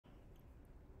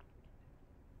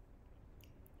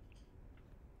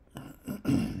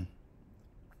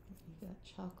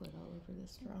chocolate all over the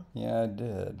straw. Yeah, I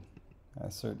did. I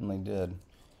certainly did.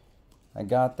 I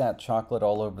got that chocolate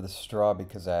all over the straw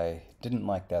because I didn't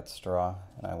like that straw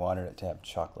and I wanted it to have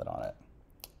chocolate on it.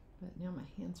 But now my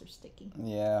hands are sticky.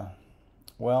 Yeah.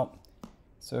 Well,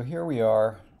 so here we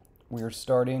are. We are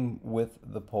starting with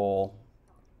the poll,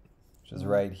 which is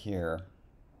right here,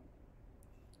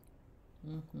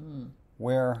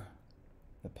 where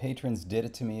the patrons did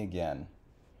it to me again.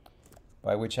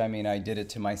 By which I mean I did it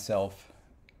to myself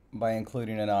by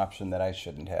including an option that I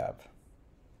shouldn't have.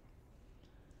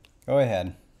 Go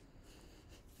ahead.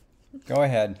 Go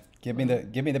ahead. Give me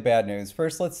the bad news.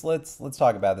 First, let's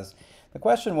talk about this. The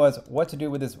question was what to do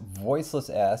with this voiceless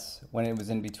S when it was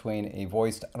in between a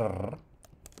voiced R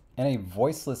and a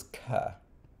voiceless K.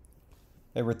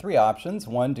 There were 3 options.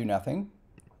 1, do nothing.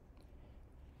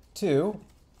 2,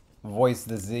 voice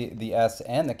the S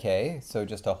and the K, so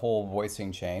just a whole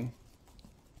voicing chain.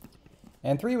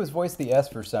 And 3 was voice the S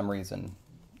for some reason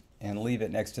and leave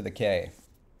it next to the K.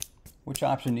 Which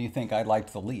option do you think I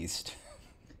liked the least?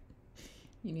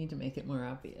 You need to make it more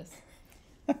obvious.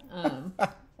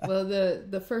 Well,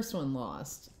 the first one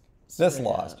lost. This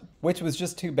lost, which was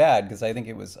just too bad because I think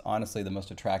it was honestly the most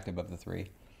attractive of the 3.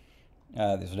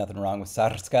 There's nothing wrong with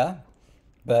Sarska,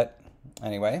 but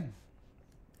anyway.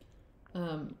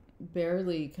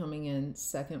 Barely coming in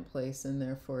second place and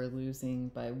therefore losing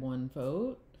by 1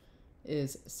 vote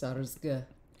is Sarsga.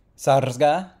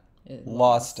 Sarsga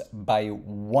lost by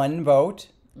 1 vote.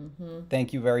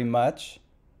 Thank you very much.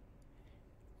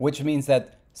 Which means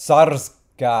that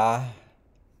Sarsga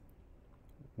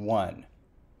won.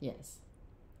 Yes,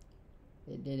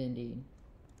 it did indeed.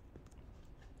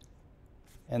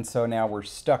 And so now we're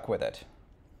stuck with it.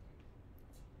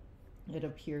 It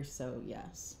appears so,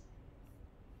 yes.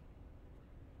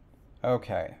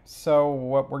 Okay, so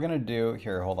what we're going to do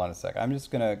here, hold on a sec. I'm just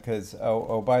going to, because,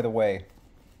 by the way,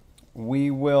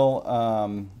 we will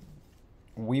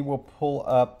pull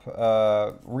up,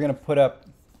 we're going to put up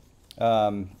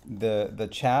the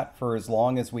chat for as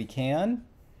long as we can.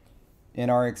 In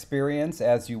our experience,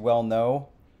 as you well know,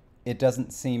 it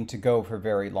doesn't seem to go for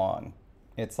very long.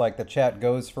 It's like the chat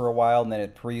goes for a while and then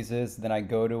it freezes, then I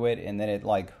go to it and then it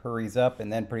like hurries up and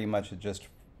then pretty much it just,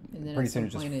 pretty soon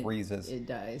it just freezes. It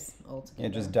dies altogether.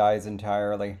 It just dies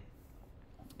entirely.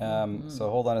 So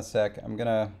hold on a sec. I'm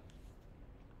gonna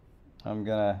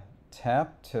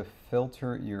tap to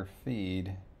filter your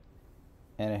feed,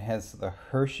 and it has the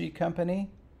Hershey Company.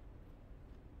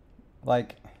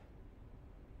 Like,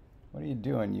 what are you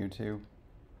doing, YouTube?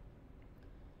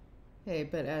 Hey,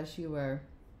 but as you are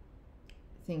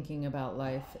thinking about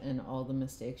life and all the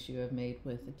mistakes you have made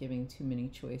with giving too many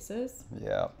choices.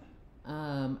 Yeah.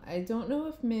 I don't know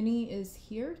if Minnie is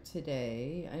here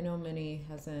today. I know Minnie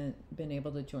hasn't been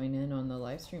able to join in on the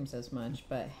live streams as much,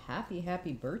 but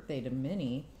happy birthday to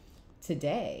Minnie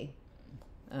today.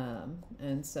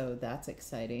 And so that's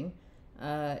exciting.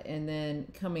 And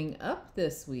then coming up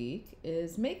this week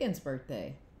is Megan's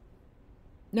birthday.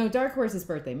 No, Dark Horse's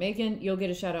birthday. Megan, you'll get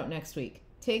a shout out next week.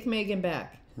 Take Megan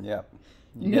back. Yep.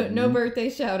 No birthday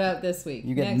shout out this week.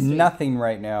 You get nothing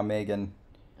right now, Megan.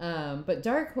 But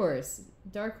Dark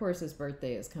Horse's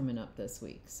birthday is coming up this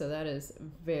week. So that is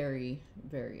very,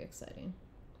 very exciting.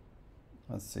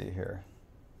 Let's see here.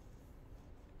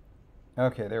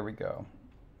 Okay, there we go.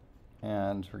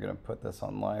 And we're going to put this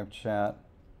on live chat.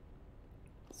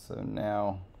 So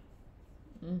now.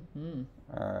 All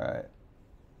right.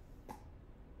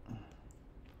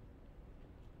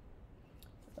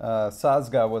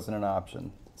 Sazga wasn't an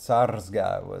option.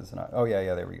 Sarsga was not. Oh,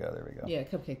 yeah, there we go. Yeah,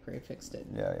 Cupcake Parade fixed it.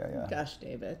 Yeah. Gosh,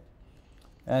 David.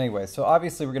 Anyway, so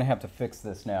obviously we're going to have to fix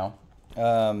this now.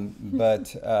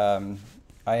 But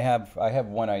I have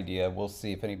one idea. We'll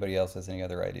see if anybody else has any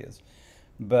other ideas.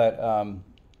 But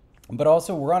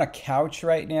also we're on a couch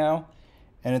right now,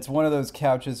 and it's one of those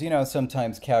couches, you know,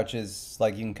 sometimes couches,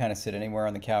 like you can kind of sit anywhere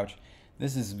on the couch.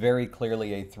 This is very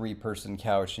clearly a 3-person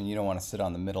couch, and you don't want to sit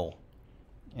on the middle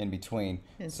in between.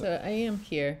 And so I am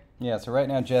here. Yeah, so right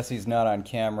now Jesse's not on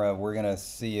camera. We're going to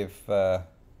see if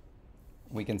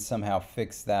we can somehow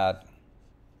fix that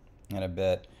in a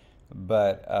bit.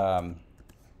 But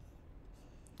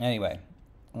anyway,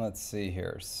 let's see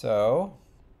here. So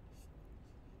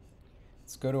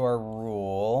let's go to our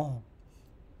rule.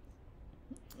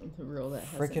 The rule that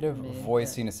has fricative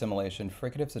voicing assimilation.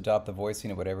 Fricatives adopt the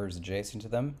voicing of whatever is adjacent to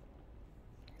them,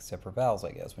 except for vowels,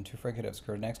 I guess. When 2 fricatives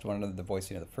occur next to one another, the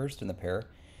voicing of the first in the pair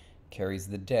carries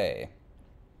the day.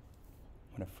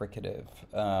 When a fricative...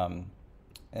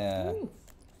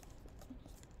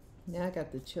 Now I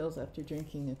got the chills after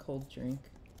drinking a cold drink.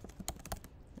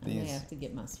 I may have to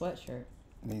get my sweatshirt.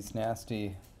 These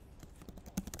nasty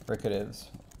fricatives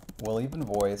will even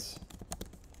voice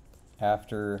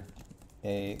after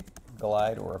a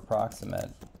glide or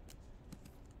approximate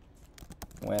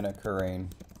when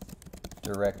occurring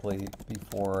directly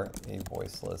before a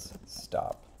voiceless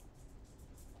stop.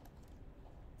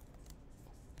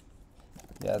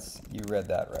 Yes, you read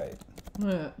that right.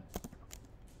 Yeah.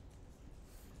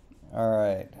 All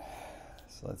right,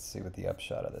 so let's see what the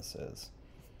upshot of this is.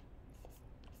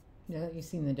 Yeah, you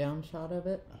seen the down shot of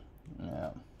it?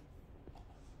 Yeah.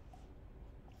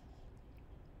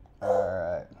 All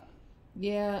right.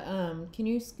 Yeah, can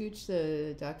you scooch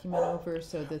the document over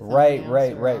so the Right.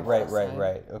 thumbnails are off the side?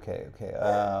 Right. Okay.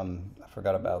 I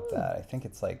forgot about that. I think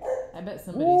it's like. I bet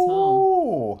somebody's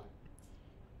home. Ooh.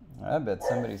 I bet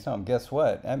somebody's home. Guess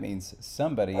what? That means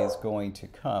somebody is going to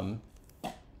come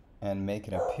and make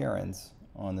an appearance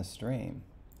on the stream.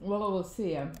 Well, we'll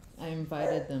see. I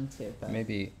invited them to. But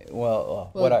Maybe.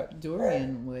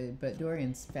 Dorian would, but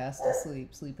Dorian's fast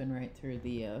asleep, sleeping right through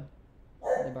the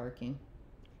barking.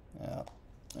 Yeah.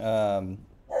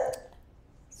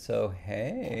 So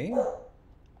hey,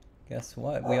 guess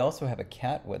what? We also have a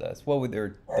cat with us. Well,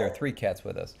 there are 3 cats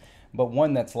with us, but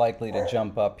one that's likely to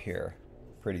jump up here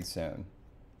pretty soon.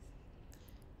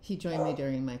 He joined me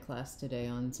during my class today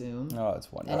on Zoom. Oh,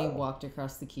 it's wonderful. And he walked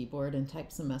across the keyboard and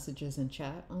typed some messages in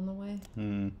chat on the way.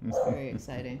 It's very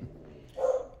exciting.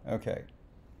 Okay.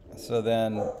 So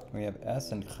then we have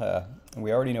S and Ch.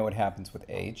 We already know what happens with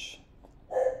H.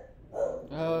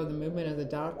 Oh, the movement of the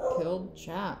dot killed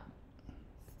chat.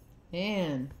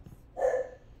 Man.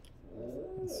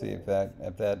 Let's see if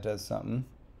that does something.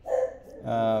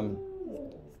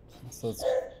 So let's.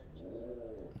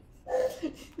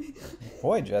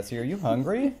 Boy, Jesse, are you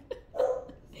hungry?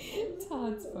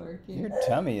 Todd's barking. Your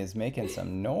tummy is making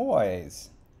some noise.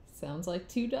 Sounds like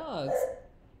 2 dogs.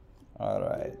 All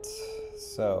right.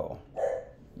 So.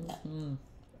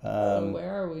 So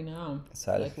where are we now?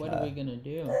 Like, what are we gonna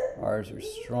do? R's are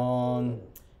strong.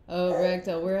 Oh,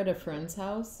 Ragdoll, we're at a friend's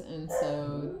house, and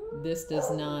so this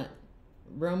does not.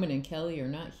 Roman and Kelly are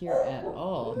not here at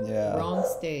all. Yeah. Wrong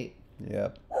state.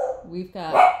 Yep. We've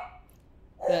got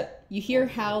that. You hear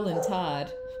Howl and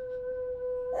Todd.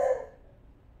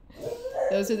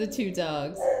 Those are the 2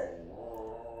 dogs.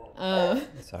 And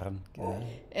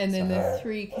then the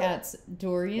 3 cats.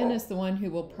 Dorian is the one who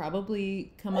will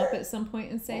probably come up at some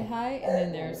point and say hi. And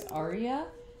then there's Arya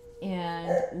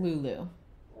and Lulu.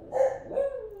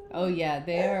 Oh yeah,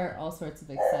 they are all sorts of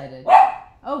excited.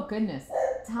 Oh goodness,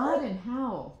 Todd and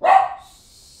Howl.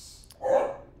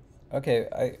 Okay,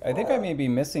 I think I may be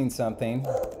missing something,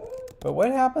 but what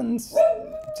happens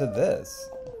to this?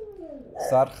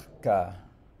 Sarka.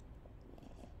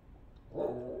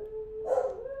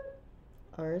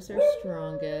 Ours are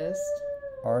strongest.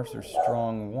 R's are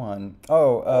strong 1.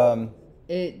 Oh,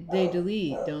 They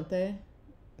delete, don't they?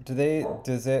 does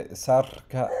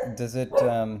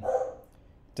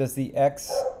the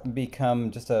X become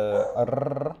just a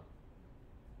R?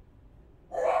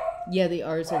 Yeah, the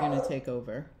R's are going to take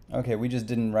over. Okay, we just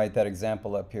didn't write that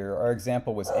example up here. Our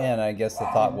example was N. I guess the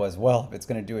thought was, well, if it's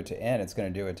going to do it to N, it's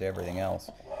going to do it to everything else.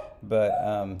 But,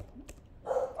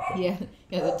 Yeah,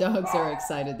 the dogs are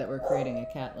excited that we're creating a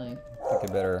cat lane. I think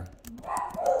I better.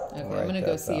 Okay, I'm going to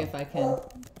go see if I can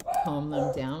calm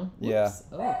them down. Whoops. Yeah.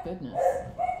 Oh, goodness.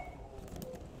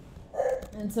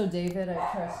 And so, David, I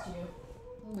trust you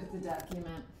with the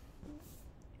document.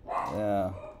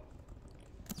 Yeah.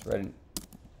 It's ready.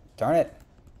 Darn it.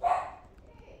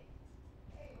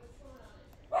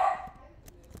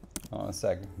 Hold on a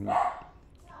second.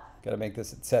 Gotta make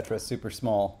this etc. super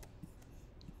small.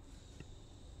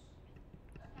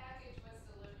 A package was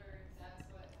delivered. That's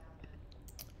what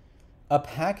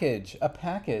happened. A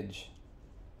package.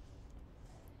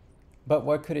 But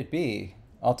what could it be?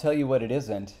 I'll tell you what it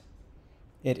isn't.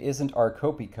 It isn't our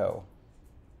Copico.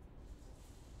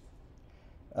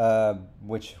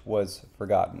 Which was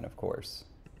forgotten, of course.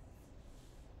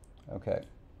 Okay.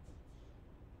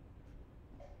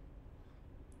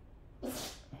 That's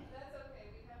okay.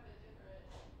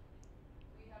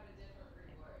 We have a different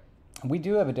reward. We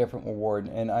do have a different reward,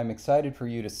 and I'm excited for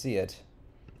you to see it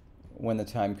when the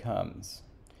time comes.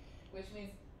 Which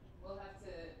means we'll have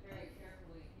to very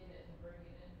carefully in it and bring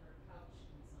it in for pouch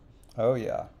consumption. Oh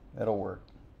yeah, that'll work.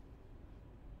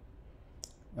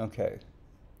 Okay.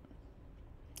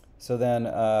 So then,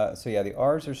 so yeah, the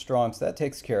R's are strong, so that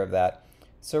takes care of that.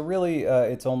 So really,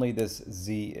 it's only this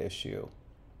Z issue.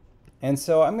 And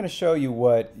so I'm going to show you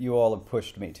what you all have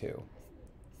pushed me to.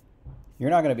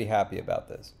 You're not going to be happy about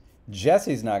this.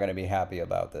 Jesse's not going to be happy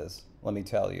about this, let me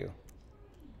tell you.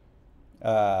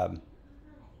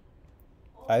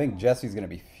 I think Jesse's going to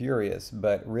be furious,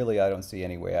 but really I don't see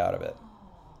any way out of it.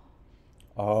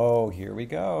 Oh, here we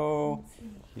go.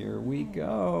 Here we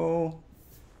go.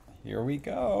 Here we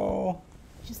go.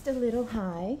 Just a little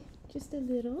high. Just a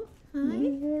little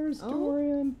high. There's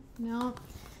Dorian. No.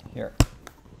 Here.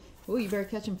 Oh, you better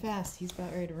catch him fast. He's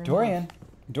about ready to run Dorian. off.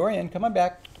 Dorian, come on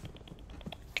back.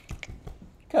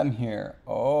 Come here.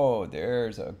 Oh,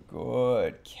 there's a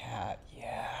good cat.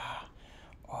 Yeah.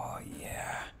 Oh,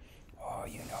 yeah. Oh,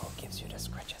 you know who gives you the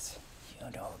scritches. You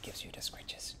know who gives you the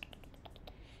scritches.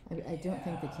 I don't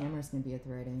think the camera's going to be at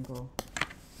the right angle.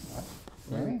 What?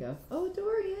 There we go. Oh,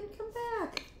 Dorian, come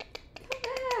back. Come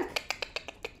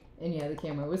back. And yeah, the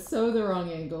camera was so the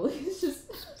wrong angle. He's just,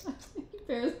 you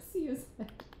barely see his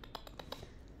head.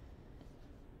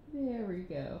 There we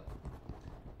go.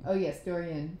 Oh yes,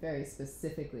 Dorian very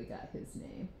specifically got his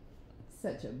name.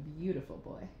 Such a beautiful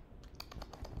boy.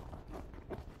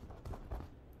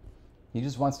 He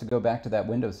just wants to go back to that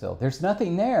windowsill. There's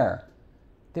nothing there.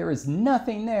 There is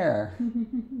nothing there.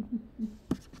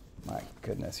 My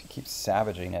goodness, he keeps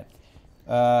savaging it.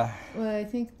 Well, I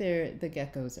think the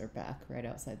geckos are back right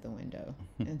outside the window.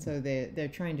 And so they're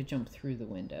trying to jump through the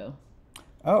window.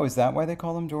 Oh, is that why they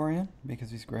call him Dorian?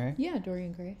 Because he's gray? Yeah,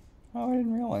 Dorian Gray. Oh, I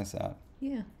didn't realize that.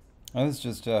 Yeah. That was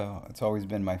just, it's always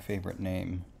been my favorite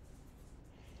name.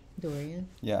 Dorian?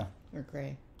 Yeah. Or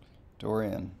Gray?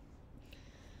 Dorian.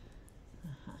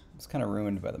 It's kind of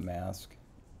ruined by the mask.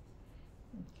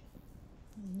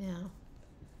 Okay. Now,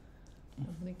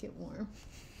 I'm going to get warm.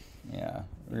 Yeah.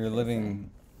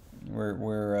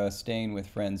 We're staying with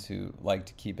friends who like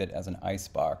to keep it as an ice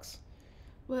box.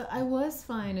 Well, I was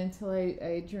fine until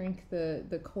I drank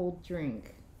the cold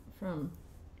drink from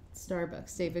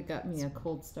Starbucks. David got me a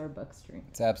cold Starbucks drink.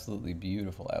 It's absolutely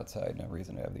beautiful outside. No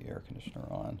reason to have the air conditioner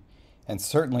on. And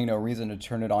certainly no reason to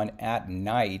turn it on at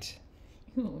night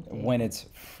when it's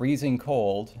freezing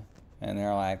cold. And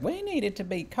they're like, we need it to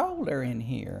be colder in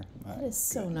here. That is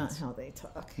so not how they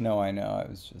talk. No, I know. I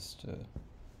was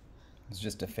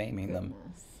just defaming them.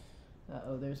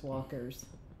 Uh-oh, there's walkers.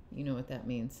 You know what that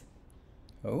means.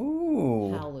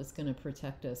 Oh. Hal is going to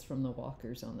protect us from the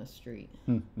walkers on the street.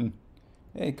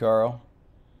 Hey, Carl.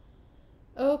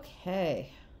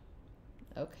 Okay.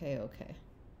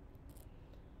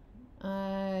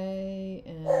 I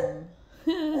am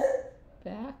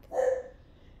back.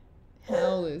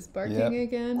 Hal is barking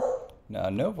again.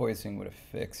 No voicing would have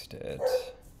fixed it.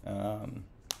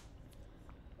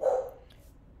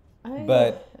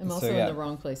 But I'm also in the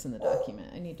wrong place in the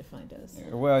document. I need to find us.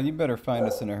 Well, you better find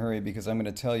us in a hurry because I'm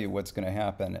going to tell you what's going to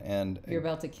happen. And you're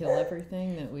about to kill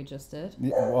everything that we just did?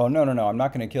 Well, no. I'm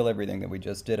not going to kill everything that we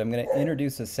just did. I'm going to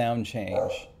introduce a sound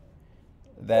change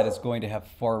that is going to have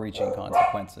far-reaching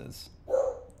consequences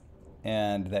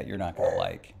and that you're not going to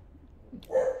like.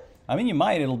 I mean, you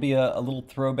might. It'll be a little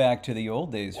throwback to the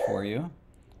old days for you.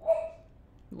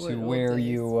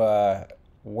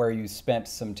 Where you spent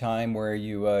some time where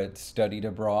you studied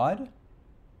abroad.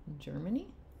 In Germany?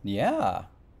 Yeah.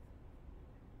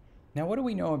 Now, what do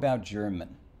we know about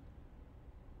German?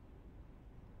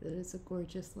 That it's a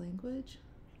gorgeous language.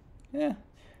 Yeah.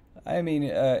 I mean,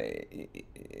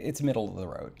 it's middle of the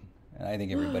road. And I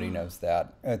think everybody knows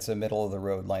that. It's a middle of the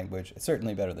road language. It's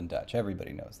certainly better than Dutch.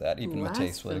 Everybody knows that. Even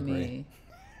Matthijs would agree.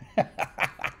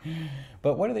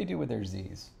 But what do they do with their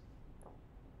Z's?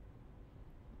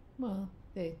 Well,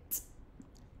 they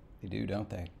do, don't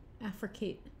they?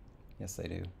 Affricate. Yes, they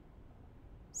do.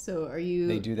 So are you...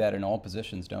 They do that in all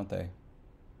positions, don't they?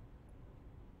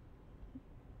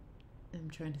 I'm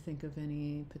trying to think of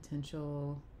any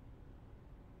potential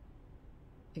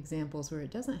examples where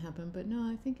it doesn't happen, but no,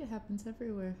 I think it happens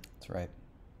everywhere. That's right.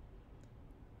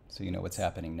 So you know what's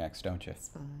happening next, don't you?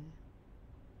 Spy.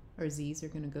 Our Z's are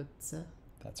going to go tsa.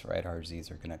 That's right, our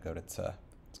Z's are going to go to tsa.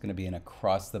 It's going to be an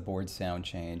across-the-board sound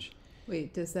change.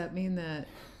 Wait, does that mean that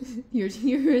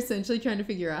you're essentially trying to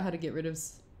figure out how to get rid of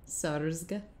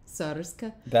sarska?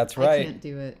 That's right. I can't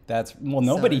do it.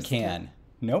 Nobody can.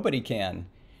 Nobody can.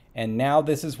 And now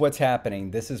this is what's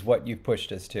happening. This is what you've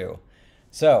pushed us to.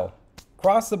 So,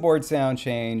 across-the-board sound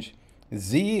change.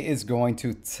 Z is going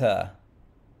to t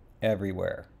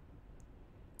everywhere.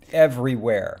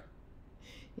 Everywhere.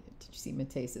 Did you see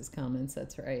Matthijs's comments?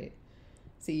 That's right.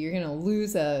 See, you're going to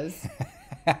lose us.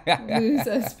 Lose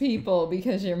us people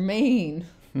because you're Maine.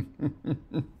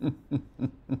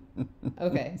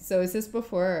 Okay, so is this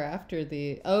before or after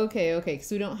the... Okay, because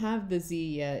we don't have the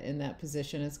Z yet in that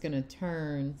position. It's going to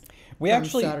turn from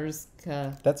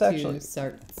sarska to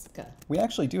sarska. We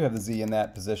actually do have the Z in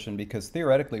that position because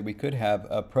theoretically we could have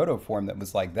a protoform that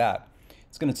was like that.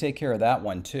 It's going to take care of that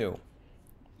one too.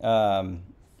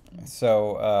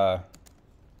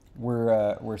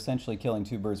 we're essentially killing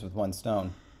two birds with one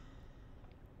stone.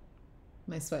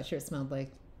 My sweatshirt smelled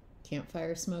like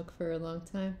campfire smoke for a long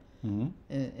time. Mm-hmm.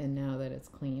 And now that it's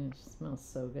clean, it smells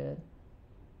so good.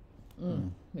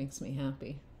 Makes me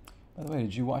happy. By the way,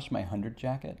 did you wash my 100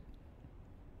 jacket?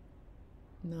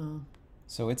 No.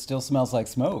 So it still smells like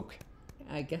smoke.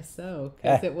 I guess so,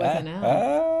 because it wasn't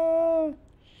out.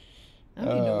 I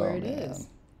don't even know where it is.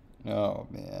 Oh,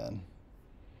 man.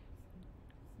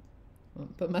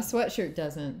 But my sweatshirt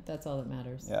doesn't. That's all that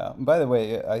matters. Yeah. By the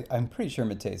way, I'm pretty sure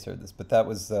Mateus heard this, but that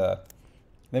was a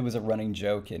running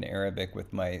joke in Arabic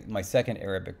with my second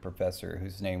Arabic professor,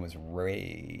 whose name was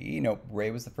Ray. No,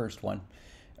 Ray was the first one.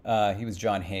 He was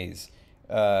John Hayes.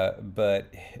 But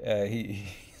he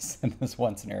said this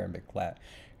once in Arabic class.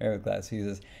 He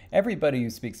says, everybody who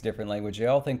speaks a different language, they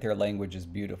all think their language is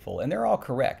beautiful, and they're all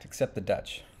correct, except the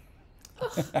Dutch. Oh,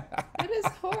 that is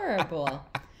horrible.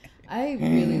 I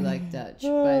really like Dutch,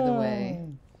 by the way.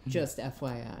 Just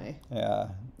FYI. Yeah,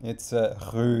 it's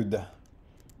rude.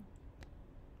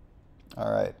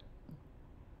 All right.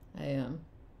 I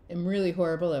am really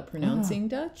horrible at pronouncing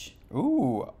Dutch.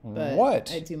 Ooh, but what?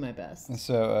 I do my best.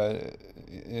 So,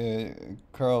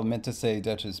 Carl meant to say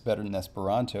Dutch is better than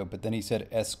Esperanto, but then he said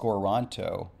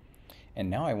Esperanto. And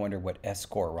now I wonder what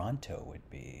Esperanto would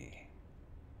be.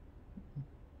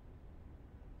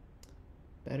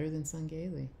 Better than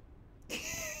Sangeli.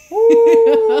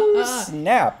 Ooh,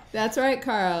 snap. That's right,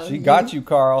 Carl. She got you,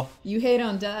 Carl. You hate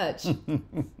on Dutch.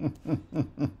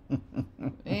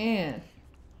 Man.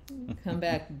 Come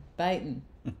back biting.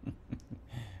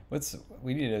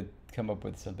 We need to come up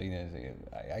with something that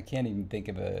I can't even think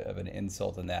of an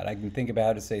insult in that. I can think of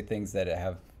how to say things that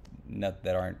have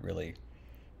that aren't really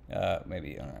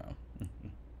maybe I don't know.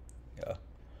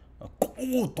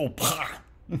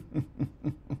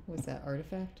 Was that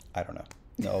artifact? I don't know.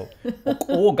 No.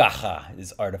 Ogaha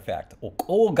is artifact.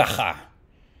 Ogaha.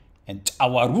 And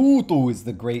Tawarutu is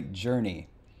the great journey.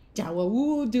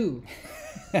 Jawawudu.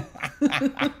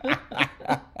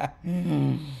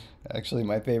 Actually,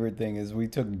 my favorite thing is we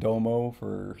took domo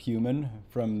for human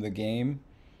from the game,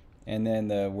 and then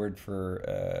the word for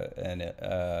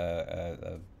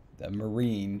a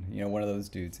marine, one of those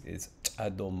dudes, is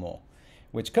tadomo,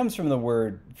 which comes from the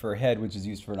word for head, which is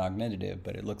used for an augmentative,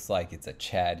 but it looks like it's a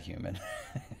Chad human.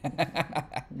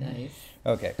 Nice.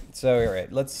 Okay, so all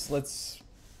right, let's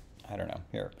I don't know.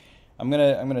 Here, I'm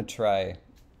gonna try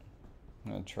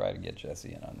to get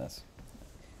Jesse in on this.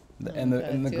 The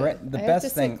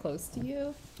best thing. Close to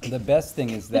you. The best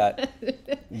thing is that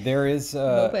there is.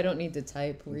 I hope I don't need to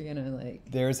type. We're gonna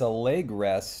There's a leg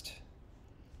rest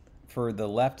for the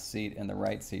left seat and the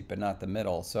right seat, but not the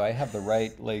middle. So I have the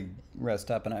right leg rest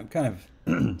up, and I'm kind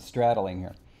of straddling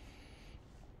here.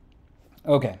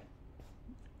 Okay.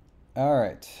 All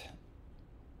right.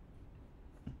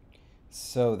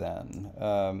 So then,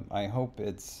 I hope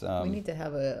it's. We need to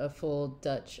have a full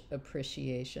Dutch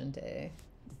appreciation day.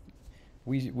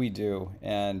 We do,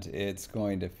 and it's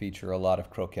going to feature a lot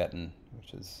of croquetten,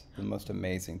 which is the most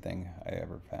amazing thing I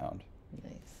ever found.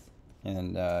 Nice.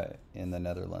 And in the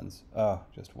Netherlands. Oh,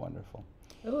 just wonderful.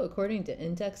 Oh, according to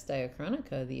Index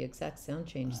Diachronica, the exact sound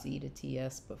change Z to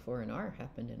TS before an R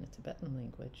happened in a Tibetan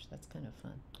language. That's kind of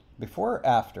fun. Before or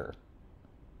after?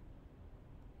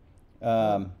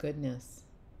 Oh, goodness.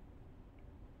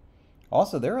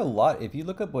 Also, there are a lot, if you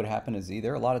look up what happened to Z,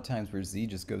 there are a lot of times where Z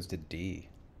just goes to D.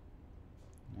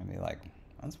 I'd be like,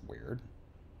 that's weird.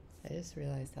 I just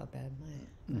realized how bad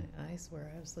my eyes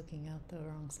were. I was looking out the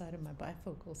wrong side of my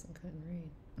bifocals and couldn't read.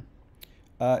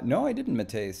 No, I didn't,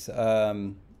 Mateus.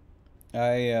 Ooh,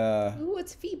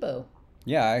 what's Phoebo?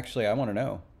 Yeah, actually, I want to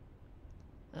know.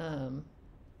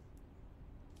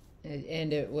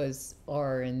 And it was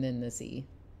R and then the Z.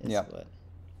 Yeah. What?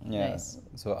 Yeah. Nice.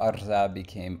 So Arza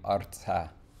became Arza.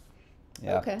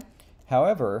 Yeah. Okay.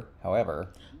 However,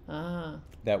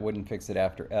 that wouldn't fix it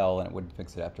after L, and it wouldn't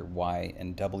fix it after Y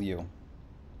and W.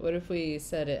 What if we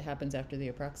said it happens after the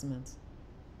approximants?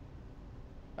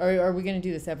 Or are we going to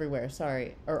do this everywhere?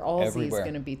 Sorry. Or all Z is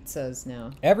going to be Z's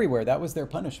now? Everywhere. That was their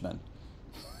punishment.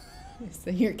 So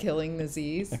you're killing the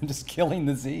Z's? I'm just killing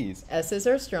the Z's. S's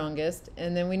are strongest,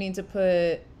 and then we need to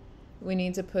put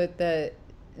that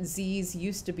Z's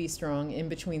used to be strong in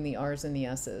between the R's and the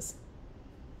S's.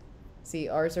 See,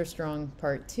 R's are strong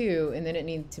part 2, and then it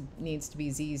needs to be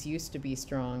Z's used to be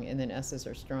strong, and then S's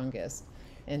are strongest,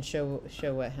 and show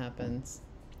what happens.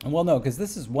 Well, no, because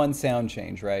this is one sound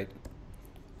change, right?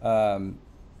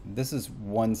 This is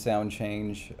one sound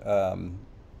change.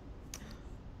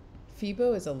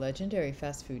 Phoebo is a legendary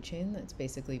fast food chain that's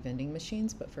basically vending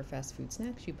machines, but for fast food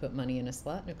snacks, you put money in a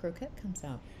slot and a croquette comes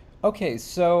out. Okay,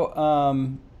 so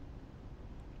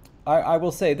I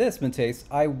will say this, Matthias.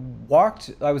 I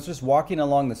was just walking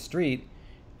along the street,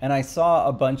 and I saw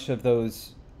a bunch of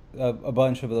those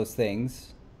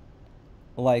things.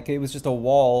 Like it was just a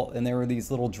wall, and there were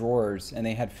these little drawers, and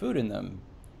they had food in them,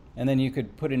 and then you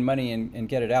could put in money and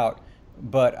get it out.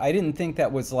 But I didn't think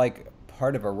that was like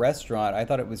part of a restaurant. I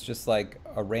thought it was just like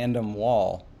a random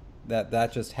wall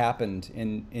that just happened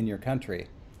in your country.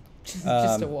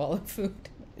 Just a wall of food.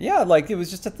 Yeah, like it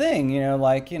was just a thing,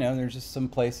 like, there's just some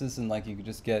places and like you could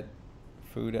just get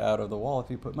food out of the wall if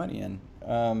you put money in.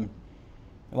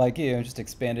 Like, just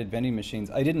expanded vending machines.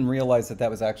 I didn't realize that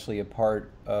that was actually a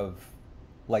part of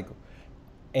like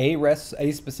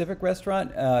a specific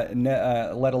restaurant,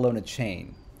 let alone a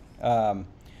chain.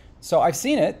 So I've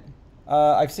seen it.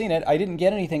 I didn't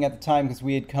get anything at the time because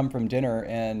we had come from dinner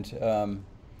and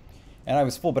I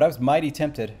was full, but I was mighty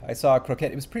tempted. I saw a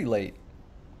croquette. It was pretty late.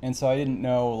 And so I didn't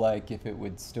know like if it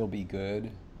would still be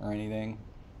good or anything.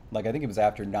 Like I think it was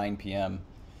after 9 p.m.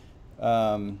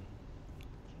 Have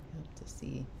to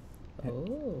see.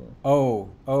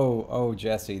 Oh,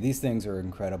 Jesse, these things are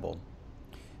incredible.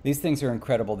 These things are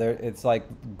incredible. It's like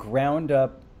ground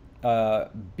up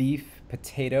beef,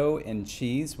 potato, and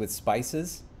cheese with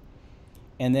spices.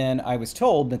 And then I was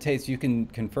told, Matthias, you can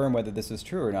confirm whether this is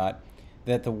true or not,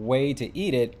 that the way to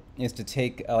eat it is to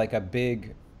take like a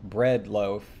big bread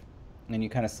loaf and you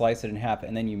kind of slice it in half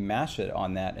and then you mash it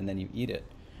on that and then you eat it.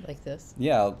 Like this?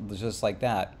 Yeah, just like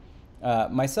that.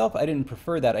 Myself, I didn't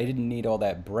prefer that. I didn't need all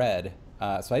that bread.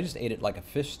 So I just ate it like a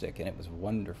fish stick and it was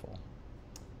wonderful.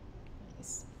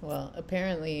 Nice. Well,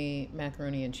 apparently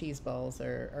macaroni and cheese balls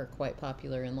are quite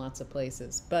popular in lots of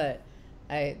places, but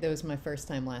that was my first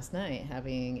time last night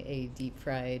having a deep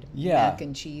fried mac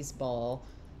and cheese ball.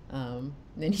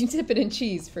 Then you dip it in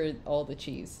cheese for all the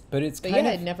cheese. But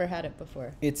I'd never had it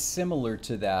before. It's similar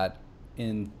to that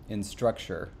in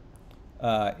structure.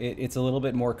 It's a little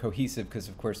bit more cohesive because,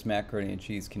 of course, macaroni and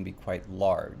cheese can be quite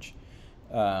large,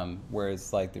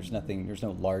 whereas like there's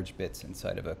no large bits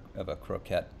inside of a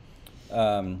croquette.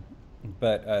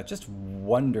 But just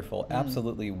wonderful,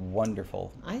 absolutely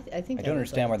wonderful. I think I don't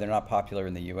understand why they're not popular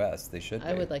in the U.S. They should be.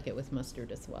 I would like it with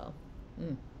mustard as well.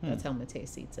 That's how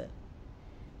Matthias eats it.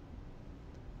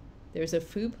 There's a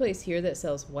food place here that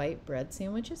sells white bread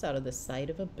sandwiches out of the side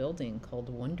of a building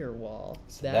called Wonderwall.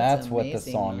 So that's what the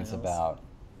song is about.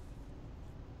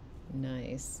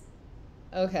 Nice.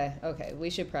 Okay. We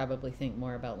should probably think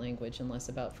more about language and less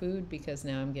about food because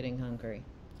now I'm getting hungry.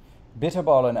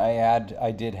 Bitterballen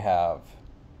I did have.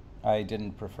 I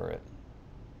didn't prefer it.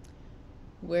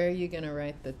 Where are you gonna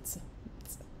write the?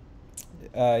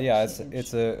 Yeah,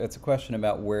 it's a question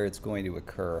about where it's going to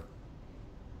occur.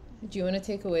 Do you want to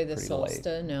take away the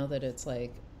solsta now that it's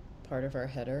like part of our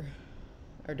header?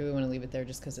 Or do we want to leave it there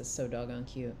just because it's so doggone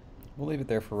cute? We'll leave it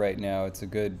there for right now. It's a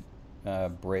good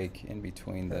break in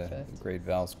between the Great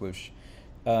Vowel Squoosh.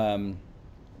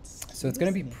 So it's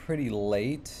going to be pretty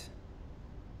late.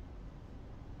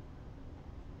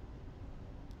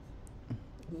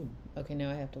 Ooh. Okay,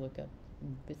 now I have to look up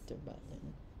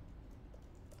Bitterballen.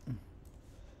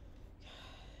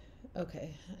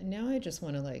 Okay, now I just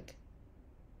want to like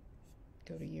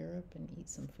go to Europe and eat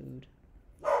some food.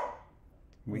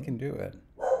 We can do it.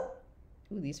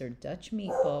 Ooh, these are Dutch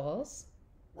meatballs.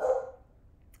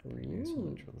 Reduce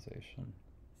neutralization.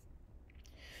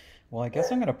 Well, I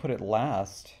guess I'm going to put it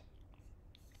last.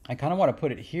 I kind of want to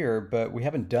put it here, but we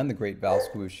haven't done the Great Vowel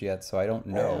Squoosh yet, so I don't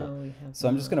know. No, we haven't. So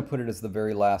I'm just going to put it as the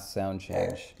very last sound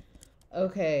change.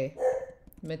 Okay.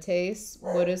 Matthias,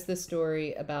 what is the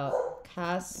story about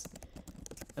cas...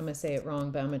 I'm going to say it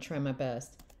wrong, but I'm going to try my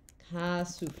best.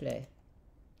 Cassoufflé.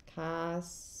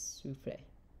 Cassoufflé.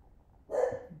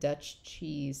 Dutch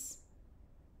cheese.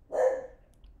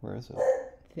 Where is it?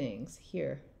 Things.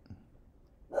 Here.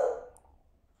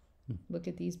 Look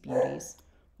at these beauties.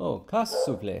 Oh,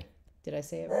 cassoufflé. Did I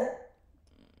say it right?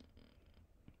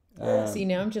 See,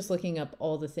 now I'm just looking up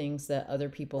all the things that other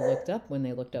people looked up when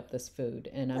they looked up this food.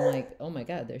 And I'm like, oh my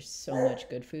God, there's so much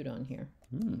good food on here.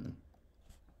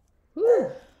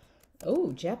 Whew.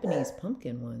 Oh, Japanese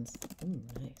pumpkin ones. Ooh,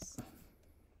 nice.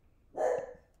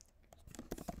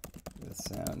 The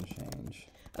sound change.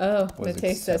 Oh, the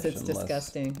taste says it's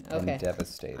disgusting. Okay. And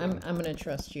devastating. I'm gonna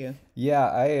trust you. Yeah,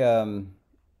 I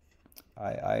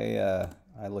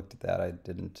looked at that. I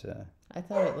didn't. I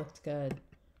thought it looked good.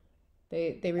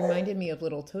 They reminded me of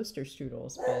little toaster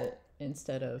strudels, but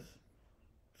instead of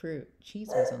fruit, cheese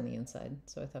was on the inside.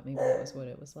 So I thought maybe that was what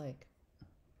it was like.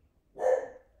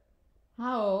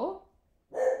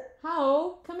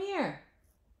 How, come here.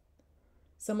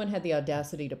 Someone had the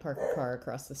audacity to park a car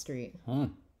across the street.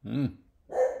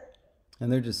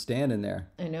 And they're just standing there.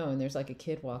 I know, and there's like a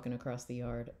kid walking across the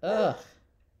yard. Ugh,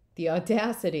 the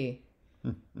audacity.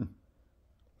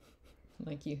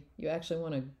 Like you actually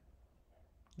want to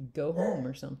go home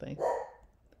or something.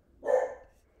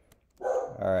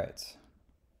 All right.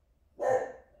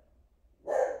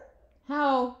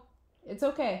 How? It's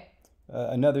okay.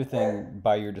 Another thing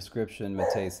by your description,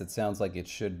 Mateus, it sounds like it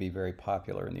should be very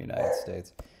popular in the United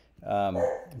States.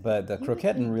 But the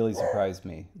croquetin really surprised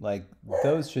me. Like,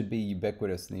 those should be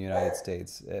ubiquitous in the United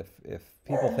States. If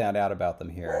people found out about them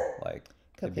here, like,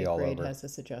 it'd be all Cupcake Braid over. has a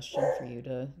suggestion for you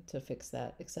to fix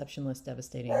that. Exceptionless,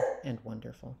 devastating, and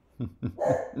wonderful.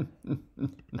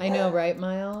 I know, right,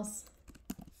 Miles?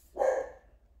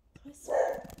 Okay,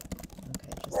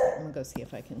 just I'm gonna go see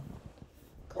if I can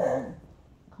calm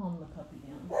the puppy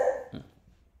down.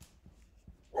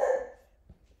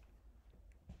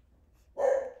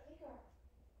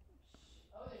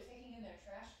 Oh, they're taking in their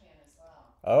trash can as well.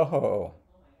 Oh, Oh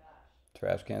my gosh.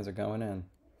 trash cans are going in.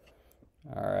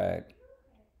 All right.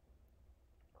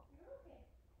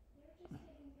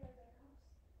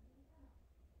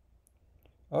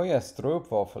 Oh yes,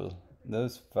 stroopwafel.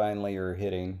 Those finally are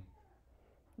getting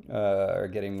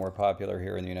more popular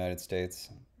here in the United States.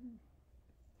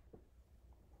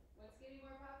 What's getting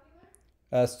more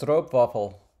popular?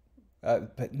 Stroopwafel.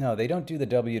 But no, they don't do the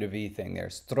W to V thing there.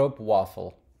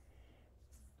 Stroopwafel.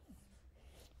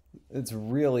 It's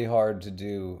really hard to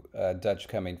do Dutch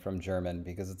coming from German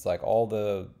because it's like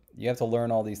you have to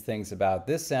learn all these things about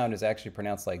this sound is actually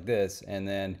pronounced like this, and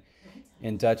then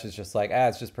in Dutch it's just like,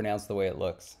 it's just pronounced the way it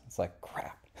looks. It's like,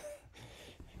 crap.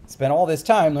 Spent all this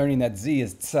time learning that Z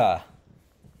is tsa.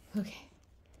 Okay.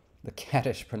 The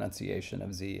caddish pronunciation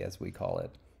of Z, as we call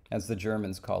it, as the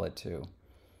Germans call it too.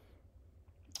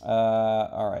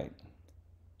 All right.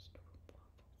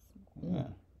 Yeah.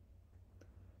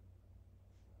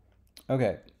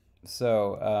 Okay,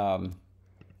 so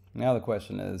now the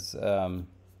question is,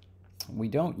 we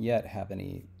don't yet have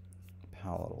any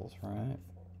palatals, right?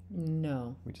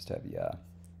 No. We just have yeah.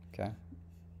 Okay.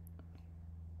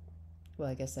 Well,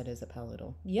 I guess that is a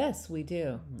palatal. Yes, we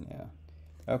do. Yeah.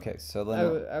 Okay, so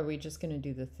then Are we just gonna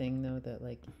do the thing though that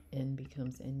like N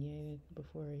becomes Enye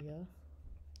before a ya?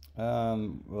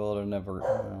 well, it'll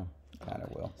never. Kind of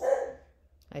will.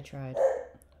 I tried.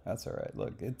 That's all right.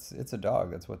 Look, it's a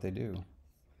dog. That's what they do.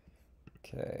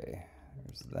 Okay,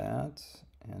 there's that,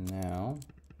 and now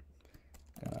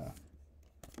gonna.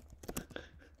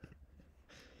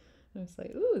 I was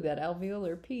like, ooh, that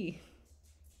alveolar P.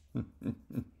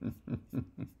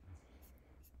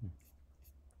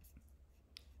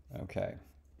 Okay.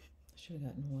 I should have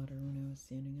gotten water when I was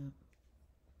standing up.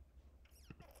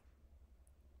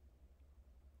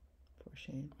 Poor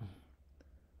Shane.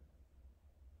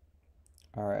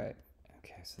 All right.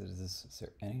 Okay, so is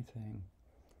there anything?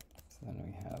 So then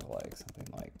we have like something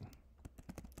like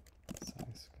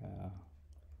Saiska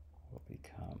will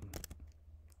become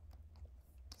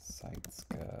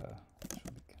Saitska, which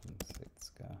will become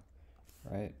Saitska,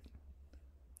 right?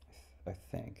 I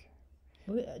think.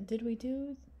 Did we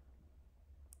do?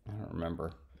 I don't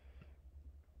remember.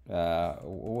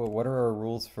 What are our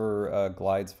rules for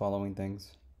glides following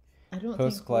things? I don't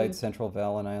Post think glide, central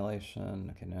vowel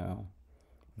annihilation. Okay, no.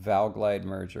 Vowel glide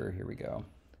merger. Here we go.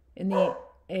 in the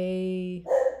A.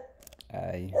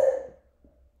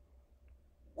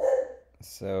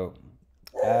 So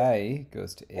I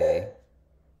goes to A,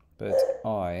 but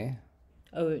I.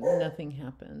 Oh, nothing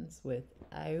happens with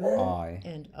I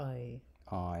and I.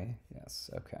 I, yes,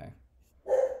 okay.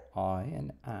 I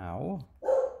and ow.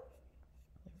 There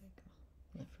we go.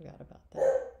 I forgot about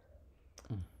that.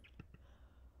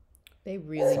 They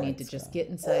really need to just get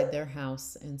inside their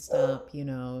house and stop,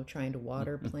 trying to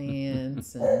water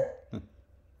plants and.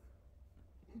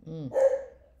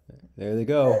 There they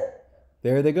go.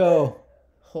 There they go.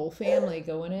 Whole family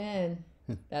going in.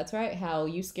 That's right, Hal.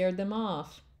 You scared them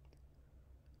off.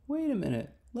 Wait a minute.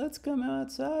 Let's come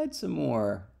outside some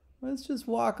more. Let's just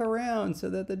walk around so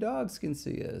that the dogs can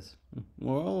see us.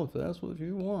 Well, if that's what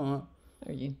you want.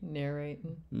 Are you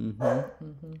narrating?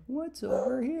 What's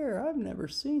over here? I've never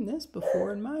seen this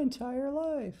before in my entire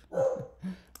life.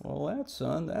 Well, that's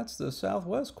the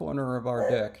southwest corner of our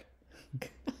deck.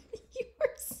 You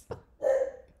are so...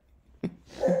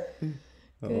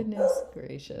 Goodness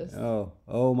gracious.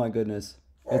 Oh my goodness.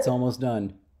 It's almost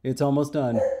done. It's almost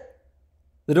done.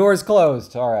 The door is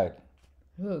closed. All right.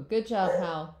 Ooh, good job,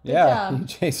 Hal. Good Yeah, job. you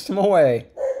chased them away.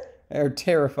 They're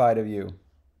terrified of you.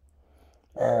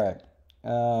 All right.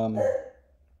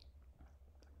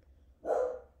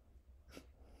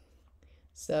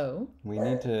 So We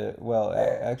need to, well,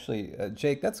 actually,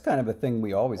 Jake, that's kind of a thing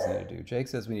we always need to do. Jake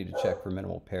says we need to check for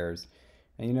minimal pairs.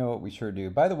 And you know what? We sure do.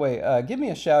 By the way, give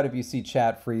me a shout if you see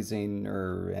chat freezing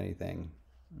or anything.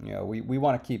 You know, we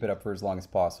want to keep it up for as long as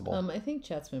possible. I think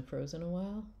chat's been frozen a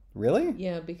while. Really?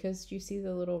 Yeah, because you see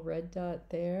the little red dot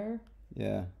there.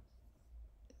 Yeah.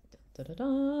 Da da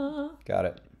da. Got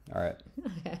it. All right.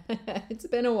 It's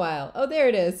been a while. Oh, there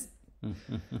it is.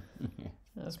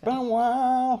 It's been a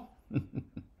while.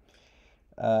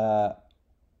 I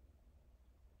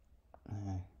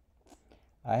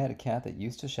had a cat that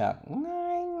used to shout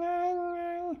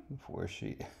before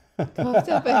she Puffed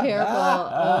up a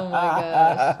hairball. Oh my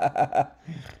gosh.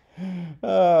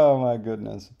 Oh my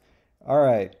goodness. All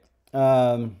right.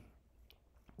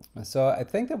 So I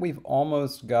think that we've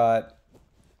almost got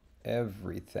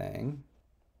everything.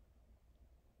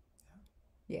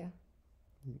 Yeah.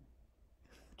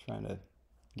 Trying to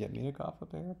get me to cough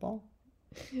up a hairball?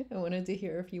 I wanted to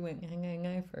hear if you went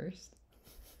ngai first.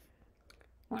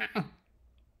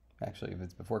 Actually, if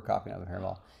it's before coughing up a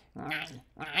hairball.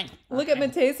 Look at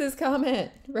Mateus's comment.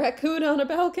 Raccoon on a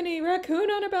balcony. Raccoon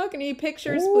on a balcony.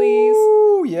 Pictures, please.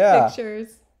 Ooh, yeah.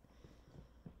 Pictures.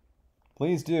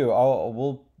 Please do.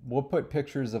 We'll put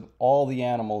pictures of all the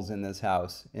animals in this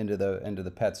house into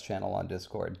the pets channel on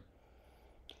Discord.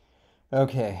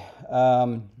 Okay.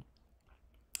 I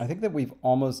think that we've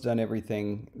almost done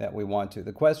everything that we want to.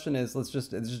 The question is, it's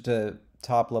just a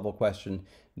top level question.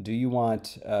 Do you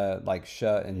want like sh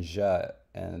and zh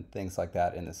and things like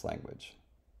that in this language?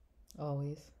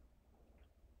 Always.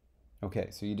 Okay,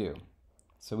 so you do.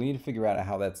 So we need to figure out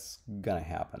how that's gonna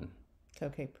happen.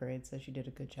 Cupcake Parade says you did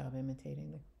a good job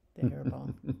imitating the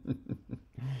hairball.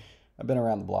 I've been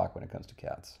around the block when it comes to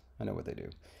cats. I know what they do.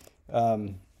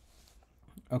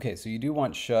 Okay, so you do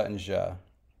want sh and zh,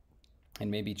 and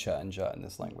maybe ch and zh in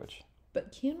this language.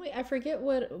 But can we? I forget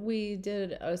what we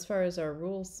did as far as our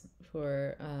rules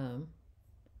for.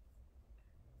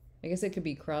 I guess it could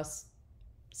be cross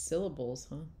syllables,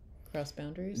 huh? Cross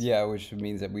boundaries. Yeah, which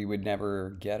means that we would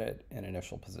never get it in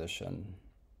initial position.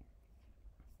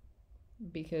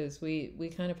 Because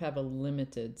we kind of have a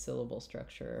limited syllable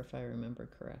structure, if I remember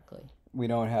correctly. We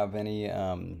don't have any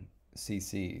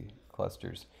CC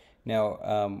clusters. Now,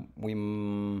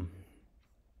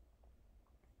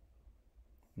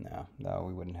 No,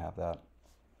 we wouldn't have that.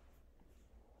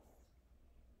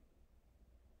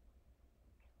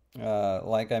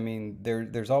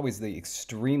 There's always the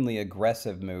extremely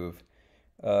aggressive move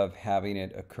of having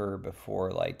it occur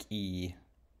before like E,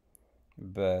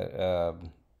 but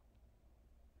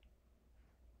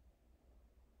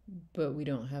we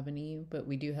don't have an E, but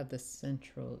we do have the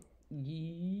central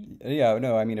E. Yeah,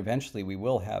 no, I mean eventually we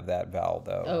will have that vowel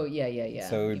though. Oh yeah.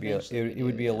 So it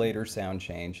would be a later sound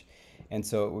change, and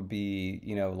so it would be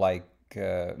like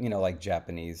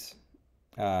Japanese,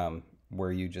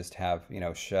 where you just have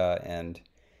sh and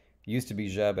used to be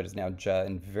zh, but it's now j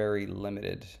in very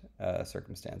limited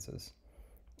circumstances.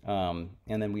 And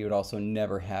then we would also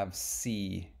never have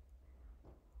c,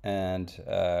 and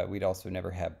we'd also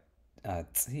never have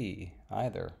t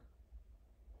either.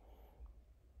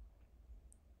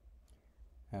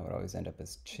 That would always end up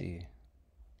as chi.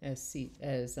 As she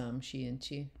and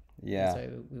chi. Yeah.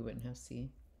 So we wouldn't have c.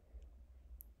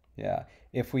 Yeah.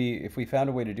 If we found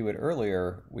a way to do it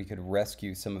earlier, we could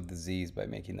rescue some of the z's by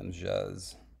making them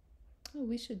zhs. Oh,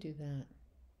 we should do that.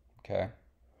 Okay.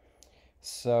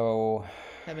 So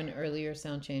have an earlier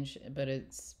sound change, but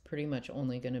it's pretty much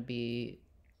only going to be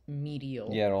medial.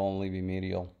 Yeah, it'll only be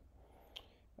medial.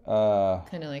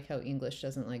 Kind of like how English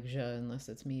doesn't like zh unless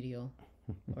it's medial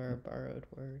or a borrowed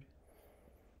word.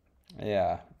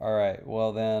 Yeah. All right.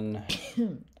 Well then.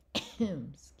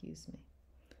 Excuse me.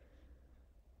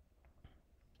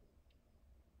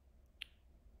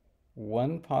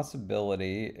 One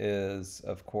possibility is,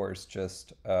 of course,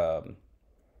 just S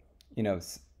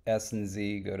and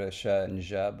Z go to sh and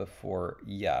zh before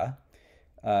ya.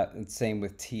 And same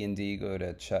with T and D, go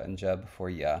to ch and zh before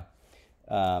ya.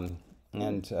 And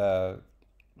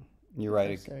you're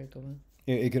right. Sorry, go on.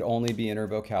 It could only be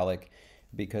intervocalic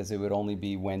because it would only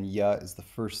be when ya is the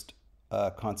first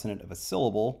consonant of a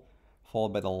syllable,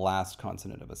 followed by the last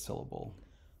consonant of a syllable.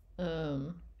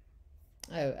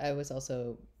 I was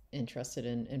also interested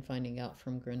in finding out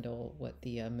from Grindel what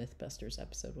the Mythbusters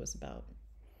episode was about.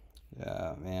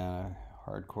 Yeah, man, I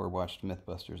hardcore watched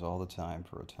Mythbusters all the time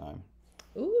for a time.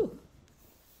 Ooh.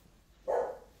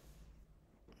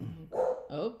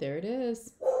 Oh, there it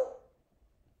is.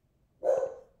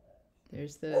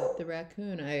 There's the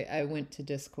raccoon. I went to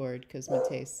Discord because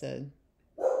Mateus said.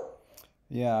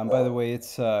 Yeah, and by the way,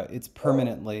 it's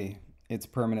permanently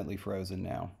frozen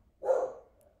now.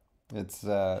 There's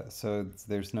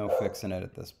no fixing it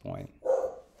at this point.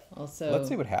 Also, let's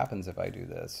see what happens if I do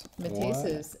this. Matisse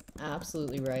is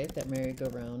absolutely right that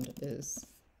merry-go-round is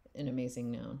an amazing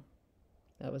noun.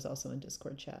 That was also in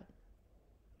Discord chat.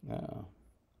 Oh.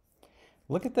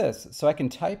 Look at this. So I can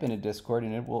type in a Discord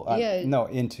and it will... Yeah. No,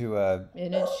 into a...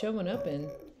 And it's showing up in...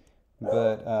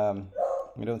 But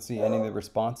we don't see any of the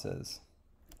responses.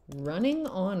 Running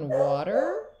on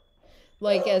water?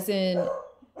 Like as in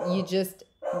you just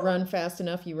run fast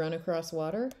enough you run across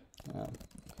water? Oh.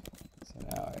 So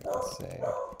now I can say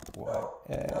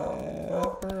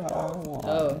whatever I want.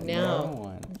 Oh, now. No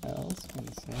one else can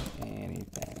say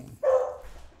anything.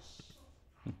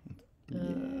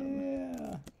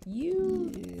 Yeah.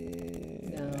 You...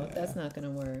 Yeah. No, that's not going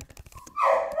to work.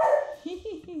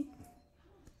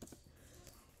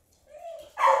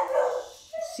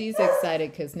 She's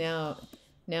excited because now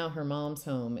her mom's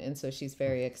home, and so she's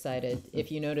very excited.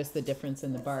 If you notice the difference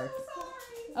in the bark.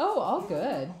 Oh, all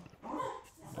good.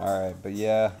 All right, but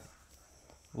yeah,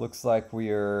 looks like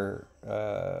we're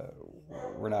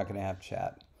not going to have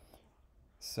chat.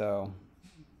 So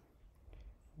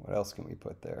what else can we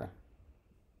put there?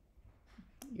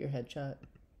 Your headshot.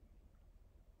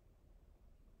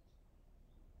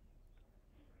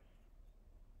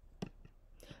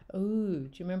 Oh, do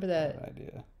you remember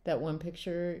that one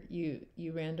picture you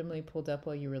randomly pulled up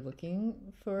while you were looking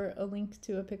for a link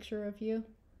to a picture of you?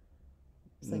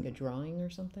 It's like a drawing or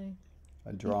something.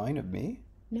 A drawing of me?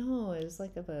 No, it was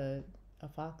like of a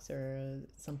fox or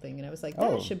something, and I was like,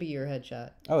 that should be your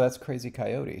headshot. Oh, that's Crazy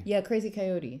Coyote. Yeah, Crazy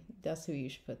Coyote. That's who you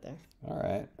should put there. All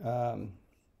right,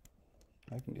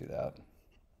 I can do that.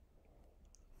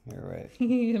 You're right.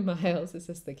 Miles, is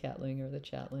this the catling or the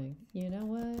chatling? You know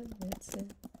what?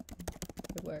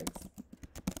 It works.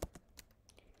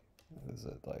 Is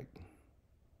it like...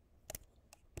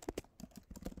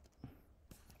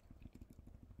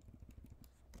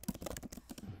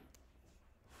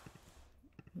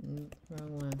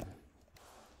 Wrong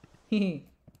one.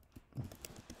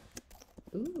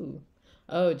 Ooh.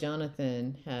 Oh,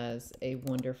 Jonathan has a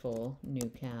wonderful new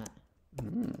cat.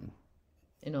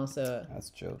 And also... That's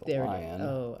Joe the Lion.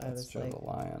 Oh, That's Joe the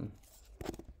Lion.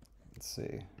 Let's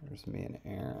see. There's me and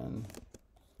Aaron.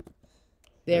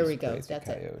 There we go. That's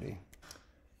Coyote.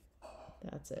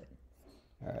 That's it.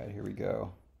 All right, here we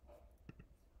go.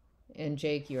 And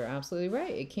Jake, you're absolutely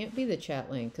right. It can't be the chat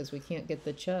link because we can't get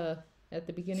the cha at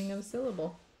the beginning of a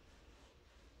syllable.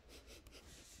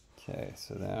 Okay,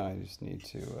 so now I just need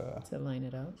to line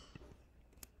it out.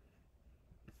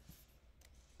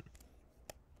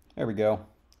 There we go.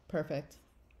 Perfect.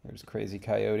 There's Crazy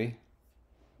Coyote.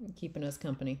 Keeping us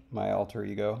company. My alter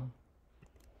ego.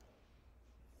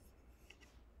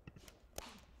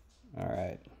 All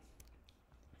right.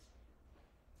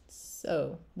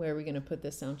 So, where are we going to put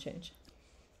this sound change?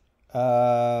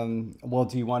 Well,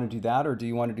 do you want to do that, or do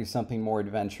you want to do something more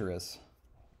adventurous?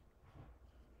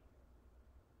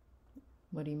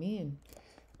 What do you mean?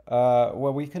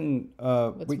 Well, we can...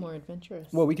 What's more adventurous?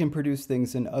 Well, we can produce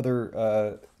things in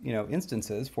other,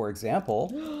 instances. For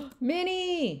example...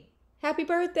 Minnie! Happy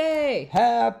birthday!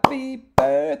 Happy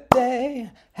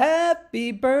birthday!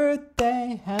 Happy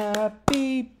birthday!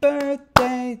 Happy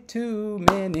birthday to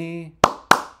Minnie!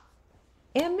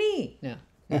 And me! No.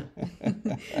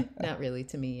 Not really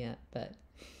to me yet, but...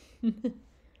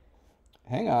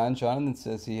 Hang on. Jonathan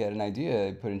says he had an idea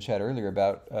I put in chat earlier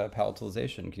about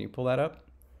palatalization. Can you pull that up?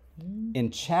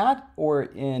 In chat or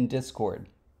in Discord?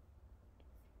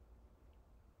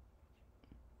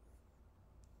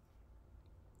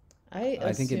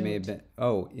 I think it may have been...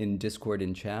 Oh, in Discord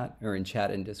in chat? Or in chat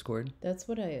in Discord? That's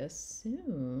what I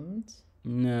assumed.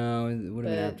 No, it would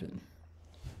have been after...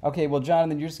 Okay, well,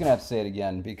 Jonathan, you're just going to have to say it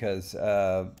again because...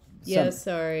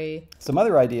 sorry. Some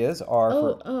other ideas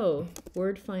are...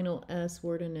 Word final S,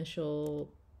 word initial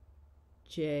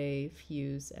J,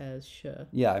 fuse as sh.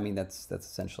 Yeah, I mean, that's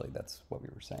essentially, that's what we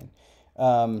were saying.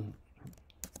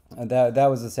 That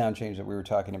was the sound change that we were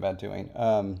talking about doing.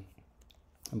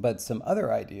 But some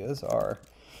other ideas are,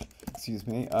 excuse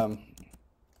me,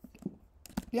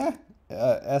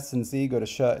 S and Z go to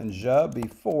sh and zh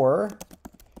before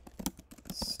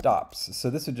stops. So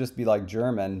this would just be like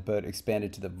German, but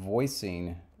expanded to the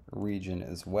voicing region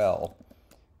as well.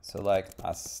 So like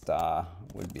asta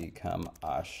would become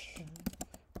ash,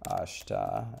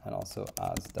 ashta, and also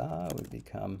azda would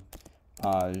become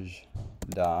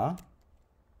ajda.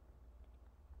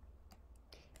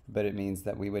 But it means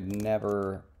that we would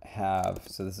never have,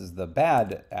 so this is the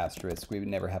bad asterisk, we would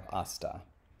never have asta.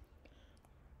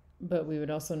 But we would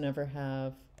also never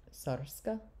have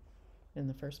sarska in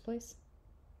the first place.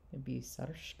 It'd be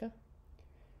sarshka.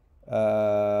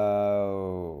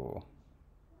 Oh.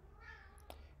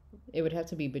 It would have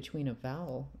to be between a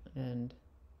vowel and...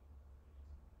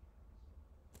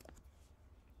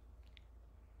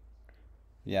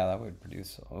 Yeah, that would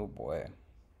produce, oh boy.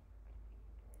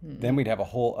 Then we'd have a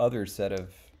whole other set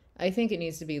of... I think it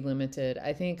needs to be limited.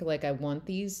 I think like I want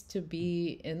these to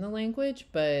be in the language,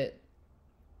 but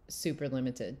super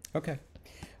limited. Okay.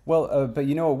 Well, but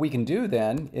you know what we can do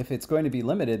then? If it's going to be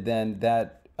limited, then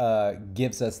that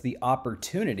gives us the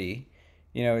opportunity.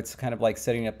 You know, it's kind of like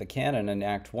setting up the canon in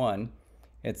Act 1.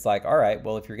 It's like, all right,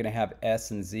 well, if you're going to have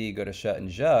S and Z go to sh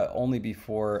and ja, only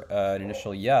before an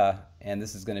initial ya, and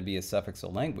this is going to be a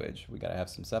suffixal language, we got to have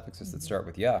some suffixes that start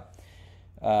with ya,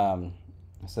 so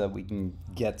that we can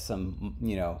get some,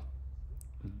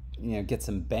 get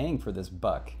some bang for this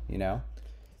buck, you know.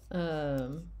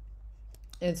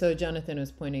 And so Jonathan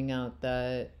was pointing out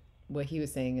that what he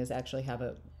was saying is actually have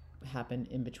it happen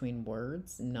in between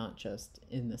words, not just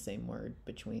in the same word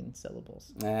between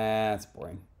syllables. That's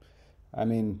boring. I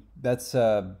mean, that's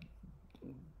a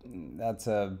what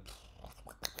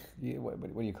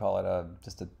do you call it?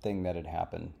 Just a thing that had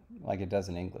happened, like it does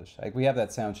in English. Like we have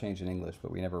that sound change in English,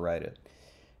 but we never write it.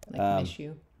 Like miss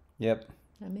you. Yep.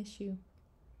 I miss you.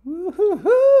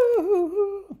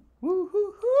 Woo-hoo-hoo,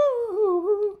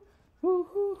 woo-hoo-hoo,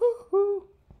 woo-hoo-hoo.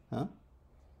 Huh?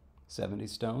 70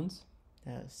 Stones?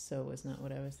 That was not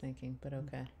what I was thinking, but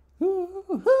okay. You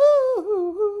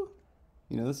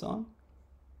know the song?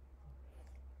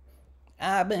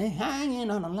 I've been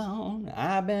hanging on alone.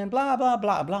 I've been blah, blah,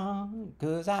 blah, blah,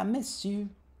 'cause I miss you.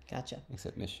 Gotcha.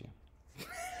 Except miss you.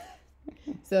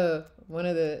 So one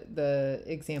of the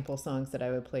example songs that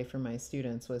I would play for my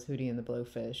students was Hootie and the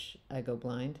Blowfish, I Go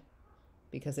Blind,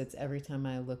 because it's every time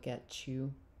I look at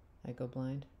you, I go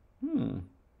blind. And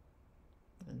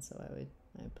so I'd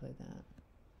play that.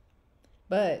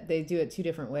 But they do it two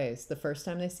different ways. The first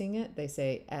time they sing it, they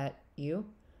say at you,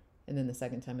 and then the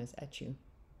second time is at you.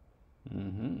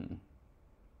 Mm-hmm.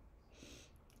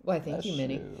 Why, thank That's you,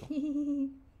 Minnie.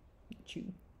 At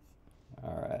you.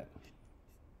 All right.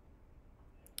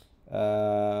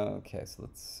 Okay, so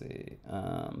let's see.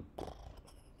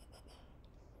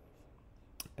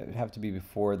 It would have to be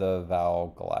before the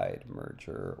vowel glide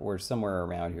merger or somewhere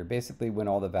around here. Basically, when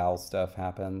all the vowel stuff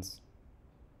happens.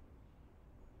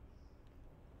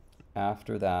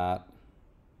 After that,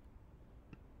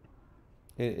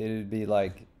 it'd be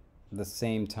like the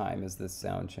same time as this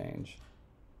sound change.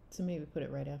 So maybe put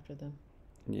it right after them.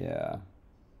 Yeah.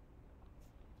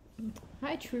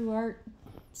 Hi, True Art.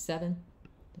 7.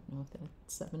 Don't know if that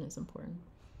 7 is important.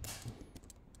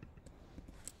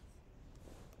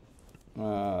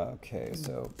 Okay,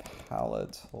 so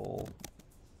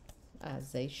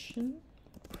palatalization.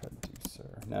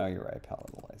 Producer. No, you're right.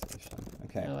 Palatalization.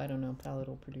 Okay. Oh, I don't know.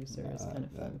 Palatal producer is kind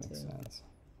of fun that makes too. sense.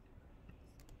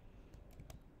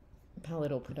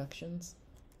 Palatal productions.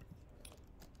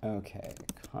 Okay,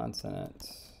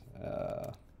 consonant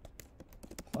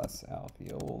plus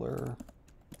alveolar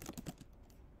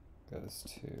goes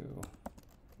to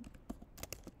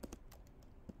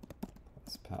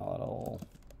plus palatal.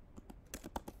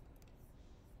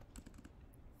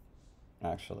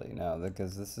 Actually, no,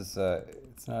 because this is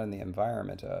it's not in the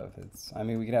environment of. It's. I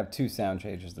mean, we could have two sound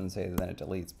changes and say that then it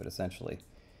deletes, but essentially,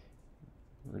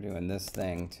 we're doing this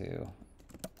thing to.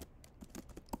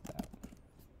 That.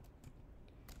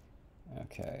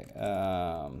 Okay.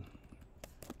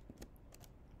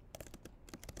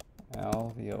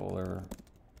 Alveolar.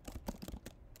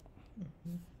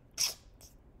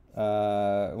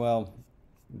 Well.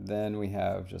 Then we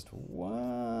have just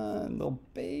one little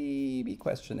baby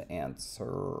question to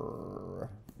answer.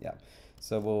 Yeah,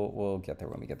 so we'll get there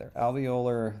when we get there.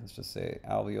 Alveolar, let's just say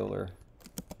alveolar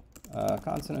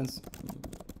consonants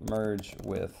merge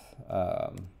with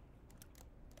the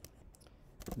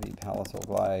palatal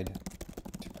glide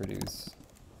to produce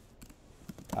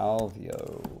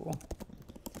palatal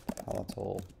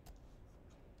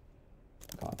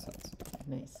consonants.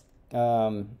 Nice.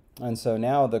 And so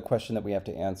now the question that we have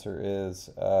to answer is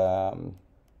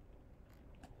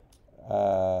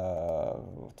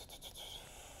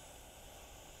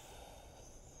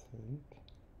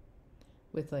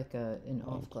with like an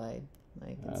off glide,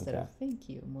 like instead of thank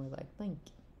you, more like thank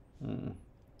you.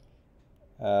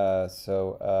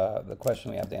 So the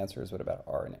question we have to answer is what about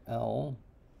R and L?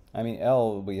 I mean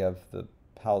L we have the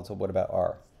palatal. What about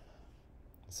R?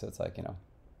 So it's like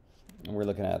we're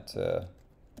looking at.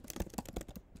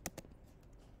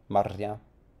 Maria.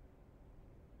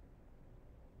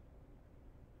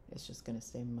 It's just going to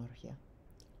say Maria.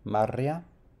 Maria.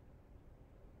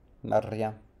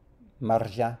 Maria.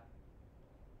 Marja.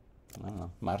 I don't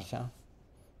know. Marja.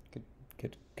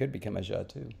 Could become a ja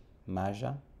too.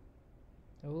 Maja.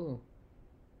 Oh,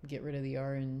 get rid of the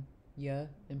R and ya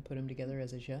and put them together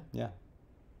as a ja. Yeah.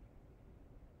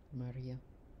 Maria,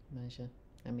 Maja.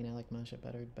 I mean, I like Maja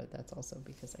better, but that's also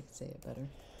because I can say it better.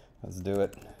 Let's do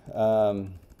it.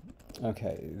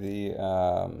 Okay.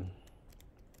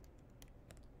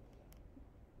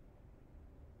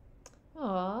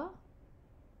 Aw,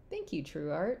 thank you,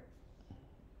 True Art.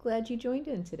 Glad you joined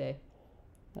in today.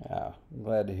 Yeah, I'm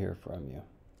glad to hear from you.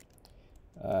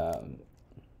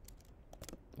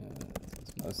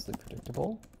 It's mostly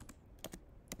predictable.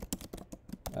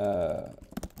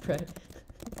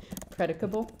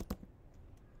 Predicable.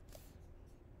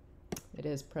 It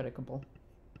is predicable.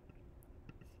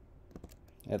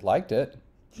 It liked it.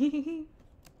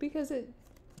 Because it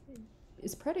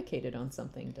is predicated on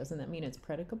something. Doesn't that mean it's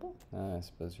predicable? I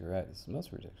suppose you're right. It's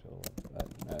most predictable.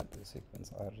 But the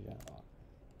sequence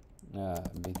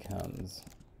becomes.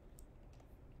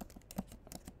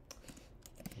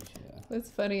 What's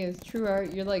funny is True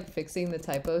Art, you're like fixing the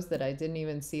typos that I didn't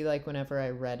even see like whenever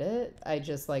I read it. I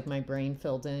just like my brain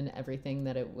filled in everything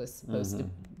that it was supposed to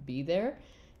be there.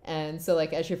 And so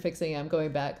like as you're fixing it, I'm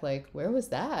going back like, where was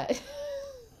that?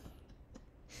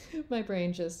 My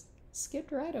brain just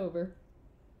skipped right over.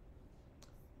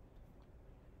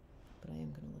 But I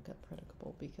am going to look up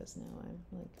predicable because now I'm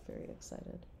like very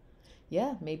excited.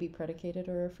 Yeah, maybe predicated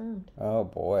or affirmed. Oh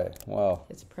boy. Well,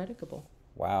 it's predicable.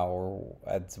 Wow.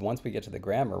 Once we get to the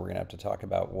grammar, we're going to have to talk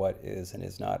about what is and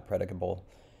is not predicable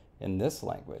in this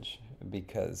language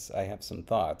because I have some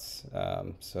thoughts.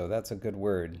 So that's a good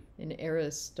word. In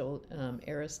Aristotelian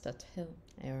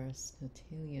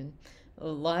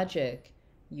logic,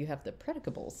 you have the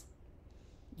predicables.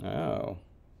 Oh.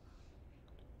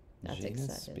 That's Genus,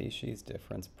 exciting. species,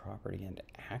 difference, property, and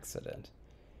accident.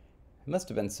 It must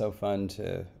have been so fun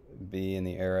to be in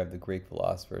the era of the Greek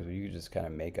philosophers where you could just kind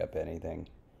of make up anything.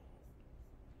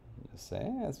 Just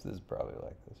say, this is probably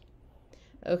like this.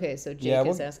 Okay, so Jake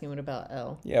is asking, what about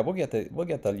L? Yeah, we'll get the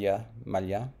ya,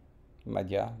 malya,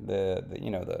 the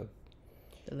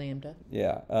lambda.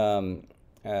 Yeah.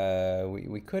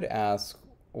 We could ask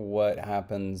what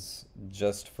happens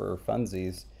just for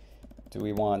funsies. Do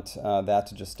we want that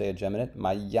to just stay a geminate?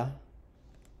 Maya.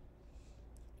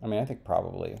 I mean, I think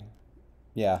probably.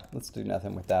 Yeah, let's do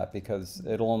nothing with that because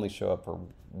it'll only show up for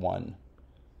one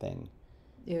thing.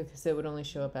 Yeah, because it would only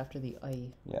show up after the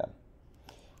I. Yeah.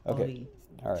 Okay.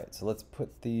 All right, so let's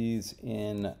put these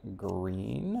in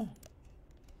green.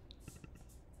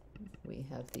 We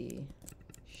have the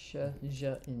sh,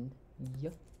 j, and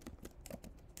y.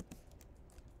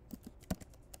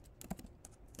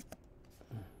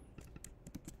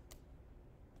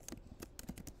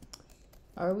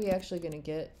 Are we actually going to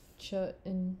get ch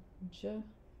and j?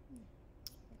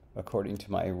 According to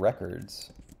my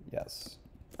records, yes.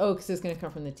 Oh, because it's going to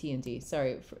come from the T and D.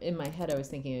 Sorry, in my head I was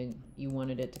thinking you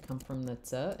wanted it to come from the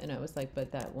tz, and I was like,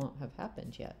 but that won't have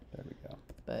happened yet. There we go.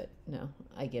 But no,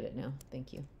 I get it now.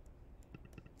 Thank you.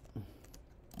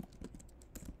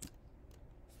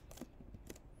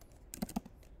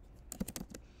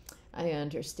 I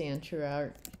understand, True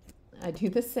Art. I do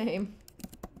the same.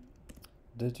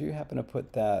 Did you happen to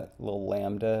put that little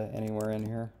lambda anywhere in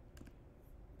here?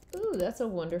 Ooh, that's a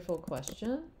wonderful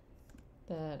question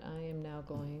that I am now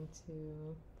going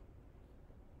to...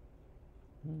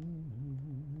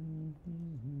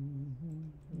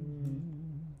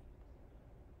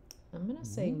 I'm going to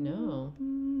say no.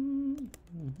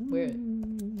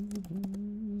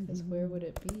 Because where would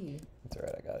it be? That's all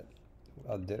right, I got it.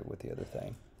 I did it with the other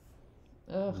thing.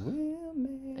 Ugh.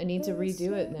 I need to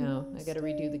redo it now. I got to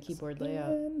redo the keyboard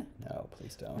layout. No,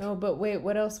 please don't. No, but wait,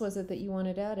 what else was it that you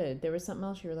wanted added? There was something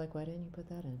else you were like, why didn't you put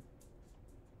that in?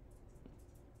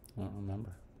 I don't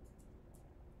remember.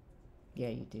 Yeah,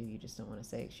 you do. You just don't want to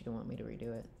say it because you don't want me to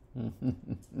redo it. No,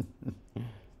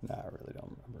 I really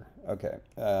don't remember. Okay.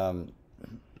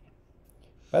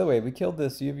 By the way, we killed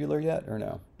this uvular yet or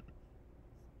no?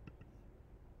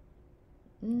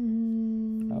 I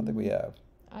don't think we have.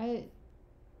 I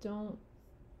don't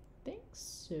think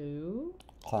so.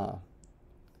 Huh.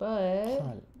 But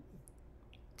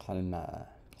Kalma.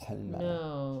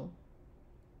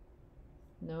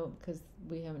 no, because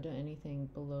we haven't done anything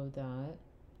below that.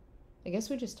 I guess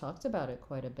we just talked about it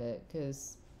quite a bit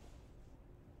because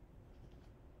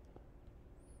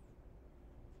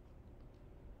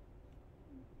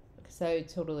I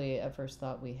totally at first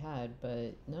thought we had,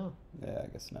 but no. Yeah, I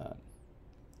guess not.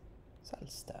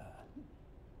 Salsa.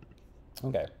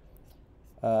 Okay.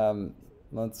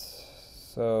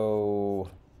 So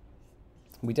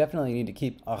we definitely need to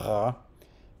keep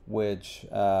which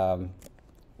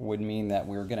would mean that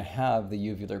we're going to have the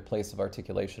uvular place of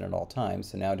articulation at all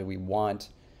times. So now do we want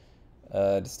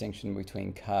distinction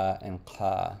between ka and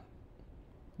ka.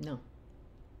 No.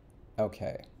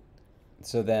 Okay.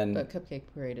 So then... But Cupcake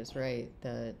Parade is right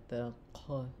that the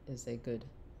k is a good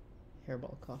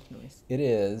hairball cough noise. It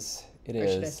is. It is.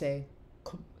 Or should I say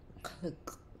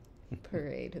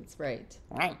parade? It's right.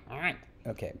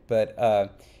 Okay, but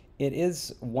it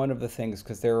is one of the things,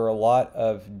 because there are a lot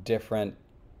of different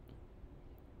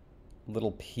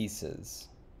little pieces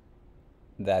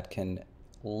that can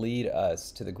lead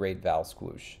us to the Great Vowel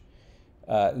Squoosh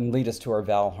and lead us to our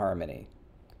vowel harmony.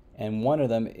 And one of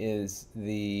them is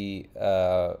the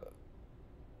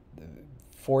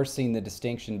forcing the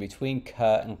distinction between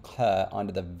ka and ka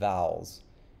onto the vowels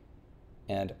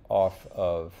and off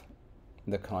of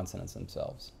the consonants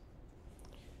themselves.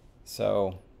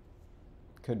 So,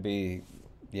 could be,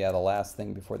 yeah, the last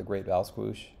thing before the Great Vowel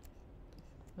Squoosh.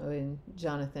 Oh, and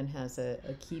Jonathan has a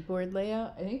keyboard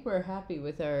layout. I think we're happy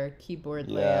with our keyboard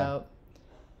layout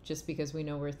just because we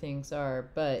know where things are.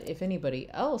 But if anybody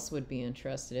else would be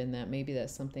interested in that, maybe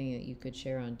that's something that you could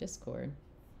share on Discord.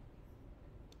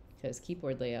 Because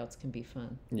keyboard layouts can be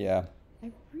fun. Yeah.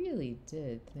 I really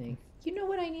did think. You know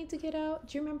what I need to get out?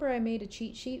 Do you remember I made a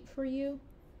cheat sheet for you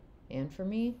and for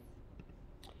me?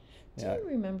 Do you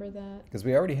remember that? Because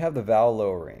we already have the vowel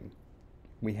lowering.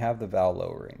 We have the vowel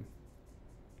lowering.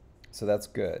 So that's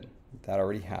good. That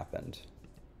already happened.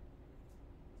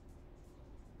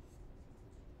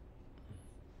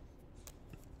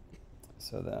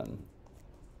 So then,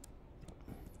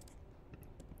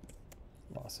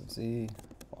 loss of Z,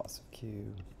 loss of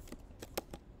Q.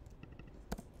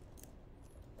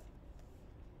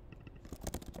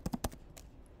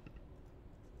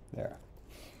 There.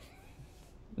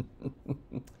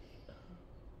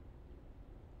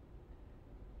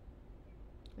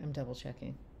 I'm double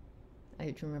checking.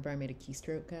 I remember I made a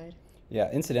keystroke guide. Yeah,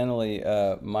 incidentally,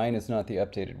 mine is not the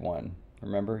updated one.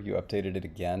 Remember, you updated it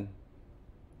again,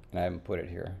 and I haven't put it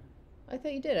here. I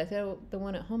thought you did. I thought the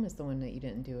one at home is the one that you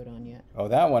didn't do it on yet. Oh,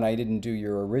 that one I didn't do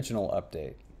your original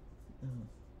update. Oh,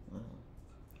 wow.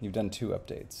 You've done 2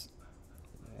 updates.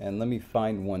 And let me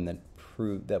find one that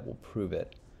will prove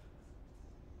it.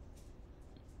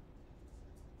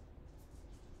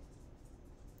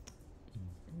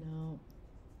 No.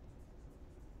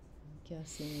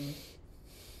 Guessing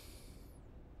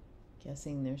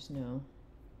there's no.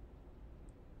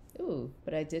 Ooh,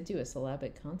 but I did do a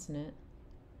syllabic consonant.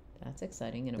 That's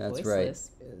exciting, and a That's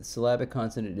voiceless. right. Syllabic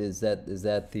consonant, is that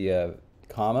the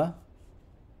comma?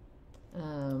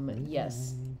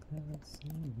 Yes.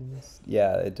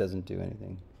 Yeah, it doesn't do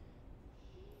anything.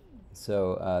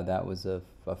 So that was a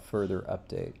further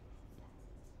update.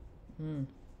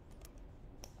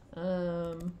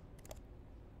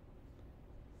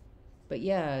 But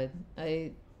yeah,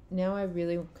 I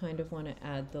really kind of want to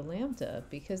add the lambda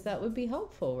because that would be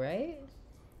helpful, right?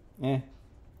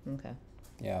 Okay.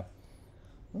 Yeah.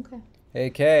 Okay. Hey,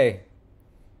 Kay.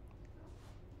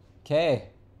 Kay.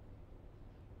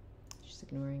 She's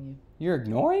ignoring you. You're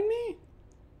ignoring me?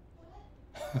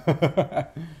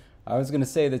 I was going to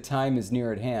say the time is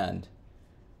near at hand.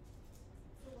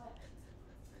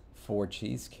 For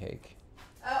cheesecake.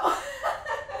 Oh.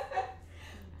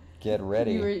 Get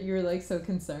ready. You were like so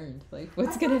concerned. Like,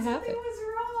 what's going to happen? Something was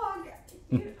wrong.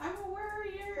 I'm a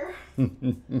worrier. I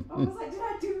was like, did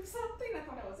I do something? I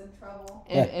thought I was in trouble.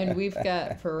 And we've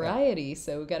got variety,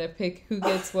 so we got to pick who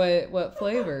gets what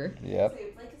flavor. Yep. So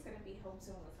Blake is going to be home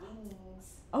soon with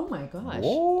wings. Oh my gosh. What?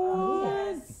 Oh,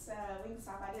 yes.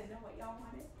 Wingstop. I didn't know what y'all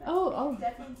wanted. But Oh.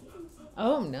 definitely.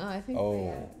 Oh no, I think. Oh.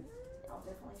 Yeah, I'll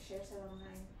definitely share some of mine.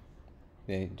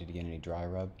 Did you get any dry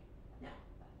rub? No.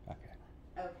 Okay.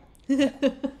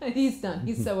 Okay. He's done.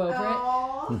 He's so over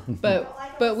Oh. it.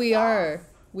 But we are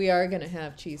gonna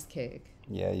have cheesecake.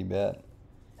 Yeah, you bet.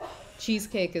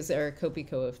 Cheesecake is our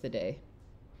Kopiko of the day.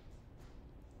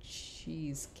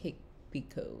 Cheesecake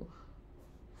Pico.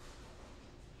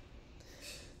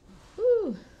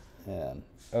 Woo. Yeah.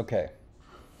 Okay.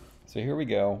 So here we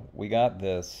go. We got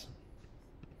this.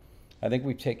 I think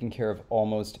we've taken care of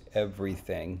almost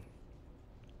everything.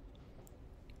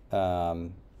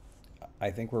 I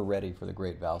think we're ready for the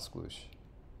Great Vowel Squoosh.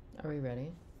 Are we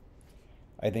ready?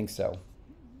 I think so.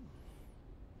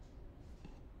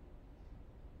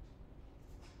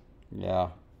 Yeah.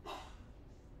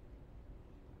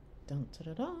 Dun,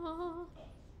 da, da, da.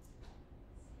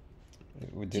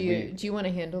 Did Do you want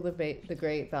to handle the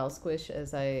Great Vowel Squish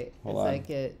as I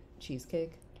get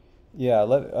cheesecake? Yeah.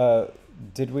 Let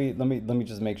me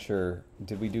just make sure.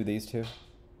 Did we do these two?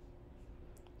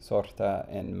 Sorta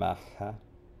and maha.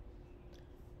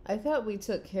 I thought we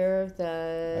took care of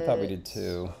that. I thought we did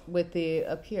too. With the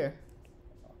up here.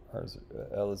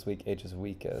 L is weak, H is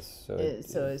weakest. So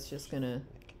So it's just gonna.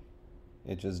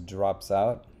 it just drops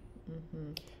out.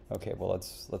 Mm-hmm. Okay, well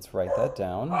let's write that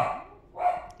down.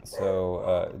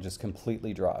 So it just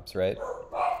completely drops, right?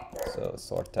 So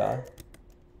sorta.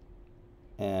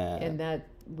 And that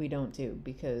we don't do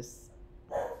because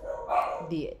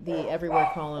the everywhere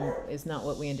column is not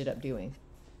what we ended up doing.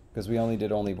 Because we only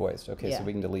did only voiced. Okay, Yeah. so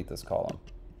we can delete this column.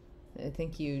 I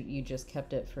think you just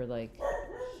kept it for like.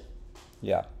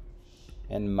 Yeah.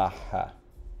 And maha.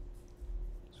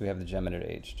 So we have the geminate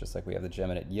H, just like we have the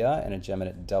geminate ya and a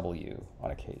geminate W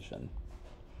on occasion.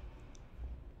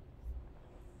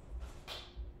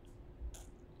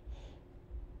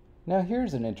 Now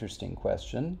here's an interesting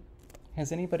question.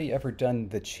 Has anybody ever done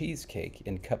the cheesecake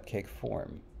in cupcake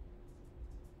form?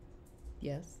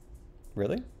 Yes,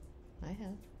 Really? I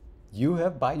have You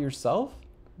have by yourself?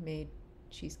 made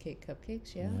cheesecake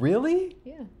cupcakes. Yeah. Really?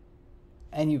 Yeah.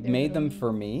 And you've They're made them really-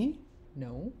 for me?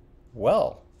 No.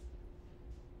 Well.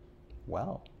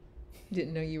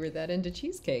 Didn't know you were that into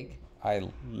cheesecake. I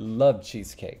love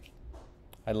cheesecake.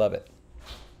 I love it.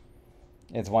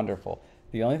 It's wonderful.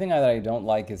 The only thing that I don't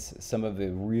like is some of the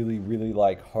really, really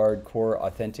like hardcore,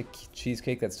 authentic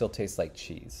cheesecake that still tastes like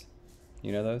cheese.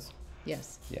 You know those?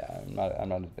 Yes. Yeah, I'm not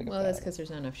as big a Well, fan. that's because there's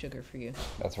not enough sugar for you.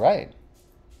 That's right.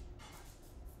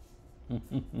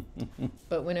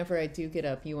 But whenever I do get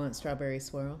up, you want strawberry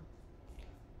swirl?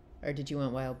 Or did you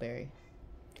want wild berry?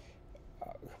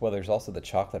 Well, there's also the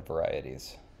chocolate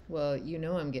varieties. Well, you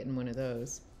know I'm getting one of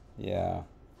those. Yeah.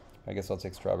 I guess I'll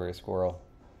take strawberry squirrel.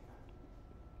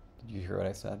 Did you hear what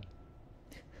I said?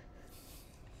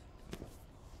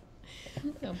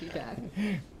 I'll be back.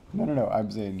 No.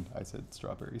 I said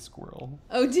strawberry squirrel.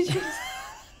 Oh, did you?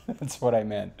 That's what I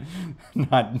meant.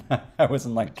 Not I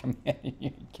wasn't like commanding you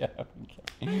to get up and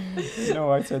get.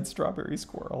 No, I said strawberry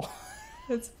squirrel.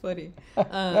 That's funny. But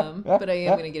I am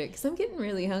going to get it because I'm getting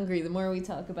really hungry the more we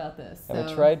talk about this. Have I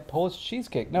So. tried Polish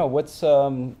cheesecake? No,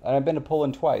 I've been to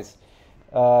Poland twice.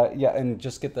 Yeah, and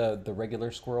just get the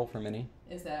regular squirrel for Minnie.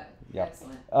 Is that Yeah.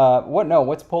 excellent?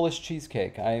 What's Polish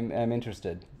cheesecake? I'm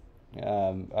interested.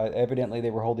 Evidently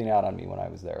they were holding out on me when I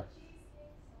was there.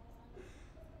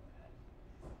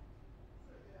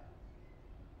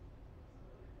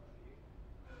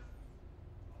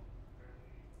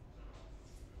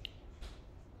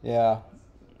 Yeah,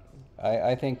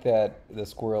 I think that the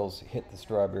squirrels hit the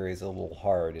strawberries a little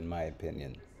hard, in my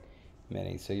opinion,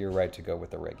 Minnie. So you're right to go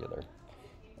with the regular.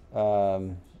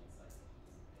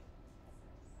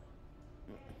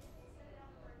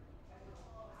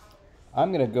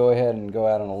 I'm going to go ahead and go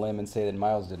out on a limb and say that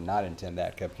Miles did not attend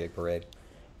that cupcake parade.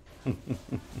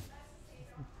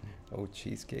 Oh,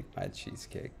 cheesecake, my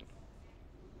cheesecake.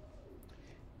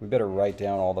 We better write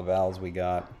down all the vowels we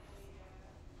got.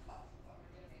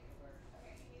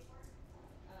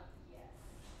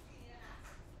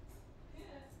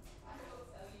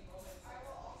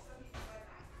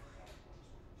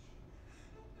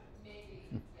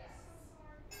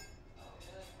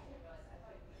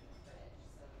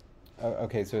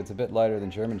 Okay, so it's a bit lighter than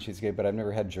German cheesecake, but I've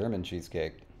never had German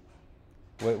cheesecake.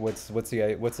 What's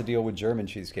the deal with German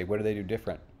cheesecake? What do they do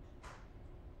different?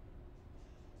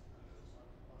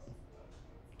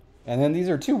 And then these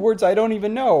are two words I don't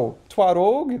even know.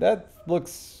 Twaróg, that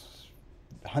looks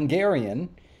Hungarian.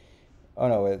 Oh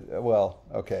no, well,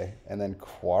 okay. And then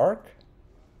quark?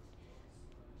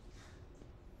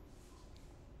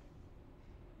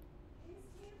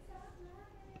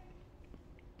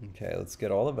 Okay, let's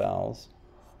get all the vowels.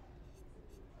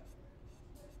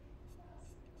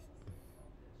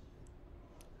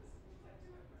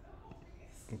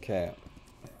 Okay.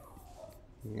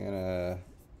 I'm gonna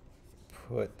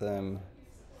put them.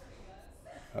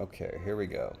 Okay, here we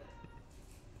go.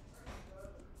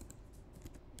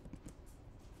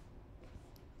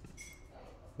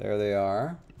 There they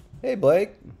are. Hey,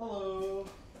 Blake. Hello.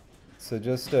 So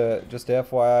just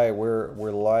FYI,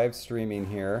 we're live streaming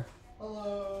here.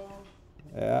 Hello.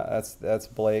 Yeah, that's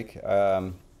Blake.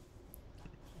 I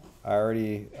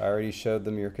already showed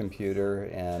them your computer,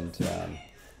 and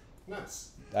Nice.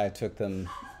 I took them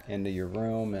into your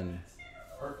room and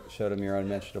Perfect. showed them your own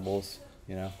vegetables.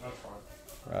 You know, That's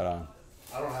fine. right on.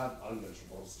 I don't have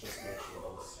unmentionables, just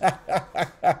mentionables.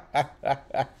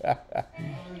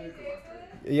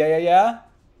 Yeah.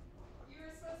 You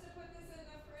were supposed to put this in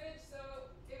the fridge so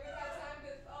it would have time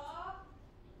to thaw.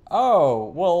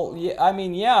 Oh, well, yeah, I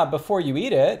mean, yeah, before you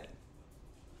eat it.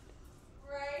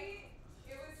 Right?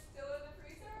 It was still in the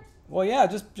freezer? Well, yeah,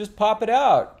 just pop it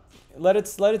out. Let it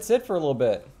sit for a little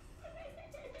bit.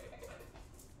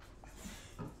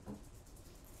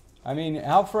 I mean,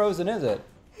 how frozen is it?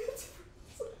 It's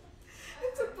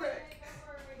a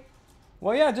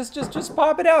Well, yeah, just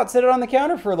pop it out. Set it on the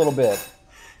counter for a little bit.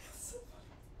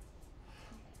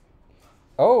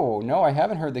 Oh, no, I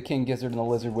haven't heard the King Gizzard and the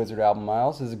Lizard Wizard album,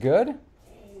 Miles. Is it good?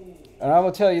 And I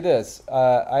will tell you this.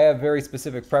 I have very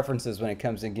specific preferences when it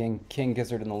comes to King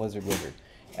Gizzard and the Lizard Wizard.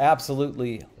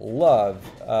 Absolutely love...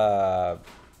 oh,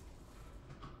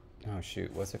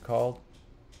 shoot. What's it called?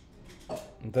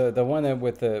 The one that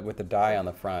with the die on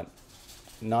the front.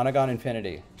 Nonagon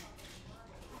Infinity.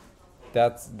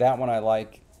 That one I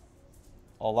like.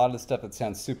 A lot of the stuff that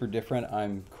sounds super different,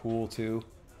 I'm cool too.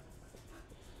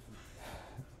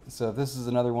 So if this is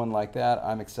another one like that,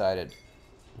 I'm excited.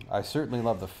 I certainly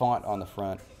love the font on the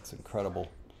front. It's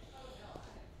incredible.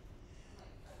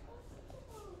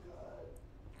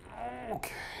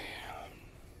 Okay.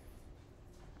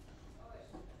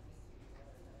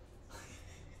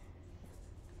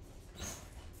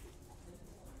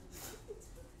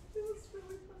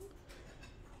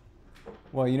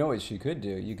 Well, you know what you could do?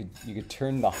 You could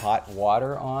turn the hot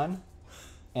water on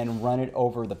and run it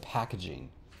over the packaging.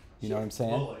 You know what I'm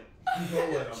saying? Bullet.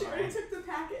 Bullet on She that already one. took the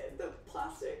packet, the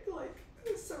plastic, like,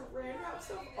 saran wrap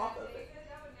stuff off of it.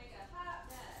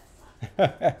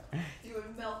 You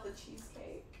would melt the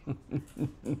cheesecake.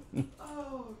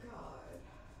 Oh, God.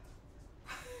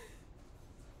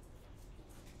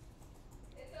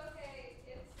 It's okay.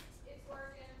 It's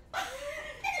working.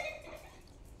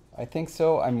 I think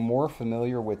so. I'm more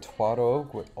familiar with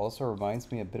Twato, which also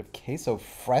reminds me a bit of queso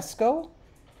fresco.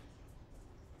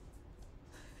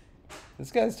 This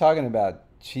guy's talking about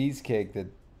cheesecake that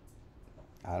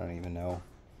I don't even know.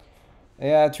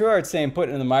 Yeah, True Art's saying put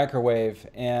it in the microwave,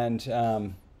 and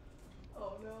Oh,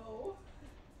 no.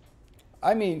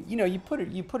 I mean, you know, you put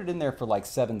it in there for like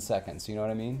 7 seconds. You know what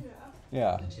I mean?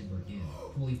 Yeah. Yeah. The timber again,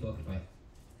 fully booked by.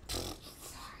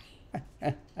 Okay,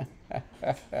 I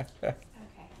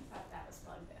thought that was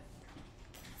plugged in.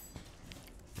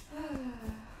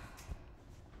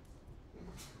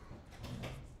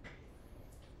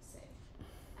 See,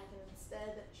 I can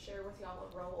instead share with y'all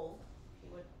a roll. If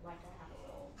you would like to have a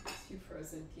roll. 2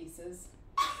 frozen pieces.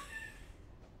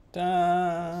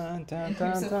 Dun, dun, And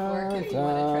dun, here's a fork if you dun,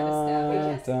 wanna try to stab it.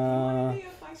 Yes, you wanted me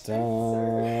if I dun, sir.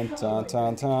 dun,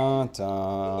 dun, dun,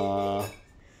 dun.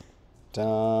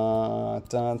 Dun,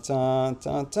 dun, dun,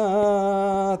 dun,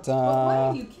 dun, But why are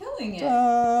dun. you killing it?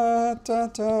 Dun, dun,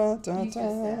 dun, dun, You just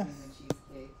stabbing dun. the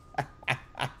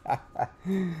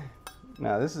cheesecake.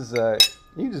 Now this is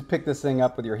you can just pick this thing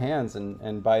up with your hands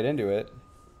and bite into it.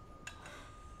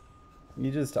 You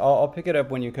just I'll pick it up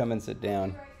when you come and sit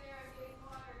down. Right there, I'm getting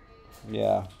water,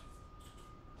 Dana.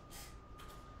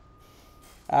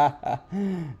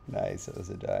 Yeah. Nice, that was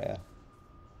a Daya.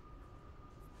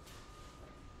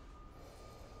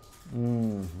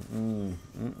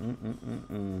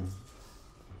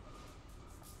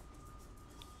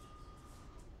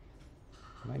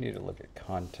 Might need to look at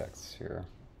context here.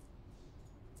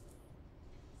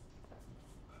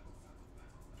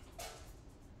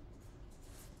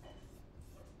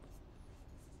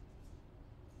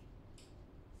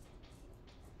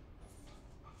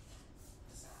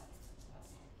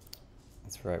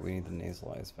 That's right, we need the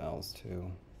nasalized vowels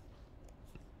too.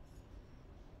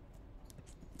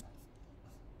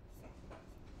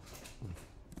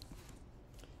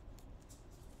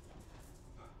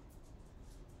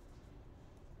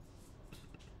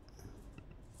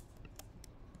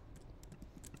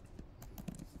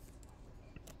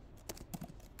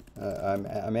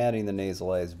 I'm adding the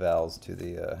nasalized vowels to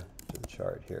the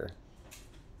chart here.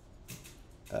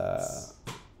 Yeah.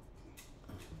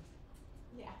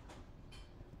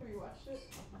 Have you watched it?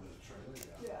 The trailer,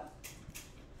 yeah.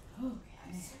 Yeah. Okay.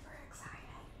 I'm super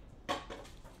excited.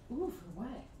 Ooh, for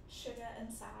what? Sugar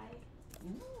inside.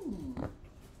 Ooh.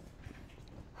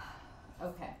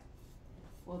 Okay.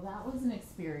 Well, that was an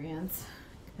experience.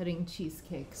 Cutting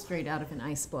cheesecake straight out of an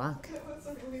ice block. That was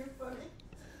really funny.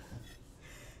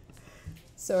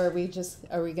 So are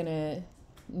we gonna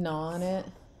gnaw on it?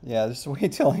 Yeah, just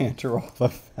wait till I enter all the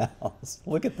vowels.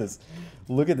 Look at this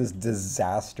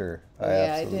disaster. Oh,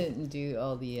 yeah, I didn't do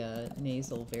all the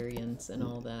nasal variants and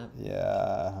all that.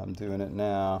 Yeah, I'm doing it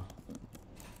now.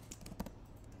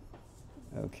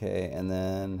 Okay, and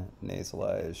then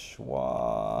nasalized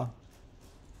schwa.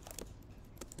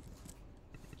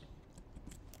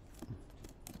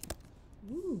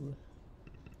 Ooh.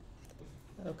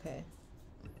 Okay.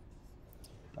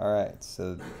 All right,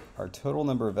 so our total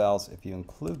number of vowels, if you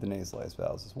include the nasalized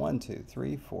vowels, is 1, 2,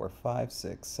 3, 4, 5,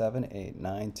 6, 7, 8,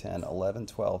 9, 10, 11,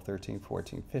 12, 13,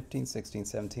 14, 15, 16,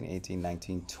 17, 18,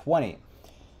 19, 20.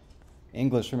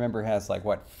 English, remember, has like,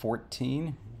 what,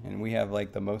 14? And we have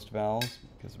like the most vowels?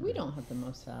 Because We don't have the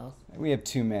most vowels. We have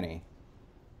too many.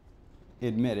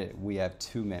 admit it, we have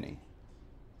too many.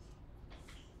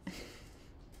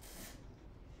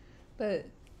 But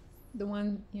the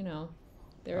one, you know,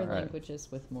 there are All right. languages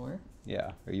with more.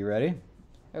 Yeah. Are you ready?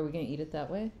 Are we going to eat it that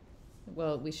way?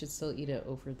 Well, we should still eat it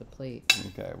over the plate.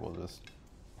 Okay, we'll just.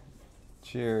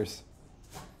 Cheers.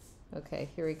 Okay,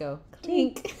 here we go.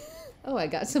 Clink. Oh, I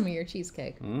got some of your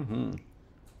cheesecake. Mm-hmm.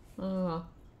 Oh,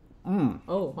 Mm.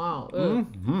 oh wow. Ugh.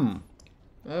 Mm-hmm.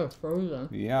 Oh, frozen.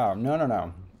 Yeah.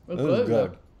 No. It's This is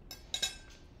good,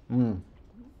 good.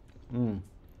 Mm.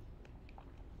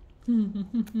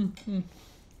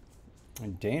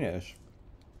 And Danish.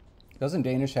 Doesn't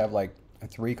Danish have like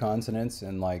 3 consonants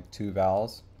and like 2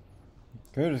 vowels?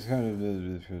 What?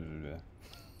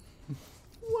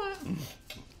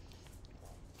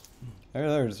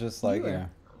 There's just like, You yeah.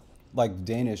 Like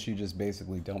Danish, you just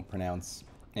basically don't pronounce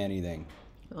anything.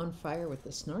 On fire with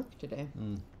the snark today.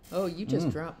 Mm. Oh, you just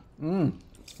dropped. Mm.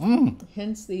 Mm.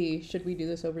 Hence the, should we do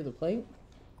this over the plate?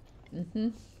 Mm-hmm.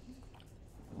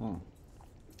 Mm.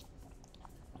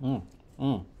 Mm.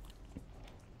 Mm.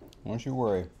 Don't you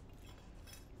worry.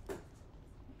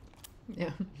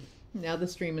 Yeah. Now the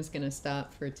stream is going to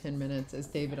stop for 10 minutes as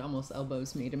David almost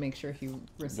elbows me to make sure he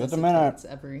Just a minute. resuscitates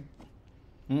every...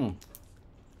 Mm.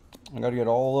 I gotta get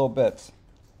all the little bits.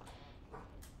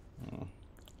 Mm.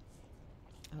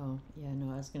 Oh, yeah,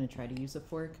 no, I was going to try to use a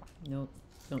fork. Nope,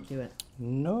 don't do it.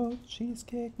 No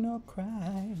cheesecake, no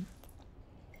cry.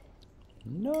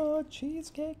 No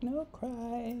cheesecake, no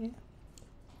cry.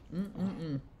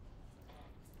 Mm-mm-mm.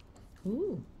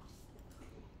 Ooh.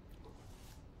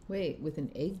 Wait, with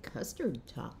an egg custard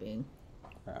topping.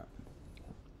 Crap.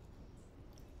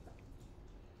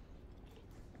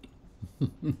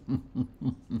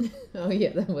 Oh, yeah,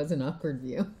 that was an awkward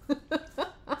view.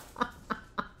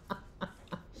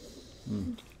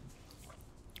 Mm.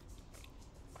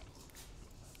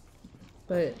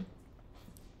 But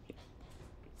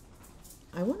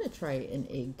I want to try an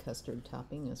egg custard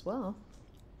topping as well.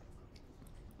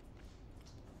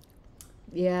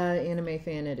 Yeah, Anime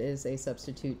Fan, it is a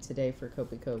substitute today for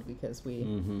Kopiko because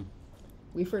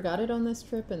we forgot it on this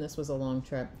trip, and this was a long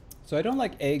trip. So I don't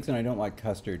like eggs and I don't like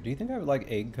custard. Do you think I would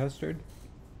like egg custard?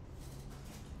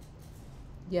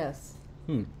 Yes.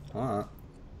 Alright.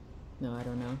 No, I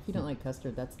don't know. If you don't like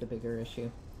custard, that's the bigger issue.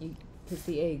 Because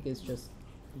the egg is just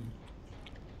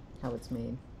how it's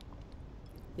made.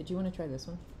 Did you want to try this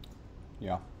one?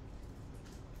 Yeah.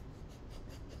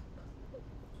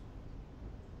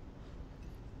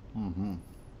 Mm-hmm.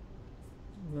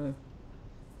 No.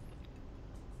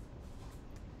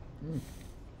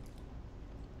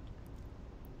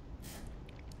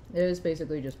 It is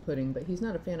basically just pudding, but he's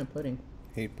not a fan of pudding.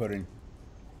 Hate pudding.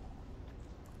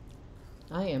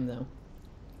 I am, though.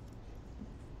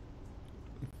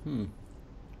 Look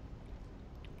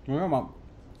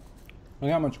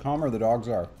how much calmer the dogs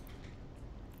are.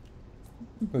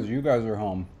 Because you guys are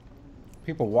home.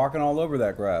 People walking all over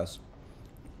that grass.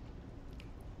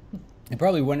 They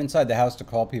probably went inside the house to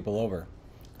call people over.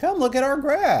 Come look at our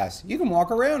grass. You can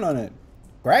walk around on it.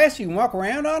 Grass you can walk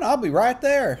around on? I'll be right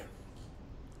there.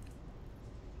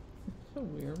 So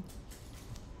weird.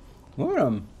 Look at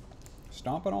them.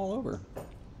 Stomping all over.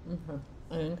 Okay.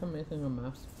 I think I'm making a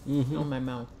mess Mm-hmm. on my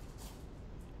mouth.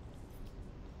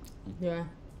 Yeah.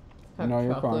 Hot No,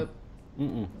 you're chocolate. fine.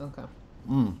 Mm-mm. Okay.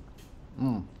 Mm.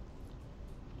 Mm.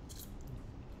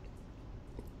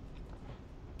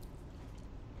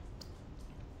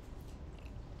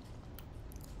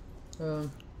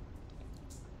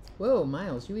 Whoa,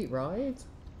 Miles, you eat raw eggs?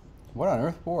 What on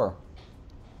earth for?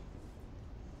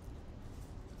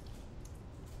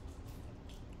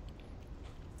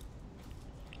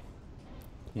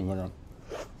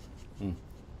 Mm.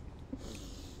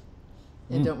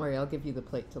 And don't worry, I'll give you the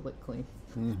plate to lick clean.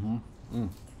 Mm-hmm. Mm.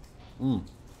 Mm.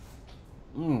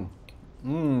 Mm.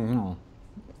 Mm.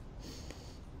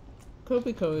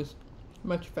 Kopiko is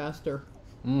much faster.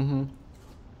 Mm-hmm.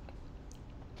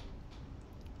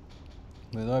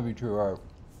 We love you, True Art.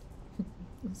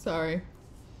 Sorry.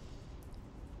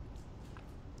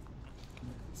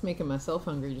 It's making myself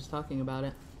hungry just talking about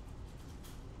it.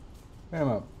 Wait a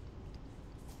minute.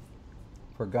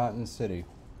 Forgotten City.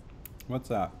 What's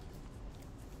that?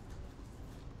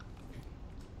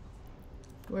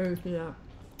 Where is it at?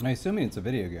 I assuming it's a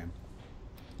video game.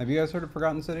 Have you guys heard of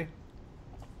Forgotten City?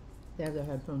 They have their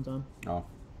headphones on. Oh.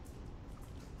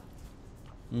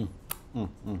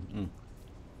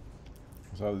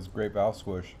 So this Great Vowel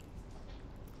Squoosh.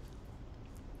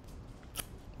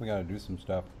 We gotta do some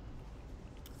stuff.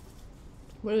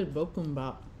 What is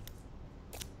Bokumbap?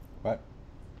 What?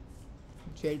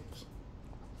 Jakes.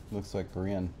 Looks like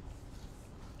Korean.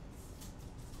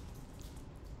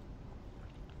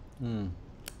 Hmm.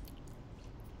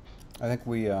 I think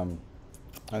we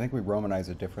romanize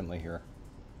it differently here.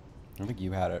 I think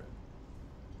you had it.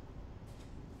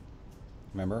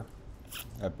 Remember?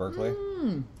 At Berkeley?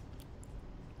 Mm.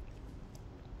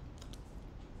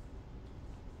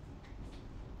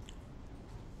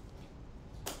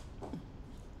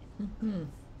 Mm-hmm.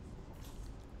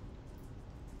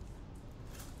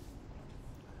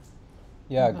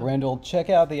 Yeah, Grendel, check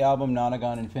out the album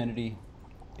Nonagon Infinity.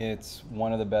 It's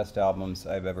one of the best albums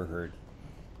I've ever heard.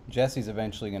 Jesse's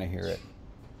eventually going to hear it.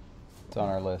 It's on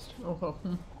our list. Oh,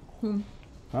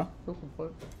 Huh?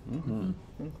 mm-hmm.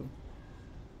 Okay.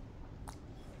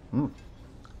 Mm.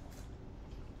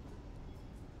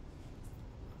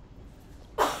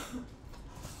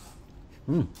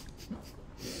 Mm.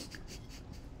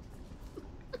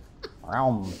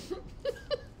 Nom.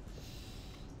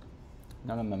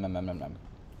 Nom, nom, nom, nom, nom, nom.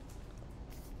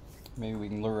 Maybe we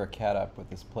can lure a cat up with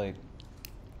this plate.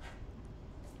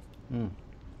 Mm.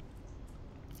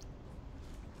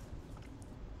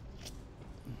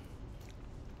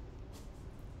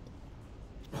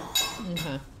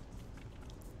 Okay.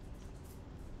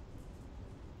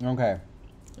 Okay.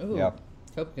 Ooh. Yep.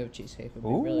 Cocoa cheesecake would be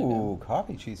Ooh, really good.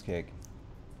 coffee cheesecake.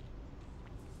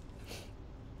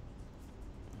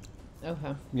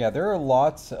 Okay. Yeah, there are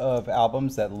lots of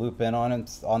albums that loop in on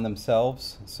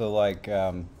themselves. So like,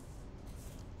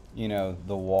 you know,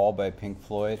 The Wall by Pink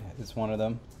Floyd is one of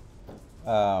them.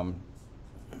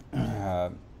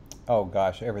 Oh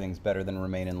gosh, Everything's Better Than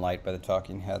Remain in Light by the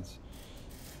Talking Heads.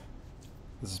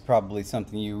 This is probably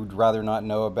something you would rather not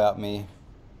know about me,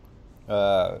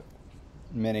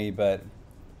 Minnie, but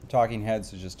Talking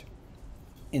Heads just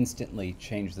instantly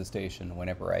change the station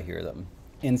whenever I hear them.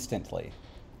 Instantly.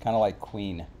 Kind of like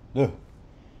Queen. Ugh.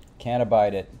 Can't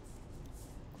abide it.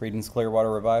 Creedence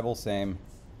Clearwater Revival, same.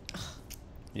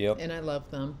 Yep. And I love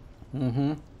them.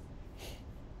 Mm-hmm.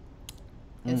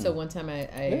 And so one time I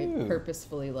Ooh.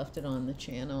 purposefully left it on the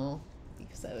channel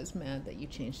because I was mad that you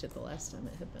changed it the last time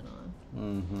it had been on.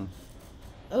 Mm-hmm.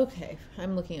 Okay,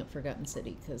 I'm looking up Forgotten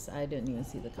City because I didn't even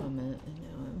see the comment, and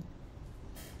now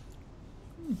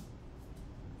I'm...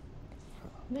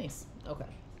 Nice. Okay.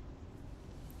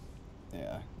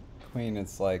 Yeah. Queen,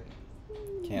 it's like,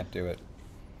 can't do it.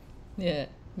 Yeah,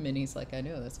 Minnie's like, I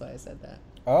know, that's why I said that.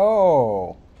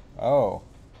 Oh. Oh.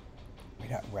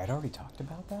 I'd already talked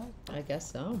about that? I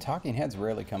guess so. Talking Heads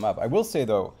rarely come up. I will say,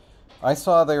 though, I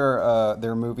saw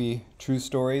their movie, True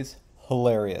Stories.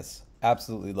 Hilarious.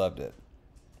 Absolutely loved it.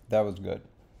 That was good.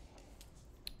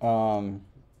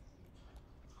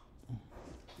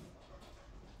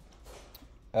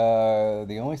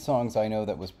 The only songs I know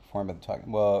that was performed by the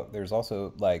Talking... Well, there's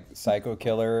also, like, Psycho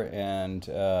Killer and...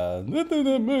 Nothing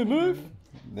in my life.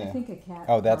 I think a cat...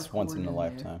 Oh, that's parkour Once in a there.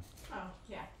 Lifetime. Oh,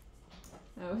 yeah.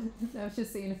 I was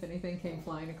just seeing if anything came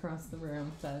flying across the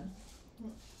room. But...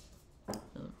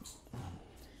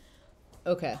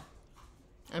 Okay.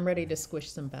 I'm ready to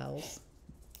squish some vowels.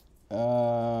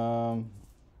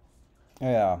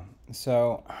 Yeah.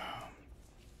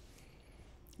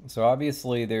 So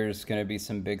obviously there's going to be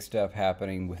some big stuff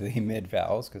happening with the mid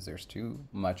vowels because there's too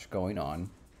much going on.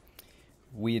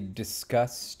 We had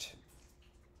discussed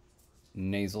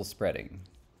nasal spreading.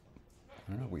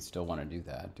 I don't know if we still want to do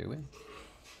that, do we?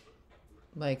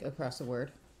 Like across a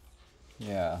word?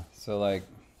 Yeah. So like,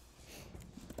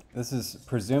 this is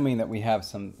presuming that we have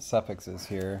some suffixes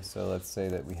here. So let's say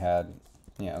that we had,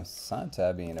 you know,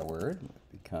 Santa being a word,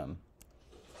 become,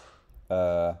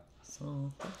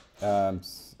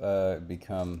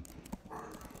 become,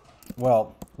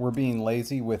 well, we're being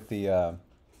lazy with the, A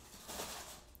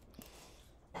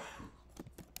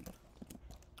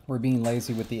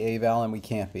vowel, and we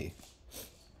can't be.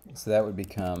 So that would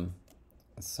become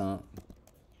Santa.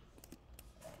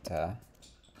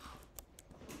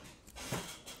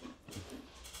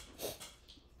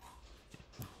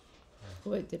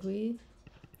 Wait, did we?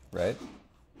 Right?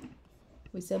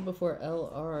 We said before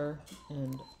LR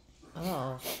and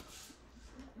R.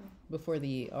 Before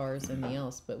the R's and the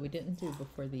L's, but we didn't do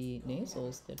before the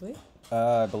nasals, did we?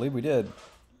 I believe we did.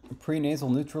 Pre-nasal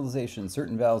neutralization.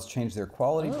 Certain vowels change their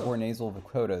quality before nasal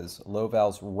quotas. Low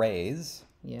vowels raise.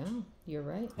 Yeah, you're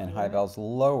right. And you're high right. vowels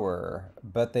lower.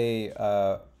 But they,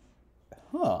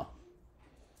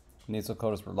 nasal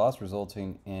quotas were lost,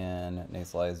 resulting in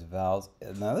nasalized vowels.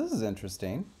 Now this is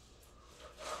interesting.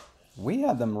 We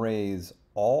had them raise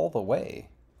all the way.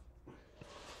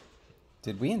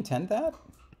 Did we intend that?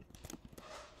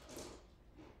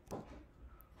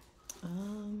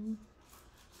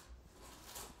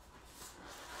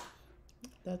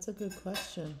 That's a good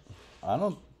question. I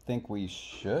don't think we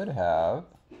should have.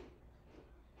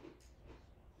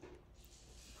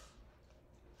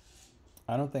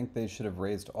 I don't think they should have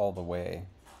raised all the way.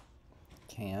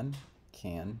 Can.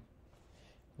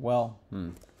 Well,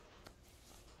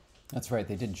 That's right,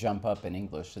 they did jump up in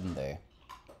English, didn't they?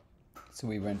 So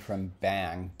we went from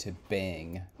bang to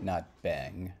bang, not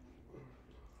bang.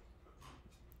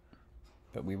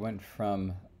 But we went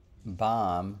from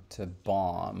bomb to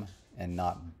bomb and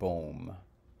not boom.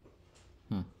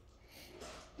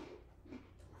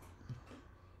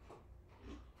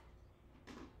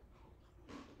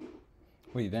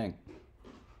 What do you think?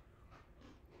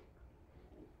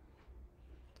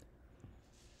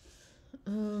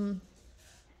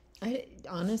 I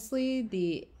honestly,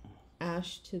 the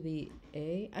ash to the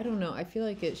A, I don't know. I feel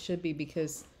like it should be,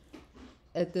 because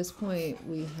at this point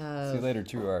we have... See you later,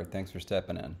 True Art. Thanks for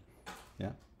stepping in.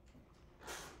 Yeah.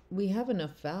 We have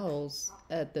enough vowels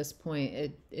at this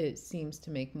point. It seems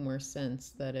to make more sense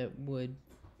that it would...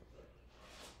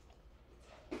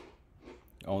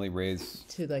 Only raise...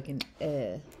 to like an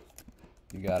eh.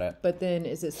 You got it. But then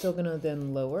is it still going to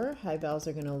then lower? High vowels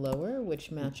are going to lower,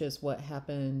 which matches what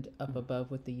happened up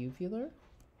above with the uvular?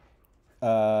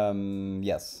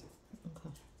 Yes. Okay.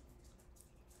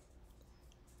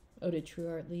 Oh, did True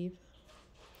Art leave?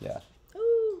 Yeah.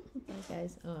 Ooh, bye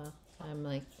guys. Oh, I'm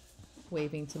like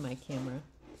waving to my camera.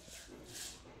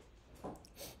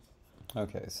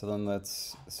 Okay, so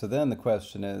then the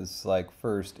question is, like,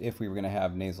 first, if we were going to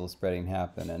have nasal spreading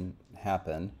happen,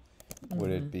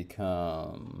 would it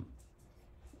become,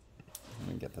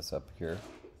 let me get this up here,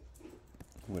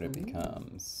 would it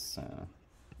become,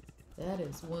 That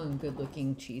is one good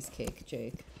looking cheesecake,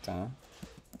 Jake.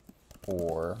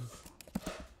 or,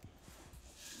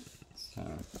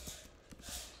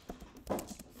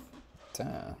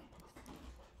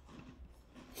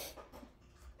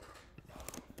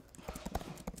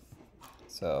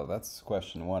 so that's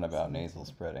question one about nasal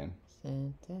spreading.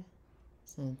 Santa.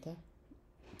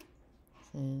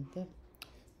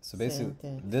 So basically,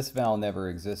 Santa. this vowel never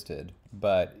existed,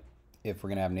 but if we're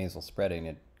going to have nasal spreading,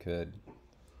 it could.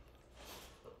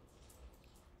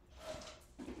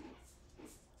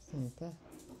 Santa.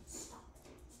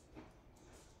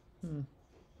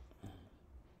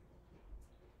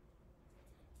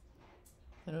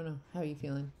 I don't know. How are you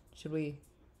feeling? Should we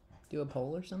do a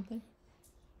poll or something?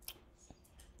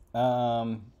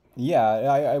 Yeah,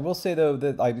 I will say though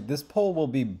that this poll will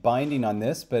be binding on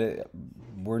this, but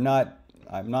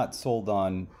I'm not sold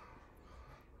on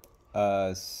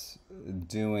us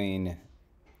doing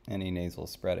any nasal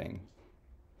spreading.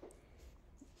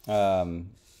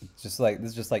 This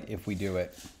is just like if we do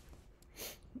it.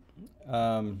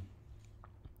 Enochian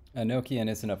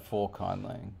isn't a full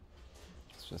conlang.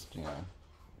 It's just,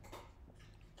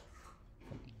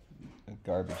 a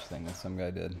garbage thing that some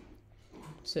guy did.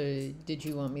 So did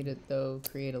you want me to, though,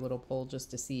 create a little poll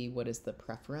just to see what is the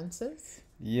preferences?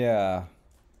 Yeah.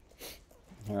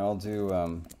 Here, I'll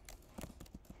do,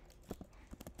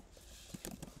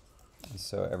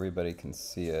 so everybody can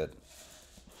see it.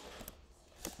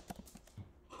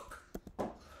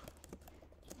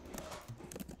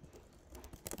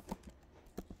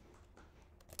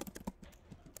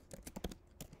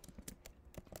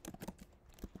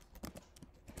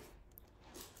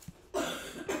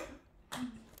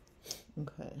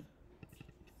 Okay.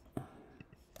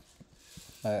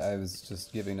 I was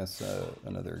just giving us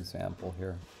another example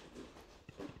here.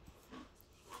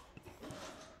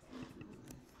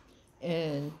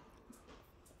 And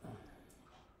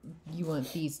you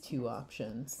want these two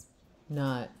options,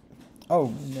 not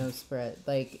no spread.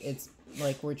 Like, it's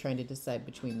like we're trying to decide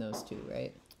between those two,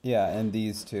 right? Yeah, and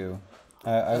these two.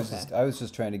 I was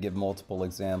just trying to give multiple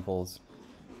examples.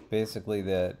 Basically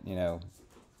that,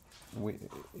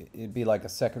 it'd be like a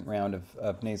second round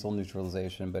of nasal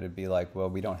neutralization, but it'd be like, well,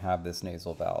 we don't have this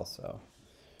nasal vowel, so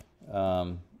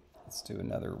let's do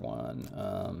another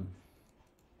one.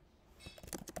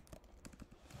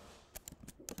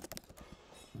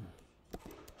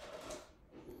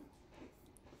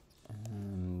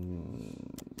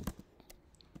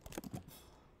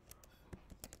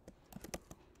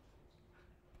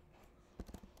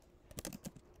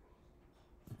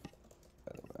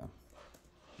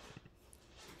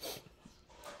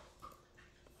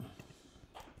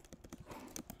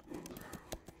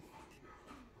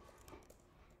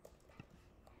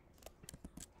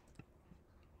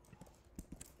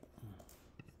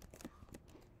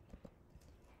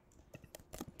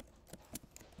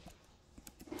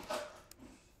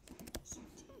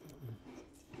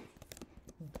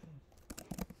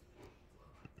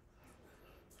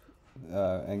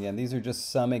 Again, these are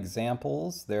just some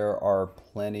examples. There are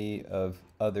plenty of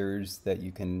others that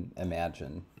you can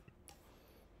imagine.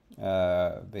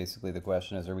 basically the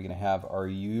question is, are we going to have our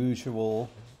usual,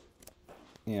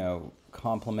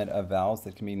 complement of vowels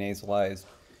that can be nasalized,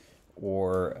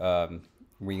 or are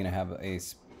we going to have a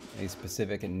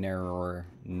specific and narrower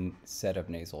set of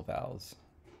nasal vowels?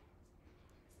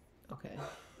 Okay.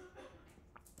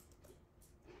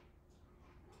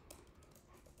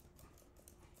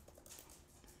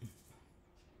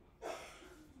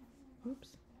 Oops.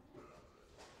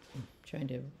 I'm trying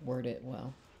to word it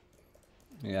well.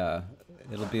 Yeah,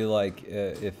 it'll be like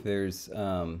if there's,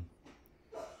 and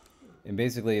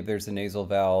basically if there's a nasal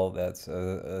vowel that's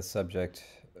a subject,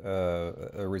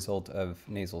 a result of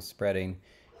nasal spreading,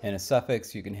 and a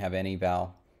suffix, you can have any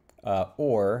vowel,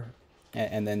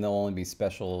 and then there'll only be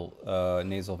special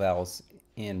nasal vowels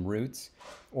in roots,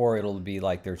 or it'll be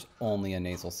like there's only a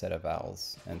nasal set of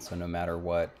vowels, and so no matter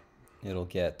what, it'll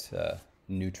get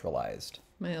neutralized.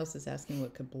 Miles is asking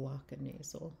what could block a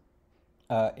nasal.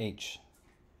 H.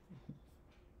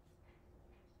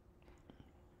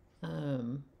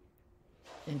 And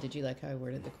did you like how I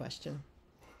worded the question?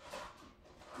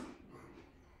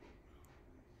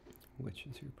 Which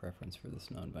is your preference for this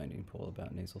non-binding poll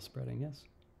about nasal spreading? Yes.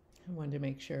 I wanted to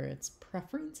make sure it's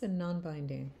preference and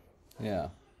non-binding. Yeah,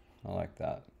 I like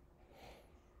that.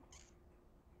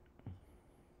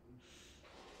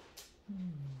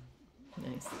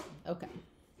 Nice. Okay.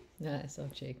 Nice. So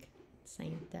Jake.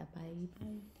 Santa bye.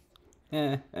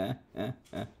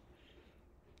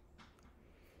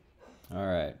 All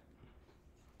right.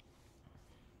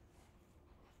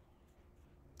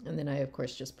 And then I, of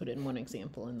course, just put in one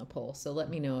example in the poll. So let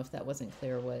me know if that wasn't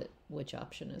clear which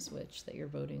option is which that you're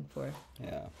voting for.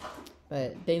 Yeah.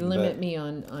 But they limit me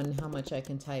on how much I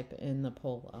can type in the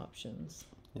poll options.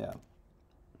 Yeah.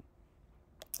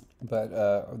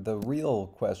 But the real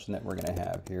question that we're going to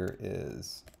have here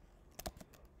is,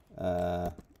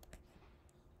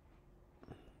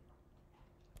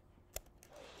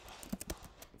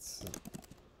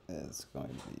 it's going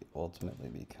to be ultimately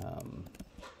become,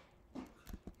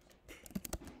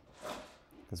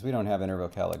 because we don't have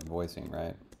intervocalic voicing,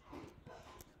 right?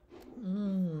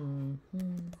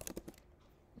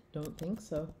 Don't think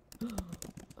so.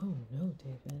 Oh no,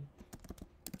 David.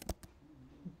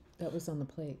 That was on the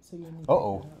plate, so you need to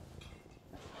Uh-oh.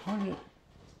 pick it up.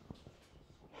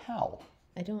 How?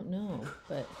 I don't know,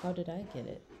 but how did I get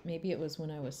it? Maybe it was when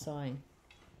I was sawing.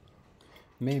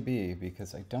 Maybe,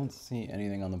 because I don't see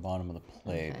anything on the bottom of the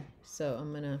plate. Okay, so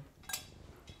I'm gonna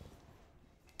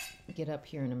get up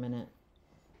here in a minute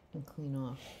and clean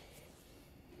off.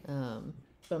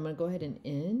 But I'm gonna go ahead and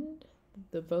end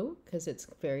the vote because it's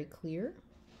very clear.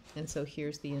 And so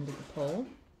here's the end of the poll.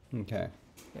 Okay.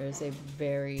 There's a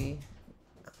very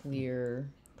clear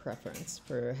preference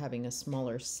for having a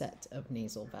smaller set of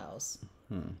nasal vowels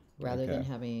rather than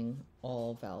having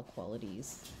all vowel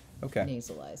qualities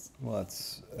nasalized. Well,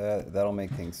 that's that'll make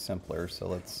things simpler. So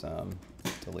let's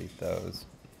delete those.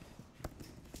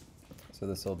 So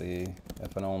this will be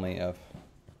if and only if.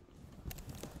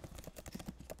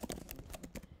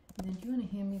 And then do you want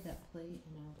to hand me that plate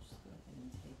and I'll just go ahead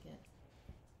and take it?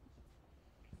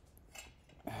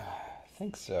 I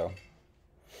think so.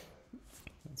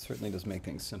 It certainly does make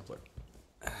things simpler.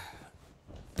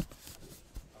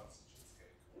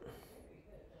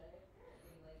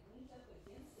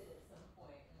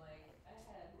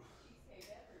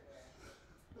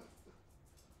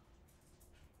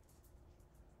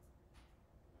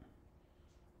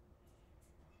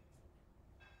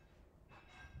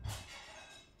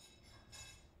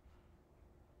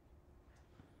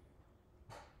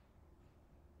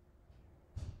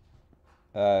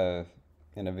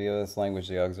 In a VOS language,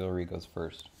 the auxiliary goes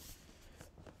first.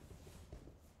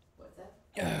 What's that?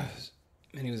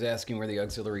 And he was asking where the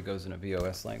auxiliary goes in a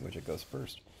VOS language. It goes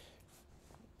first.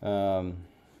 Okay.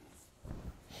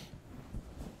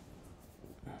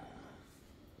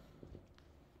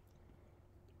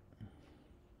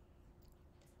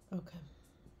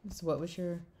 So what was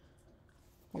your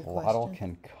Glottal question?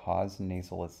 can cause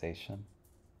nasalization.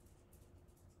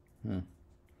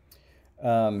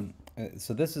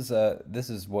 So this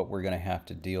is what we're going to have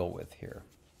to deal with here.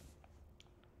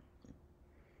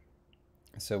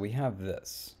 So we have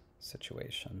this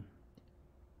situation,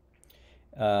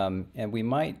 and we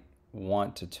might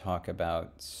want to talk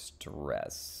about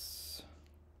stress,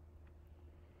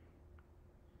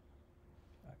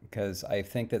 because I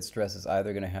think that stress is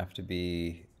either going to have to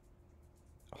be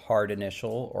hard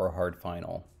initial or hard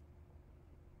final.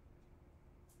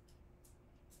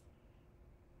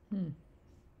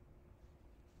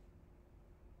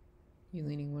 You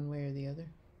leaning one way or the other?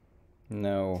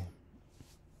 No.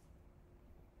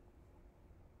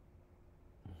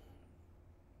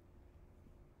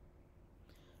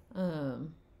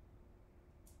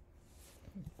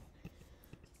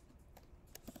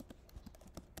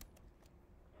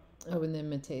 Oh, and then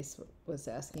Mateus was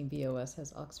asking VOS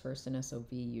has aux first and SOV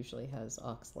usually has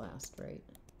aux last, right?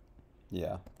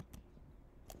 Yeah.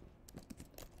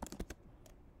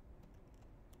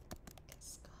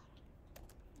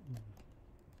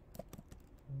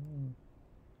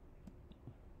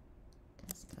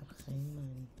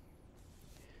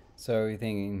 So are you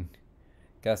thinking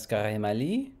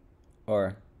Gascaremali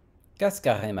or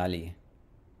Gascaremali?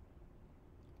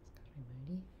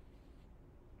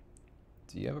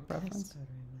 Do you have a preference?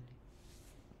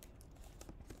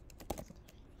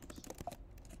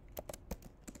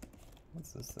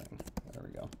 What's this thing? There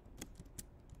we go.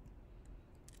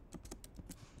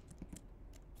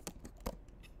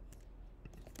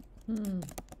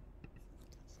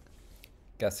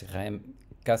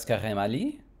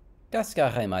 Gascaremali?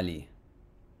 Gascaremali.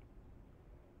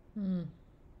 I can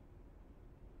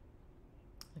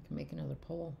make another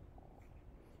poll.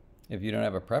 If you don't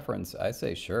have a preference, I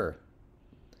say sure.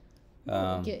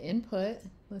 Get input.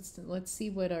 Let's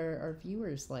see what our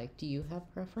viewers like. Do you have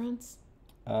preference?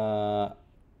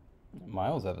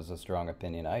 Miles has a strong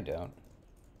opinion. I don't.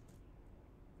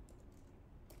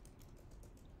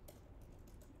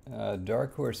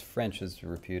 Dark Horse French is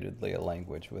reputedly a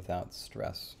language without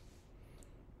stress.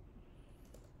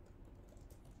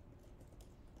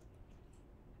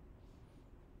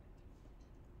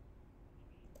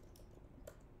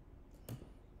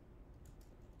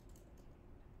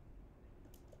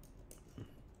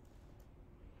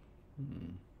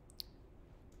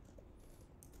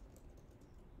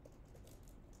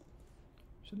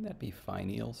 Shouldn't that be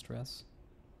finial stress?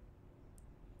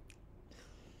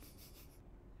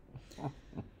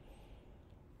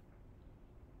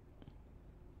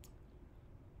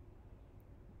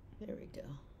 There we go.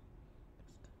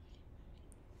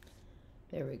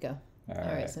 There we go. All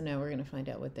right. right, so now we're going to find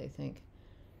out what they think.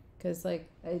 Because, like,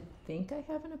 I think I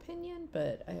have an opinion,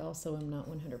 but I also am not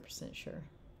 100% sure.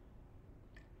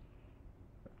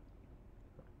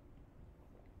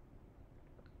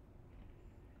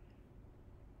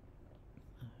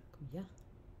 Maracuya.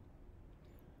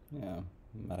 Yeah.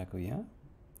 Maracuya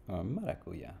or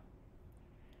maracuya?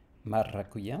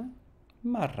 Maracuya?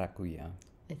 Maracuya.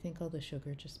 I think all the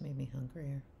sugar just made me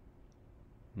hungrier.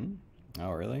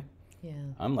 Oh, really? Yeah.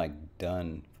 I'm like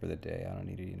done for the day. I don't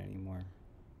need to eat anymore.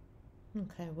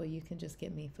 Okay, well, you can just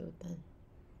get me food then.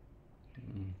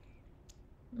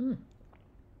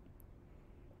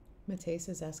 Mateus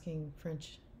is asking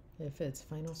French if it's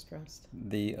final stressed.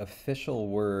 The official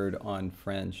word on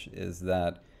French is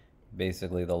that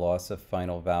basically the loss of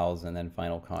final vowels and then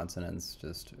final consonants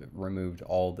just removed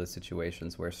all the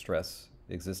situations where stress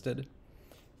existed.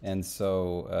 And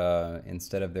so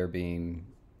instead of there being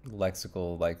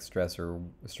lexical like stress or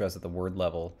stress at the word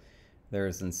level, there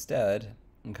is instead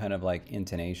kind of like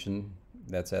intonation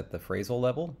that's at the phrasal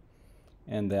level,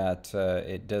 and that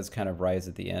it does kind of rise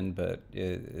at the end, but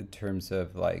in terms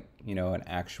of like, you know, an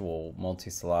actual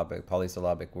multisyllabic,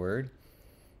 polysyllabic word,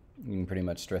 you can pretty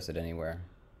much stress it anywhere,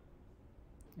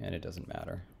 and it doesn't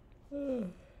matter.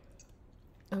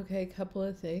 Okay, couple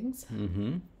of things.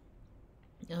 Mm-hmm.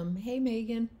 Hey,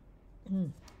 Megan.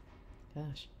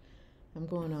 Gosh, I'm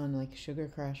going on like a sugar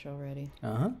crash already.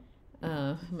 Uh-huh.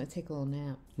 I'm gonna take a little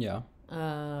nap. Yeah.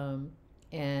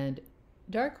 And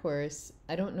Dark Horse,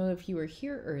 I don't know if you were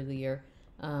here earlier,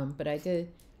 but I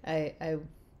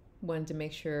wanted to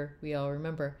make sure we all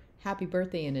remember happy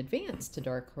birthday in advance to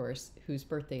Dark Horse, whose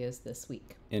birthday is this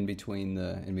week. In between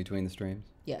the streams?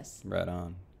 Yes. Right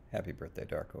on. Happy birthday,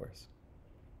 Dark Horse.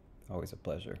 Always a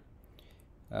pleasure.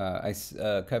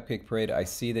 Cupcake Parade, I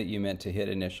see that you meant to hit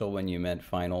initial when you meant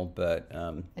final, but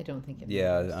I don't think it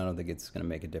matters. I don't think it's going to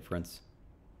make a difference.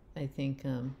 I think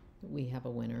we have a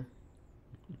winner.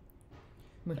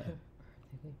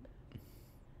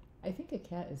 I think a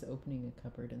cat is opening a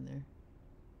cupboard in there.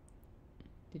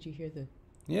 Did you hear the...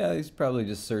 Yeah, he's probably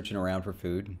just searching around for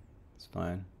food. It's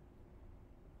fine.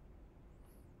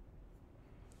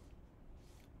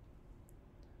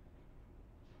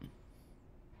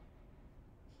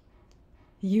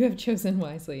 You have chosen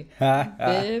wisely.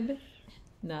 Bib,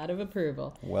 nod of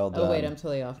approval. Well done. Oh, wait, I'm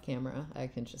totally off camera. I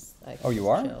can just you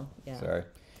are? chill. Yeah. Sorry.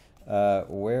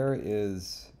 Where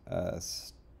is...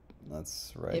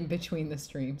 that's right. In between the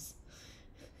streams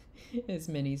is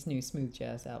Minnie's new smooth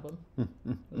jazz album.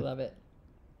 Love it.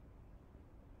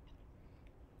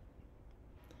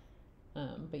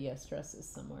 But yeah, stress is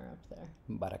somewhere up there.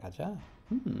 Barakaja.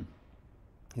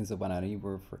 Is a Wanari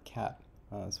word for cat.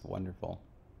 Oh, that's wonderful.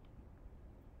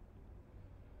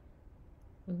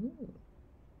 Ooh.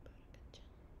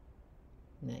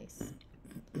 Nice.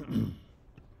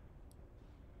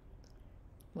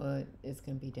 Well, it's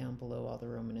going to be down below all the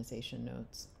romanization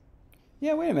notes.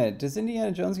 Yeah, wait a minute. Does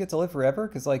Indiana Jones get to live forever?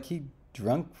 Because, like, he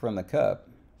drunk from the cup.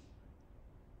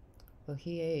 Well,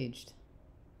 he aged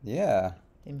Yeah.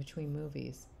 in between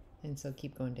movies. And so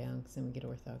keep going down because then we get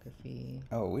orthography.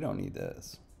 Oh, we don't need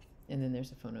this. And then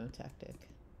there's a phonotactic.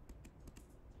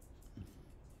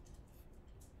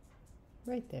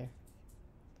 Right there.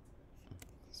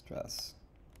 Stress.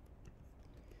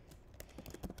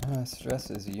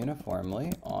 Stress is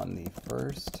uniformly on the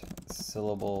first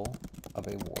syllable of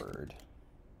a word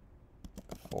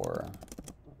for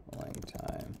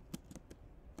LangTime.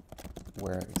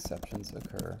 Where exceptions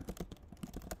occur,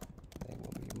 they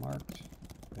will be marked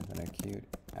with an acute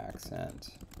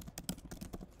accent.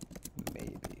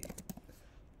 Maybe.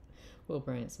 Will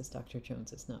Bryant says Dr.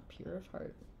 Jones is not pure of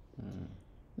heart. Hmm.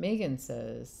 Megan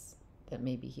says that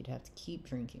maybe he'd have to keep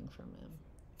drinking from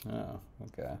him. Oh,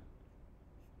 okay.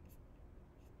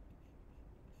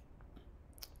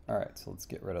 All right, so let's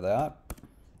get rid of that.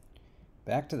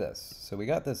 Back to this. So we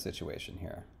got this situation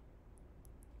here.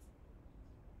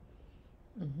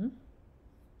 Mm-hmm.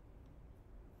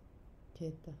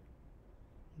 Keta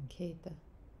and Keta.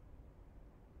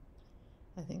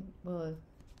 I think, well,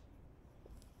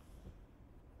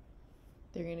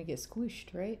 they're going to get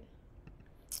squished, right?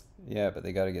 Yeah, but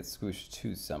they got to get squished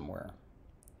to somewhere.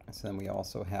 So then we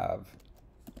also have,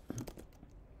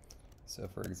 so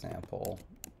for example,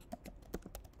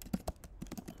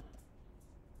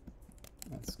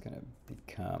 that's going to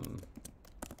become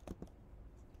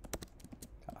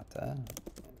kata.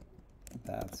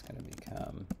 That's going to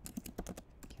become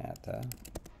kata.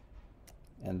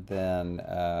 And then,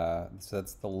 so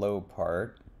that's the low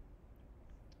part,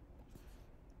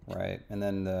 right? And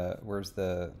then where's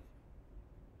the,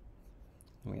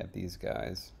 we have these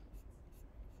guys.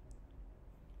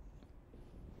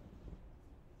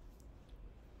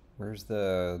 Where's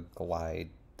the glide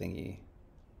thingy?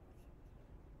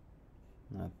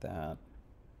 Not that.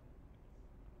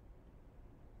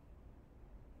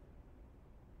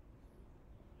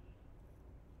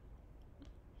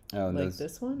 Oh, and Like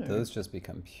this one? Or? Those just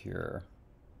become pure.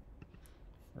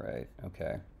 Right,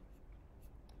 okay.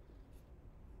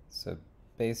 So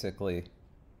basically,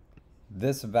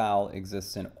 this vowel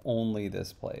exists in only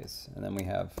this place. And then we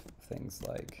have things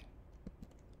like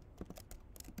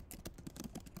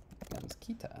becomes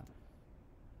kita.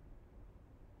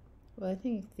 Well, I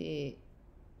think the,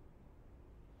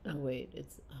 oh wait,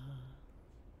 it's,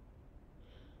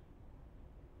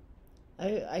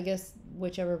 I guess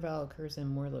whichever vowel occurs in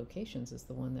more locations is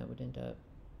the one that would end up.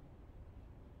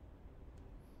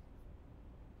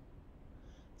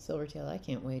 Silvertail, I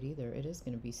can't wait either. It is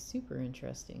going to be super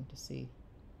interesting to see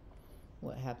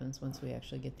what happens once we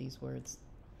actually get these words.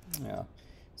 Yeah.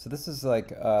 So this is like,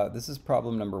 this is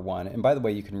problem number 1. And by the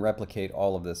way, you can replicate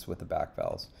all of this with the back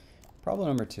vowels. Problem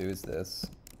number 2 is this.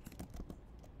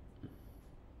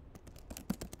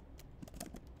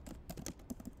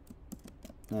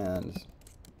 And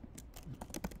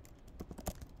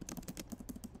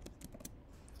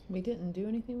We didn't do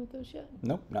anything with those yet?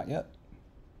 nope, not yet.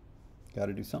 Got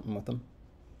to do something with them.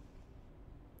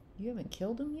 You haven't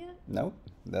killed them yet? Nope.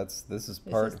 This is This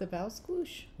part. is the vowel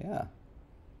squoosh. Yeah.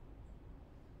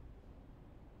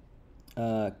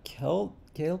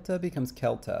 Kelta becomes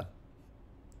Kelta.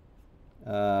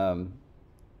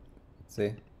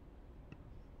 See?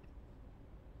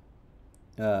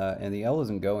 And the L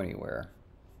doesn't go anywhere.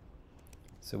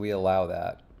 So we allow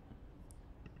that.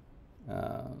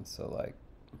 So like,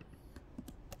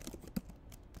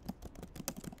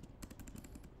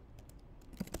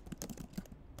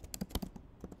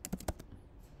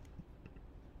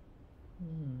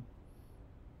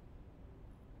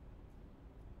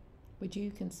 Would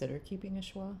you consider keeping a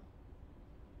schwa?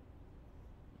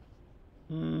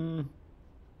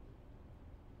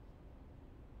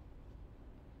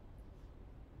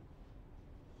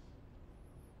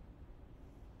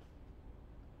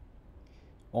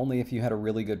 Only if you had a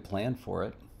really good plan for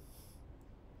it.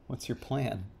 What's your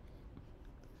plan?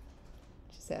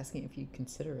 Just asking if you'd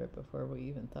consider it before we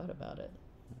even thought about it.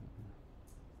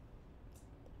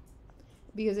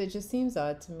 Because it just seems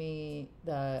odd to me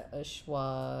that a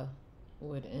schwa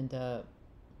would end up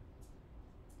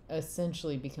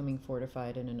essentially becoming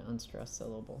fortified in an unstressed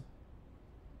syllable.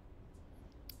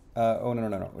 Oh,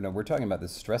 no. We're talking about the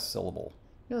stress syllable.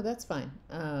 No, that's fine.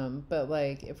 But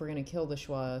like, if we're going to kill the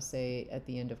schwa, say at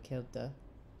the end of kilta,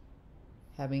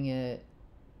 having it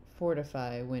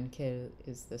fortify when kil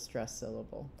is the stress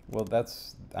syllable. Well,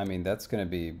 that's going to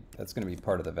be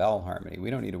part of the vowel harmony. We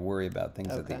don't need to worry about things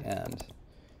at the Okay. end.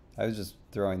 I was just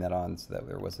throwing that on so that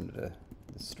there wasn't a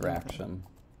distraction.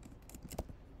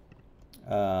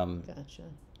 Gotcha.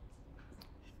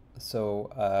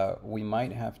 So we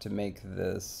might have to make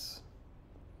this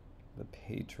the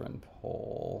patron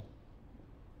poll.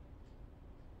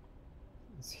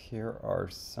 Here are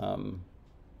some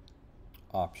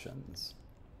options.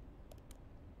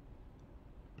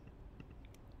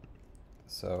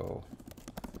 So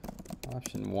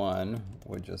option 1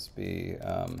 would just be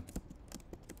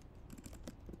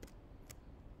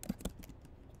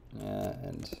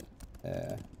and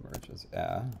merges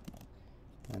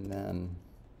and then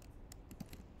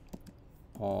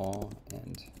O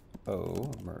and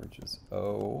O merges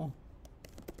O,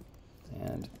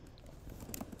 and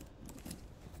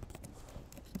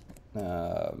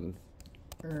and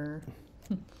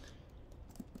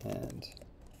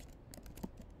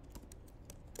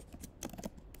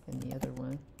the other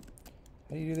one.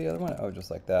 How do you do the other one? Oh, just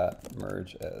like that.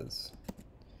 Merge as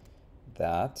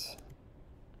that.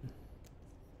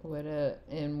 Would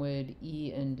and would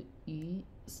E and E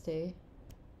stay?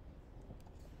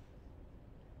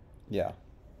 Yeah.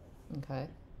 Okay.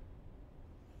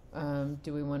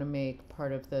 Do we want to make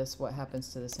part of this what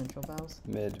happens to the central vowels?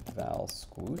 Mid vowel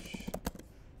squoosh.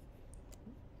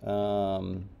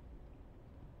 No.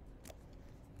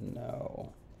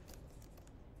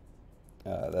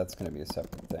 That's going to be a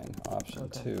separate thing. Option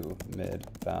Okay. 2, mid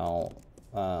vowel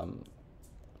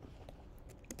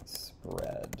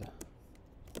spread.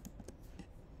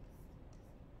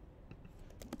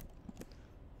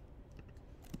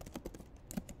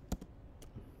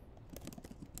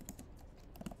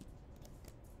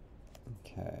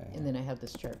 Okay. And then I have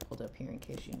this chart pulled up here in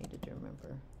case you needed to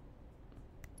remember.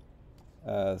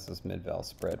 This is mid vowel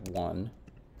spread 1.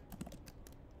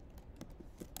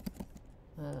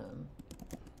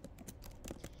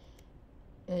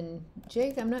 And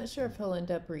Jake, I'm not sure if he'll end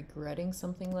up regretting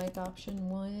something like option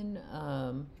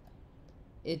 1.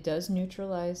 It does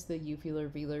neutralize the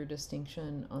uvular-velar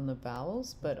distinction on the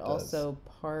vowels, but also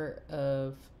part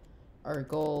of our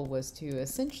goal was to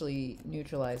essentially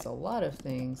neutralize a lot of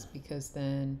things, because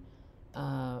then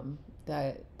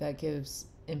that gives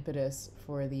impetus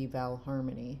for the vowel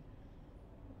harmony,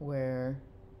 where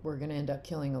we're going to end up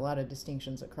killing a lot of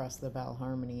distinctions across the vowel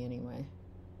harmony anyway.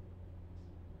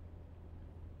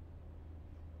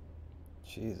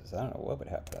 Jesus, I don't know what would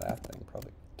happen to that thing.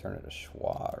 Probably turn it to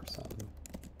schwa or something.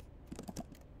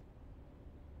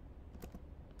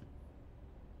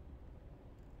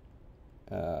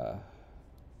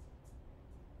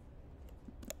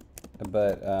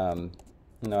 But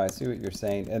no, I see what you're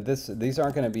saying. And these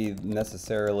aren't going to be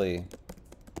necessarily,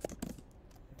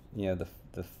 you know,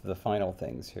 the final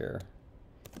things here.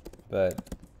 But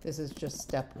This is just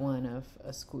step 1 of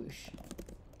a squoosh.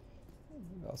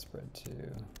 I'll spread 2.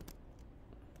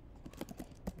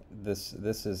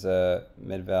 This is a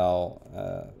mid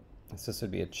vowel. This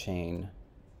would be a chain,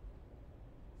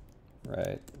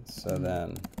 right? So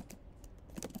then.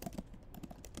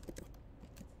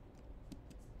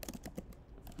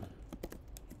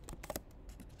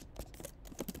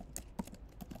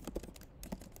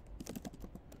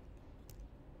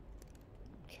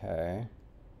 Okay.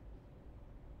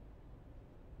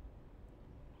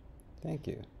 Thank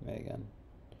you, Megan.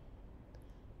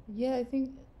 Yeah,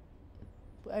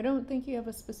 I don't think you have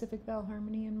a specific vowel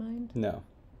harmony in mind. No.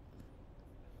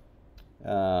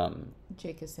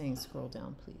 Jake is saying scroll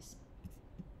down, please.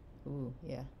 Ooh,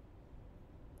 yeah.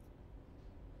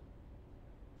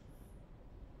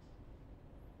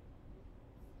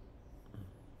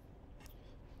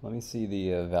 Let me see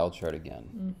the vowel chart again.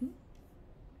 Mm-hmm.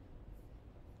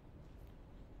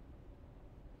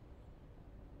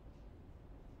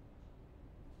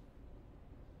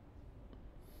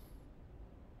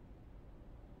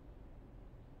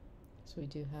 So we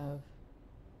do have,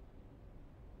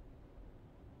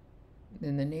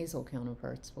 then the nasal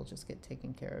counterparts will just get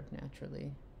taken care of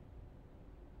naturally.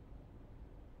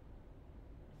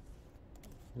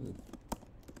 I'm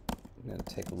going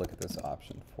to take a look at this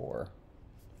option 4.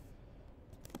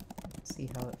 See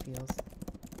how it feels.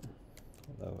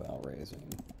 Low vowel raising.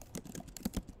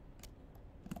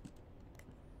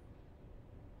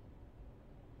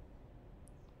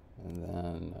 And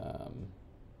then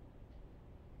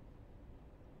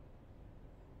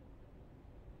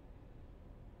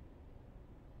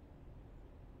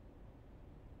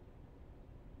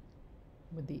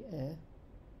Would the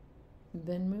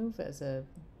then move as a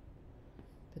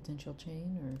potential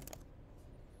chain, or?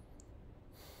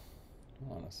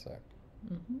 hold on a sec.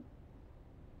 Mm-hmm.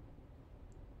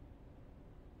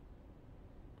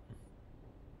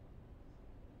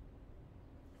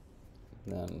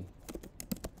 Then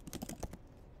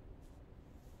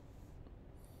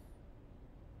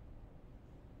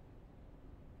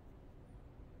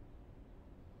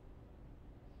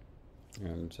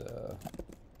And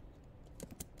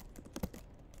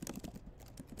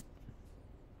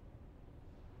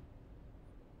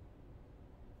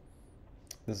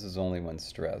this is only when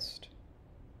stressed.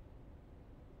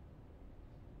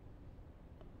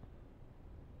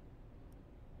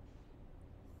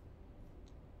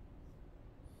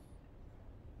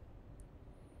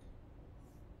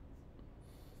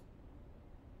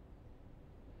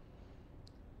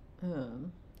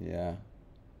 Yeah.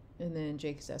 And then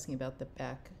Jake is asking about the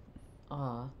back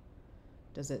ah.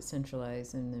 Does it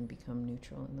centralize and then become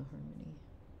neutral in the harmony?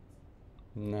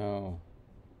 No.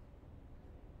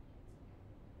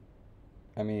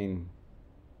 I mean,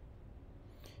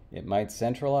 it might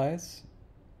centralize,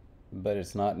 but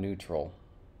it's not neutral.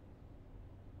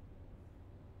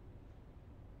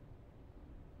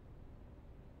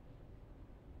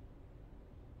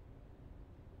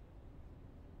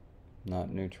 Not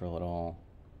neutral at all.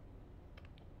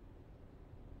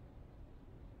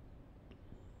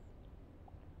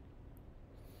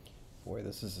 Boy,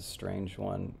 this is a strange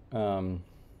one.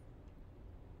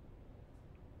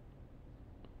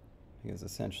 Because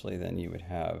essentially then you would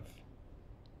have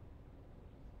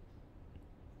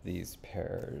these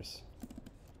pairs.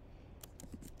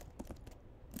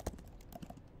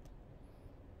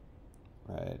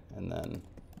 Right, and then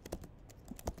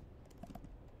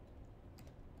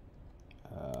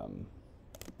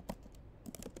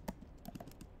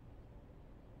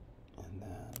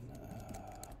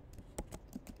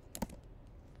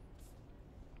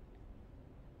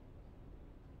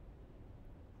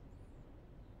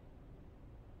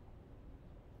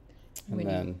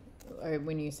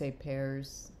When you say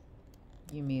pairs,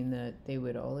 you mean that they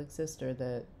would all exist or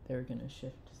that they're going to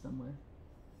shift somewhere?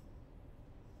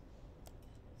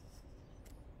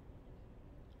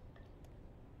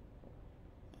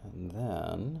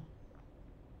 And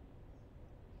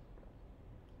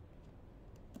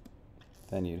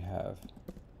then you'd have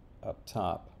up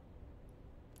top,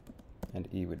 and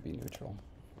E would be neutral.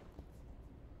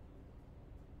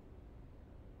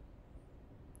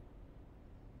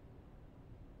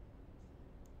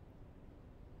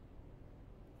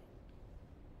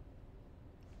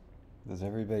 Does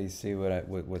everybody see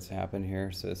what's happened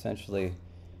here? So essentially,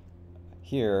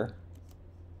 here,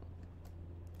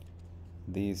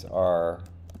 these are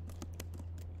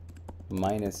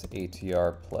minus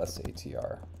ATR plus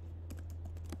ATR.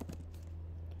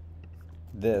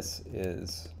 This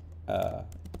is front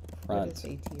What is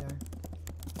ATR?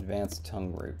 advanced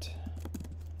tongue root,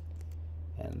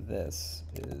 and this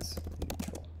is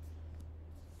neutral.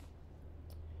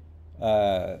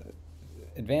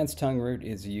 Advanced tongue root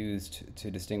is used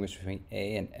to distinguish between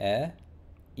A and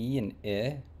E and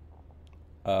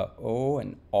O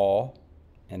and O,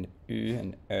 and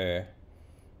U and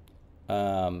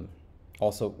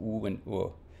also U and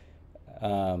U.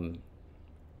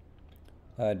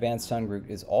 Advanced tongue root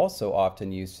is also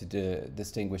often used to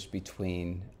distinguish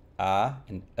between A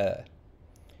and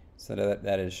So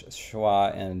that is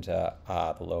schwa and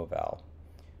A, the low vowel.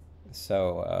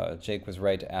 So Jake was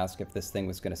right to ask if this thing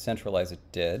was going to centralize. It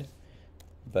did,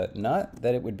 but not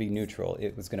that it would be neutral.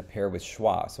 It was going to pair with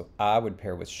schwa. So A would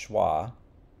pair with schwa,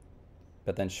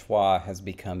 but then schwa has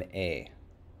become A.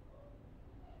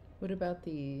 What about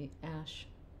the ash?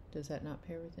 Does that not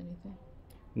pair with anything?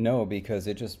 No, because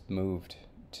it just moved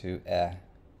to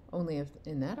Only if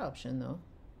in that option, though.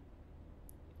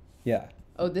 Yeah.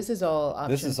 Oh, this is all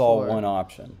option This is all 4. one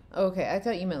option. Okay, I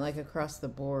thought you meant like across the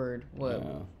board. What?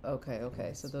 No.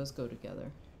 Okay, so those go together.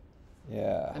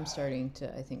 Yeah. I'm starting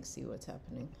to, I think, see what's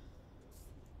happening.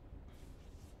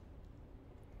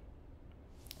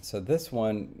 So this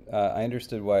one, I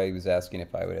understood why he was asking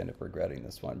if I would end up regretting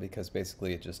this one, because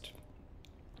basically it just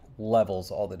levels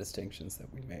all the distinctions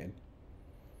that we made.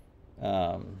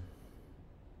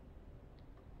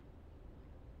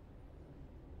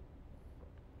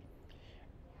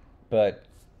 But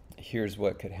here's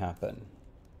what could happen.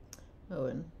 Oh,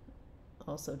 and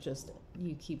also just,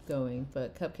 you keep going,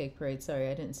 but Cupcake Parade, sorry,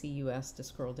 I didn't see you asked to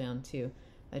scroll down too.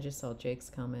 I just saw Jake's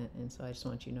comment, and so I just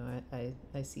want you to know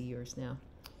I see yours now.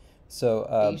 So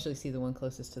I usually see the one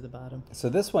closest to the bottom. So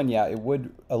this one, yeah, it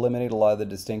would eliminate a lot of the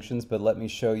distinctions, but let me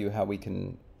show you how we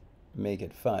can make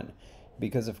it fun.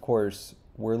 Because, of course,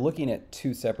 we're looking at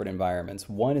two separate environments.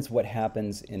 One is what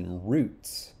happens in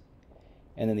roots,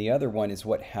 and then the other one is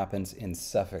what happens in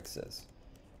suffixes.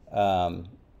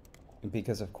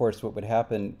 Because, of course, what would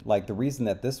happen, like the reason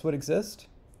that this would exist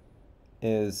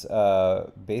is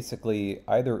basically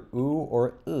either U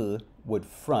or would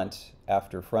front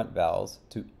after front vowels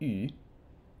to U,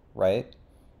 right?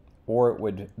 Or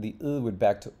the would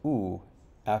back to U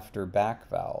after back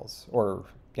vowels, or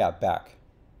yeah, back.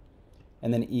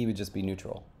 And then E would just be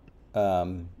neutral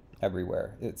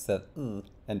everywhere. It's that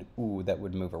and oo that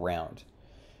would move around.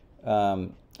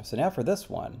 So now for this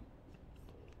one,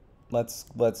 let's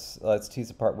tease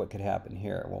apart what could happen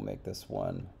here. We'll make this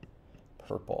one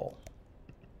purple.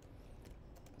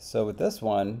 So with this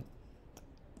one,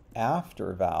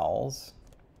 after vowels,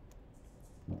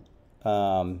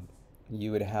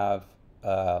 you would have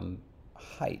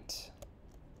height.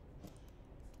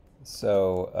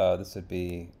 So this would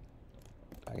be,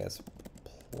 I guess,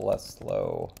 plus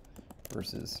low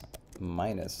versus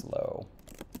minus low.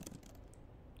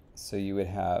 So you would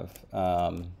have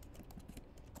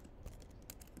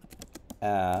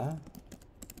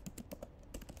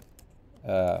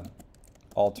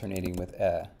alternating with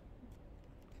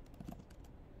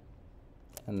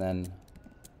and then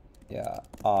yeah,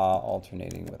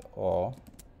 alternating with o,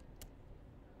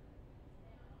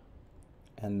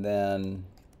 and then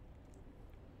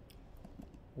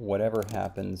whatever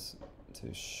happens to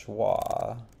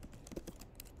schwa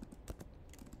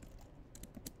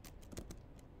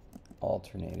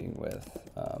alternating with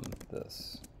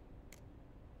this.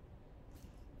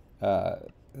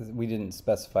 We didn't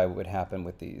specify what would happen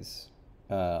with these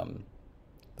the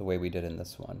way we did in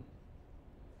this one.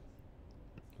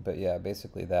 But yeah,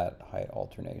 basically that height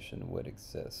alternation would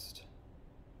exist.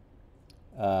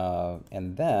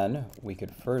 And then we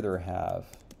could further have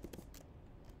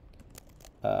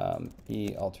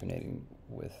E alternating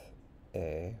with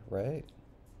A, right?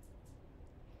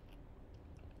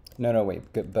 No, wait,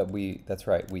 but that's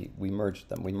right, we merged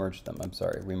them, I'm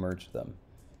sorry, we merged them.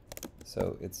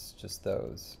 So it's just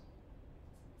those.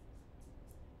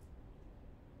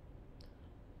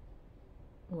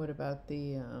 What about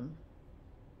the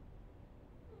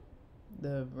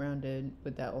rounded,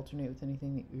 would that alternate with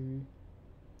anything that you...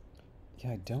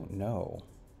 Yeah, I don't know.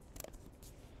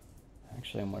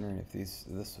 Actually, I'm wondering if this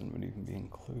one would even be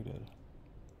included.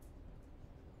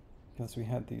 Because we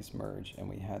had these merge and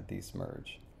we had these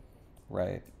merge,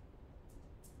 right?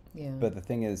 Yeah. But the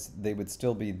thing is, they would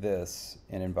still be this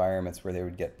in environments where they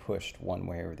would get pushed one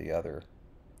way or the other.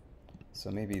 So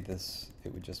maybe it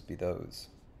would just be those.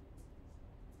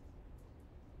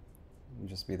 It would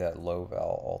just be that low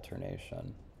vowel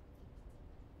alternation.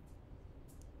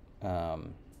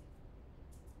 Oh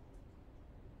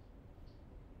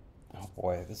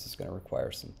boy, this is going to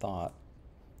require some thought.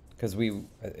 Because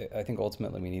I think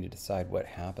ultimately we need to decide what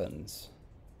happens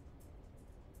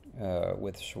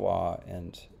with schwa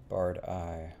and barred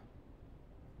I.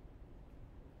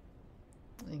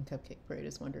 And Cupcake Parade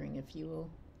is wondering if you will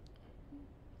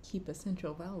keep a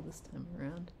central vowel this time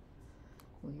around.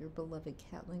 Will your beloved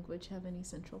cat language have any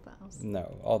central vowels?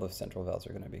 No, all the central vowels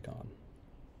are going to be gone.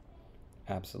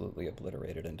 Absolutely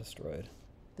obliterated and destroyed.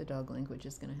 The dog language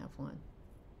is going to have one.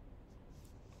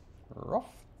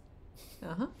 Rough.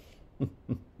 Uh-huh.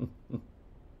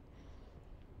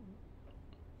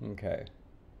 Okay.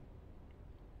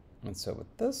 And so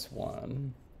with this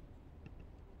one,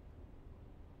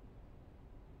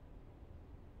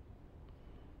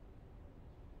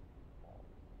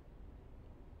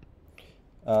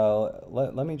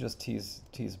 let me just tease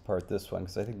apart this one,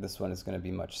 because I think this one is going to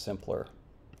be much simpler.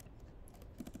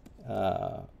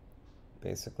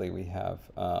 Basically, we have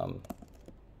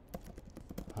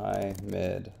high,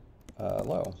 mid,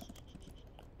 low.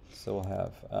 So we'll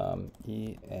have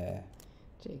E, E.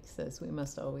 Jake says we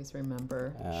must always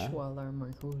remember Schwalar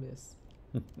Margulis.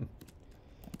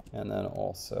 And then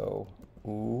also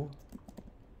U,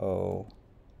 O,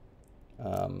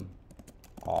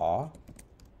 A.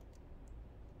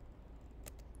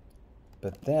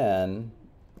 But then,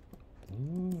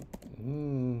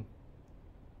 I'm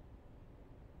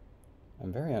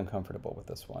very uncomfortable with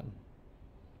this one.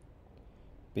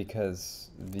 Because,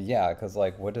 yeah, because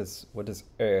like, what does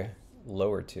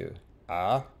lower to?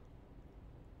 Ah?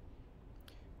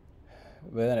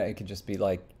 But then it could just be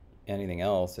like anything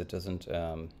else. It doesn't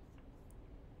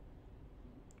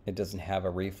have a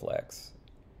reflex.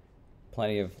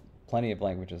 Plenty of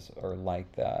languages are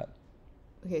like that.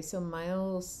 Okay, so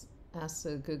Miles asks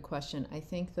a good question. I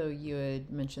think, though, you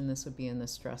had mentioned this would be in the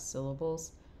stressed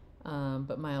syllables.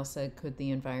 But Miles said, could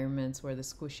the environments where the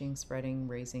squishing, spreading,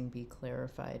 raising be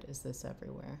clarified? Is this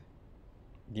everywhere?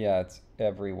 Yeah, it's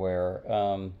everywhere.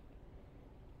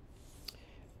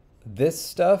 This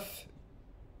stuff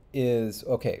is,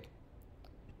 okay,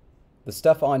 the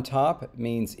stuff on top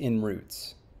means in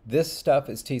roots. This stuff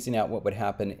is teasing out what would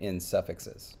happen in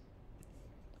suffixes.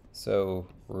 So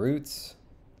roots,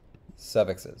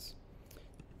 suffixes.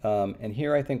 And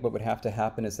here I think what would have to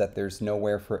happen is that there's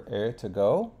nowhere for to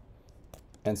go.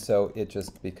 And so it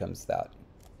just becomes that.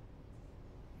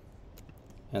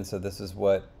 And so this is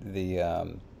what the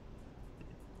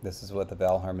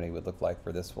vowel harmony would look like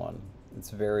for this one. It's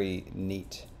very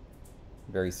neat,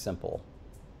 very simple.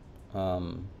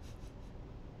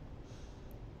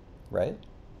 Right?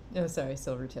 Oh, sorry,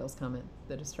 Silvertail's comment.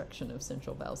 The destruction of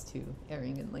central vowels to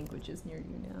erring in languages near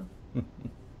you now.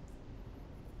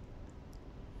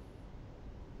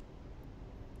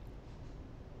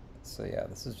 So yeah,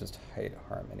 this is just height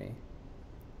harmony,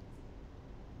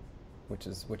 which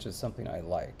is something I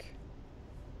like.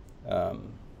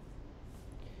 And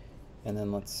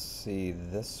then let's see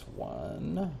this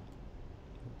one,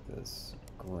 this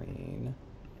green.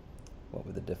 What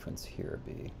would the difference here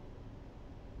be?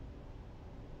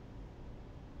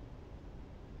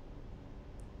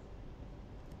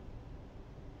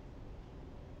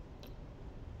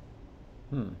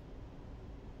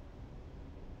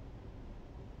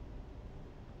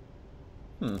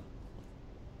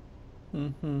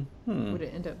 Would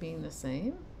it end up being the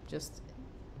same? Just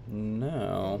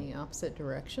No. in the opposite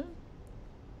direction?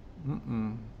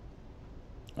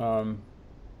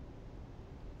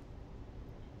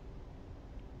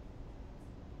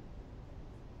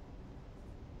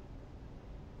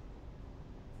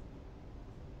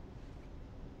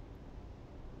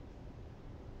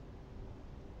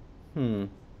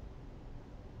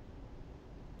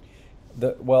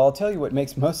 Well, I'll tell you what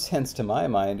makes most sense to my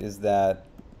mind is that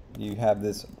you have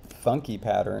this funky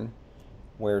pattern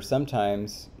where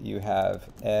sometimes you have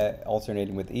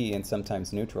alternating with E and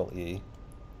sometimes neutral E.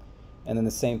 And then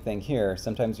the same thing here.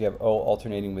 Sometimes you have O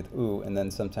alternating with U, and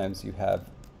then sometimes you have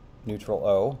neutral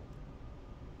O.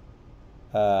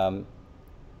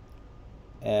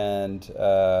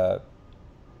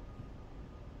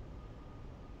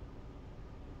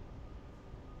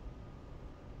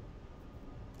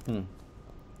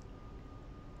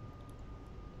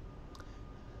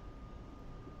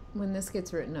 When this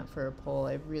gets written up for a poll,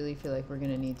 I really feel like we're going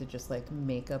to need to just like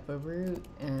make up a root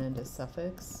and a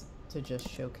suffix to just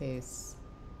showcase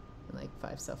like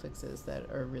 5 suffixes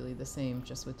that are really the same,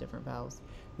 just with different vowels.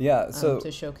 Yeah, so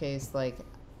to showcase like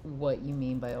what you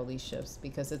mean by all these shifts,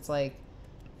 because it's like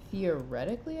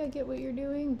theoretically I get what you're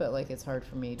doing, but like it's hard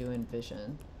for me to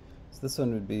envision. So this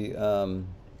one would be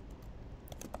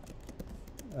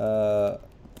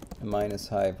minus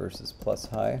high versus plus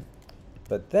high.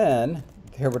 But then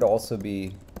there would also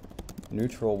be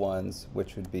neutral ones,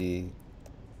 which would be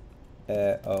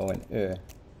O and U,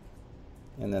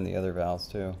 and then the other vowels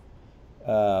too.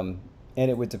 And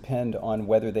it would depend on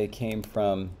whether they came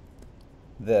from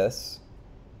this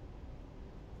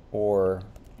or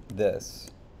this.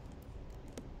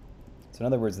 So in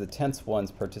other words, the tense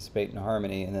ones participate in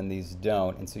harmony and then these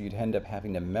don't, and so you'd end up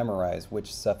having to memorize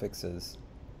which suffixes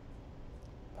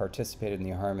participated in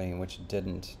the harmony and which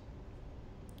didn't.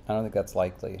 I don't think that's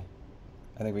likely.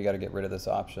 I think we got to get rid of this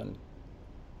option.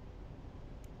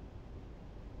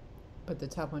 But the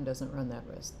top one doesn't run that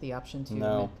risk. The option 2,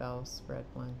 No. mid-vowel spread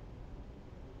one.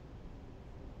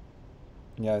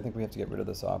 Yeah, I think we have to get rid of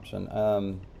this option.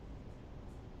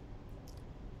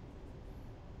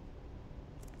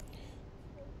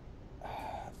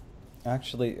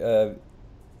 Actually,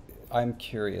 I'm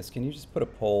curious. Can you just put a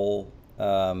poll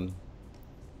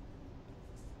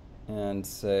and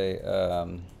say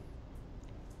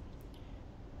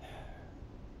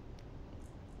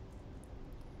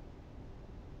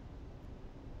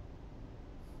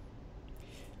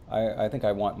I think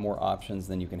I want more options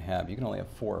than you can have. You can only have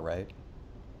 4, right?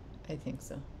 I think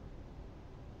so.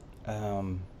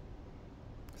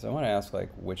 Because I want to ask like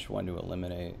which one to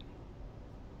eliminate.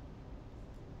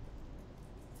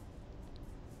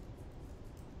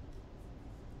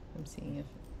 I'm seeing if,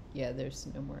 yeah, there's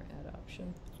no more add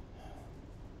option.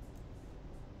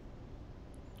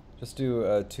 Just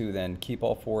do 2 then. Keep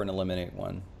all 4 and eliminate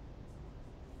 1.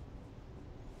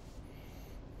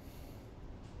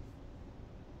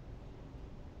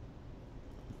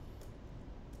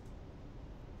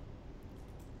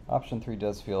 Option 3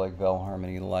 does feel like vowel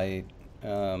harmony light.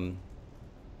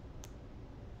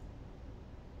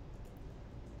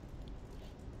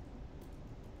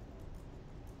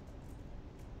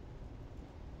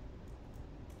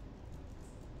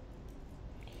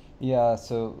 Yeah,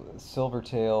 so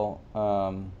Silvertail,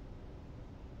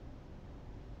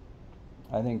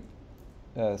 I think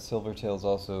Silvertail's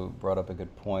also brought up a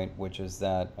good point, which is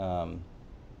that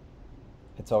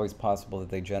it's always possible that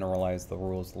they generalize the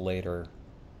rules later.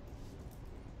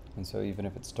 And so even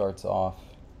if it starts off...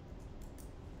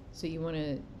 So you want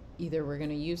to, either we're going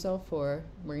to use all 4,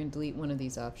 we're going to delete one of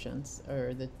these options,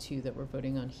 or the 2 that we're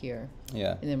voting on here.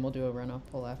 Yeah. And then we'll do a runoff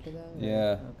poll after that? Or?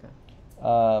 Yeah. Okay.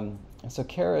 So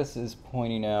Karis is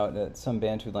pointing out that some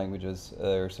Bantu languages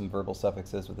or some verbal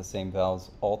suffixes with the same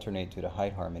vowels alternate due to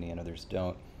height harmony and others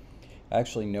don't. I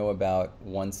actually know about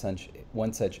one such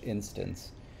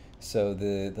instance. So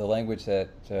the language that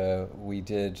we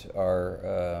did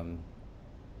our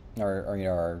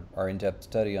in-depth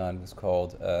study on was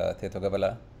called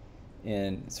Tetogabala.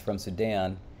 It's from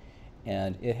Sudan,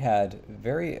 and it had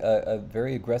a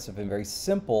very aggressive and very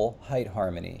simple height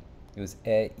harmony. It was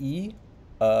e,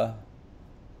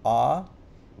 ah,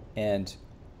 and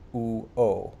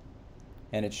o,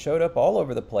 and it showed up all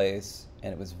over the place,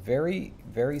 and it was very,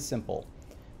 very simple.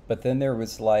 But then there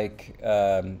was like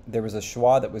there was a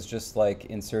schwa that was just like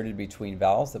inserted between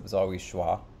vowels that was always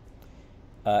schwa,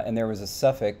 and there was a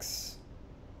suffix.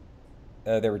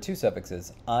 There were two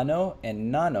suffixes, ano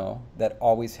and nano, that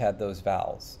always had those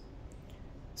vowels.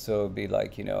 So it'd be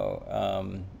like,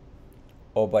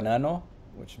 obanano,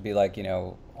 which would be like,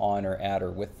 on or at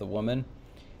or with the woman,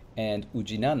 and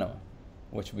ujinano,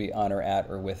 which would be on or at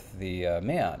or with the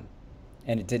man.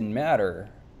 And it didn't matter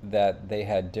that they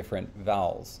had different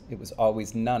vowels. It was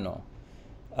always nano.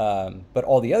 But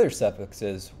all the other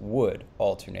suffixes would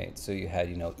alternate. So you had,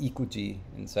 ikuji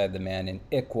inside the man and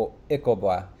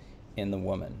ikoba in the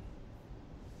woman.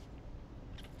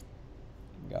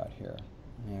 Got here.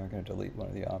 Yeah, we're going to delete one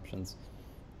of the options.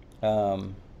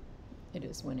 It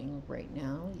is winning right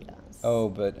now, yes. Oh,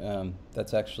 but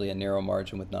that's actually a narrow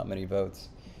margin with not many votes.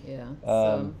 Yeah, so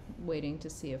I'm waiting to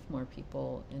see if more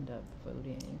people end up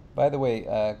voting. By the way,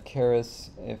 Karis,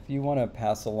 if you want to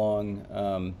pass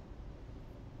along,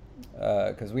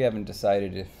 because we haven't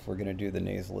decided if we're going to do the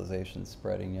nasalization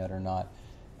spreading yet or not,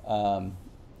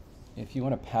 if you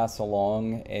want to pass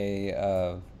along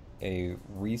a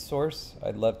resource,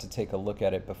 I'd love to take a look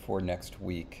at it before next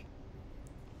week.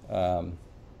 Have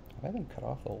I been cut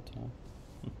off the whole time?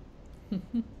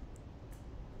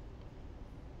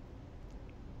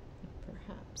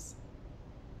 Perhaps.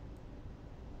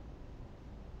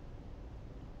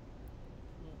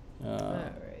 All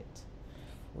right.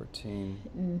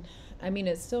 14. I mean,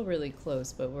 it's still really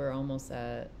close, but we're almost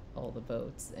at all the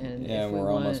votes. And Yeah, if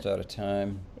we're almost out of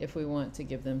time. If we want to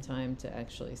give them time to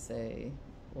actually say,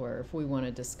 or if we want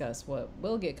to discuss what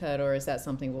will get cut, or is that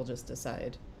something we'll just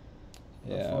decide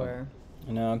before?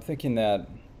 No, I'm thinking that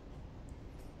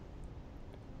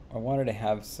I wanted to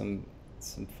have some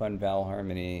fun vowel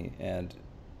harmony, and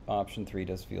option 3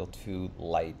 does feel too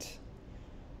light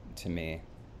to me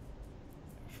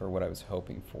for what I was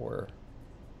hoping for.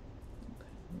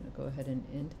 Okay, I'm going to go ahead and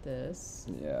end this.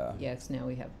 Yeah. Yeah, 'cause now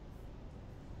we have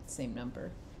the same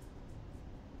number.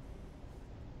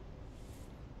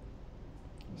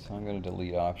 So I'm going to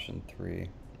delete option 3.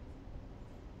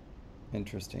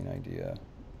 Interesting idea.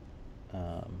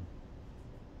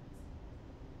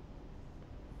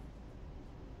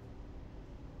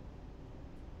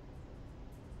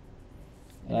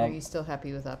 And are you still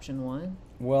happy with option 1?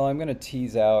 Well, I'm going to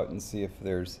tease out and see if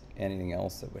there's anything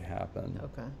else that would happen.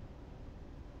 Okay.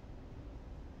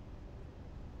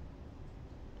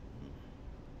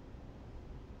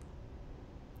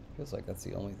 Feels like that's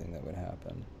the only thing that would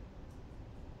happen.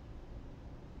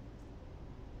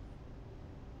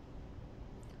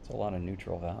 It's a lot of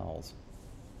neutral vowels.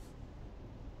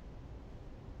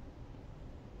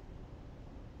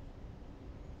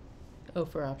 Oh,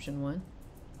 for option 1?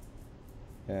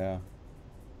 Yeah.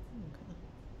 Okay.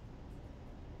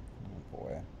 Oh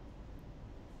boy.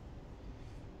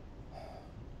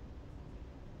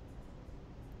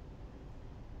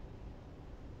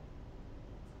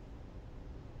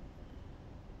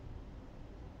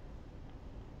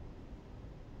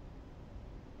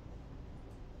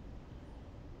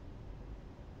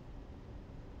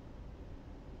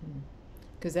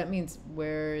 Because that means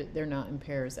where they're not in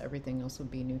pairs, everything else would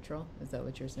be neutral. Is that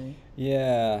what you're saying?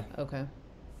 Yeah. Okay.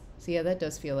 So yeah, that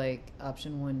does feel like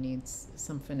option 1 needs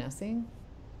some finessing.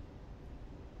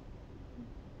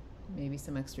 Maybe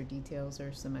some extra details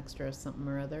or some extra something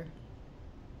or other.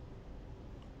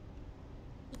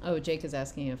 Oh, Jake is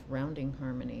asking if rounding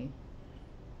harmony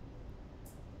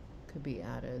could be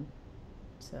added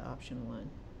to option 1.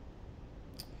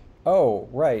 Oh,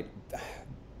 right.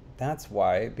 That's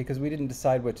why, because we didn't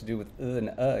decide what to do with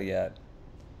and yet.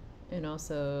 And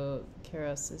also,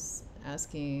 Karos is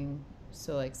asking,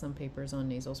 so like some papers on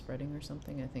nasal spreading or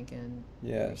something, I think, in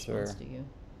response to you.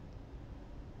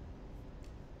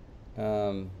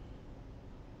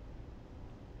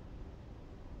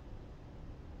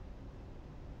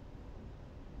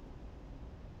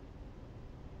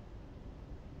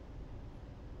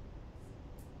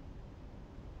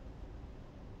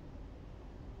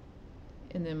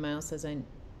 And then Miles says,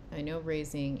 I know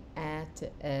raising a to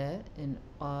e and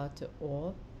a to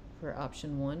o for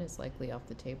option 1 is likely off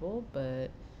the table, but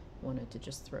wanted to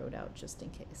just throw it out just in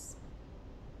case.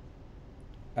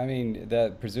 I mean,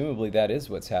 that presumably that is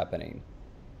what's happening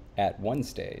at one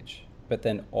stage, but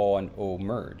then O and O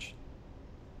merge.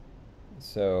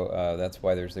 So that's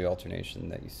why there's the alternation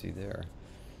that you see there.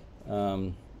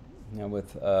 Now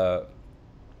with the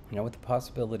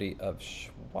possibility of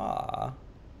schwa,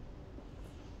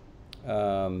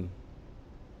 I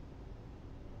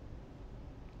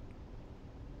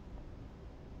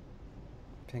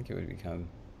think it would become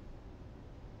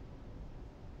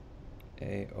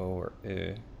A, O, or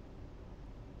E.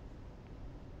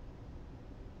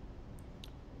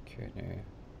 Okay.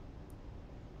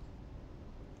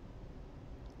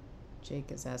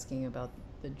 Jake is asking about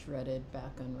the dreaded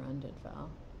back unrounded vowel.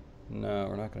 No,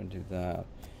 we're not going to do that.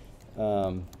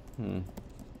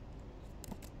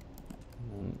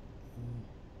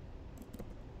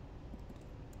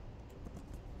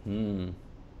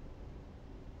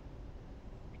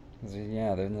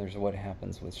 Yeah, then there's what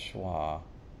happens with schwa.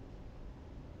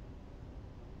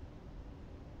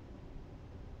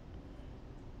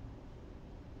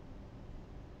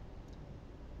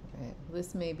 Right.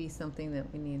 This may be something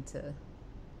that we need to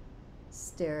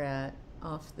stare at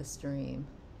off the stream,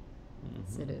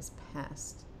 as it is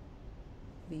past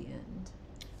the end.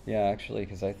 Yeah, actually,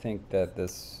 because I think that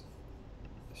this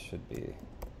should be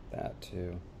that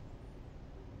too.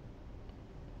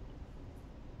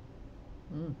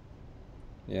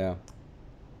 Yeah.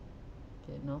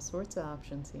 Getting all sorts of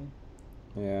options here.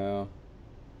 Yeah.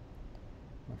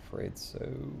 I'm afraid so.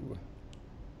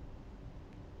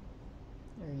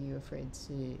 Are you afraid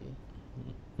to?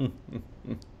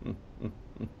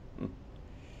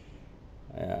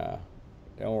 Yeah.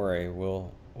 Don't worry.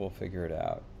 We'll figure it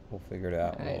out. We'll figure it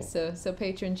out. All right. So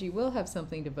patrons, you will have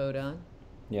something to vote on.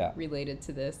 Yeah. Related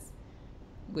to this,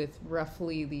 with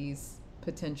roughly these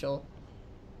potential,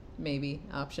 maybe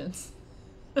options.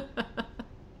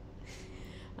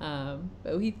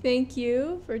 But we thank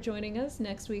you for joining us.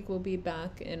 Next week we'll be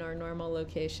back in our normal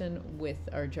location with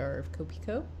our jar of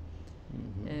Kopiko,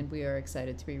 and we are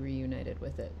excited to be reunited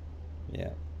with it.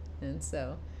 Yeah. And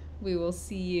so we will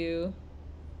see you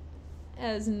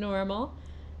as normal.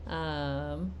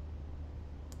 And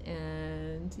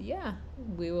yeah,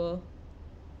 we will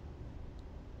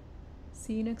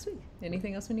see you next week.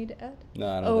 Anything else we need to add? No,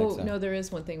 I don't think so. No, there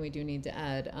is one thing we do need to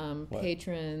add. What?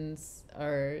 Patrons,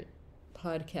 our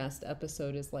podcast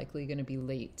episode is likely going to be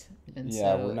late. And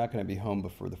Yeah, so, we're not going to be home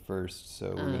before the 1st, so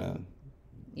we're going to...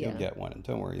 You'll yeah. get one. And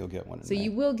don't worry, you'll get one in So May.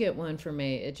 you will get one for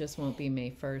May. It just won't be May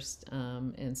 1st.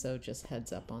 And so just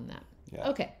heads up on that. Yeah.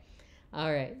 Okay.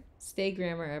 All right. Stay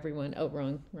grammar, everyone. Oh,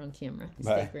 wrong camera.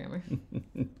 Bye. Stay grammar.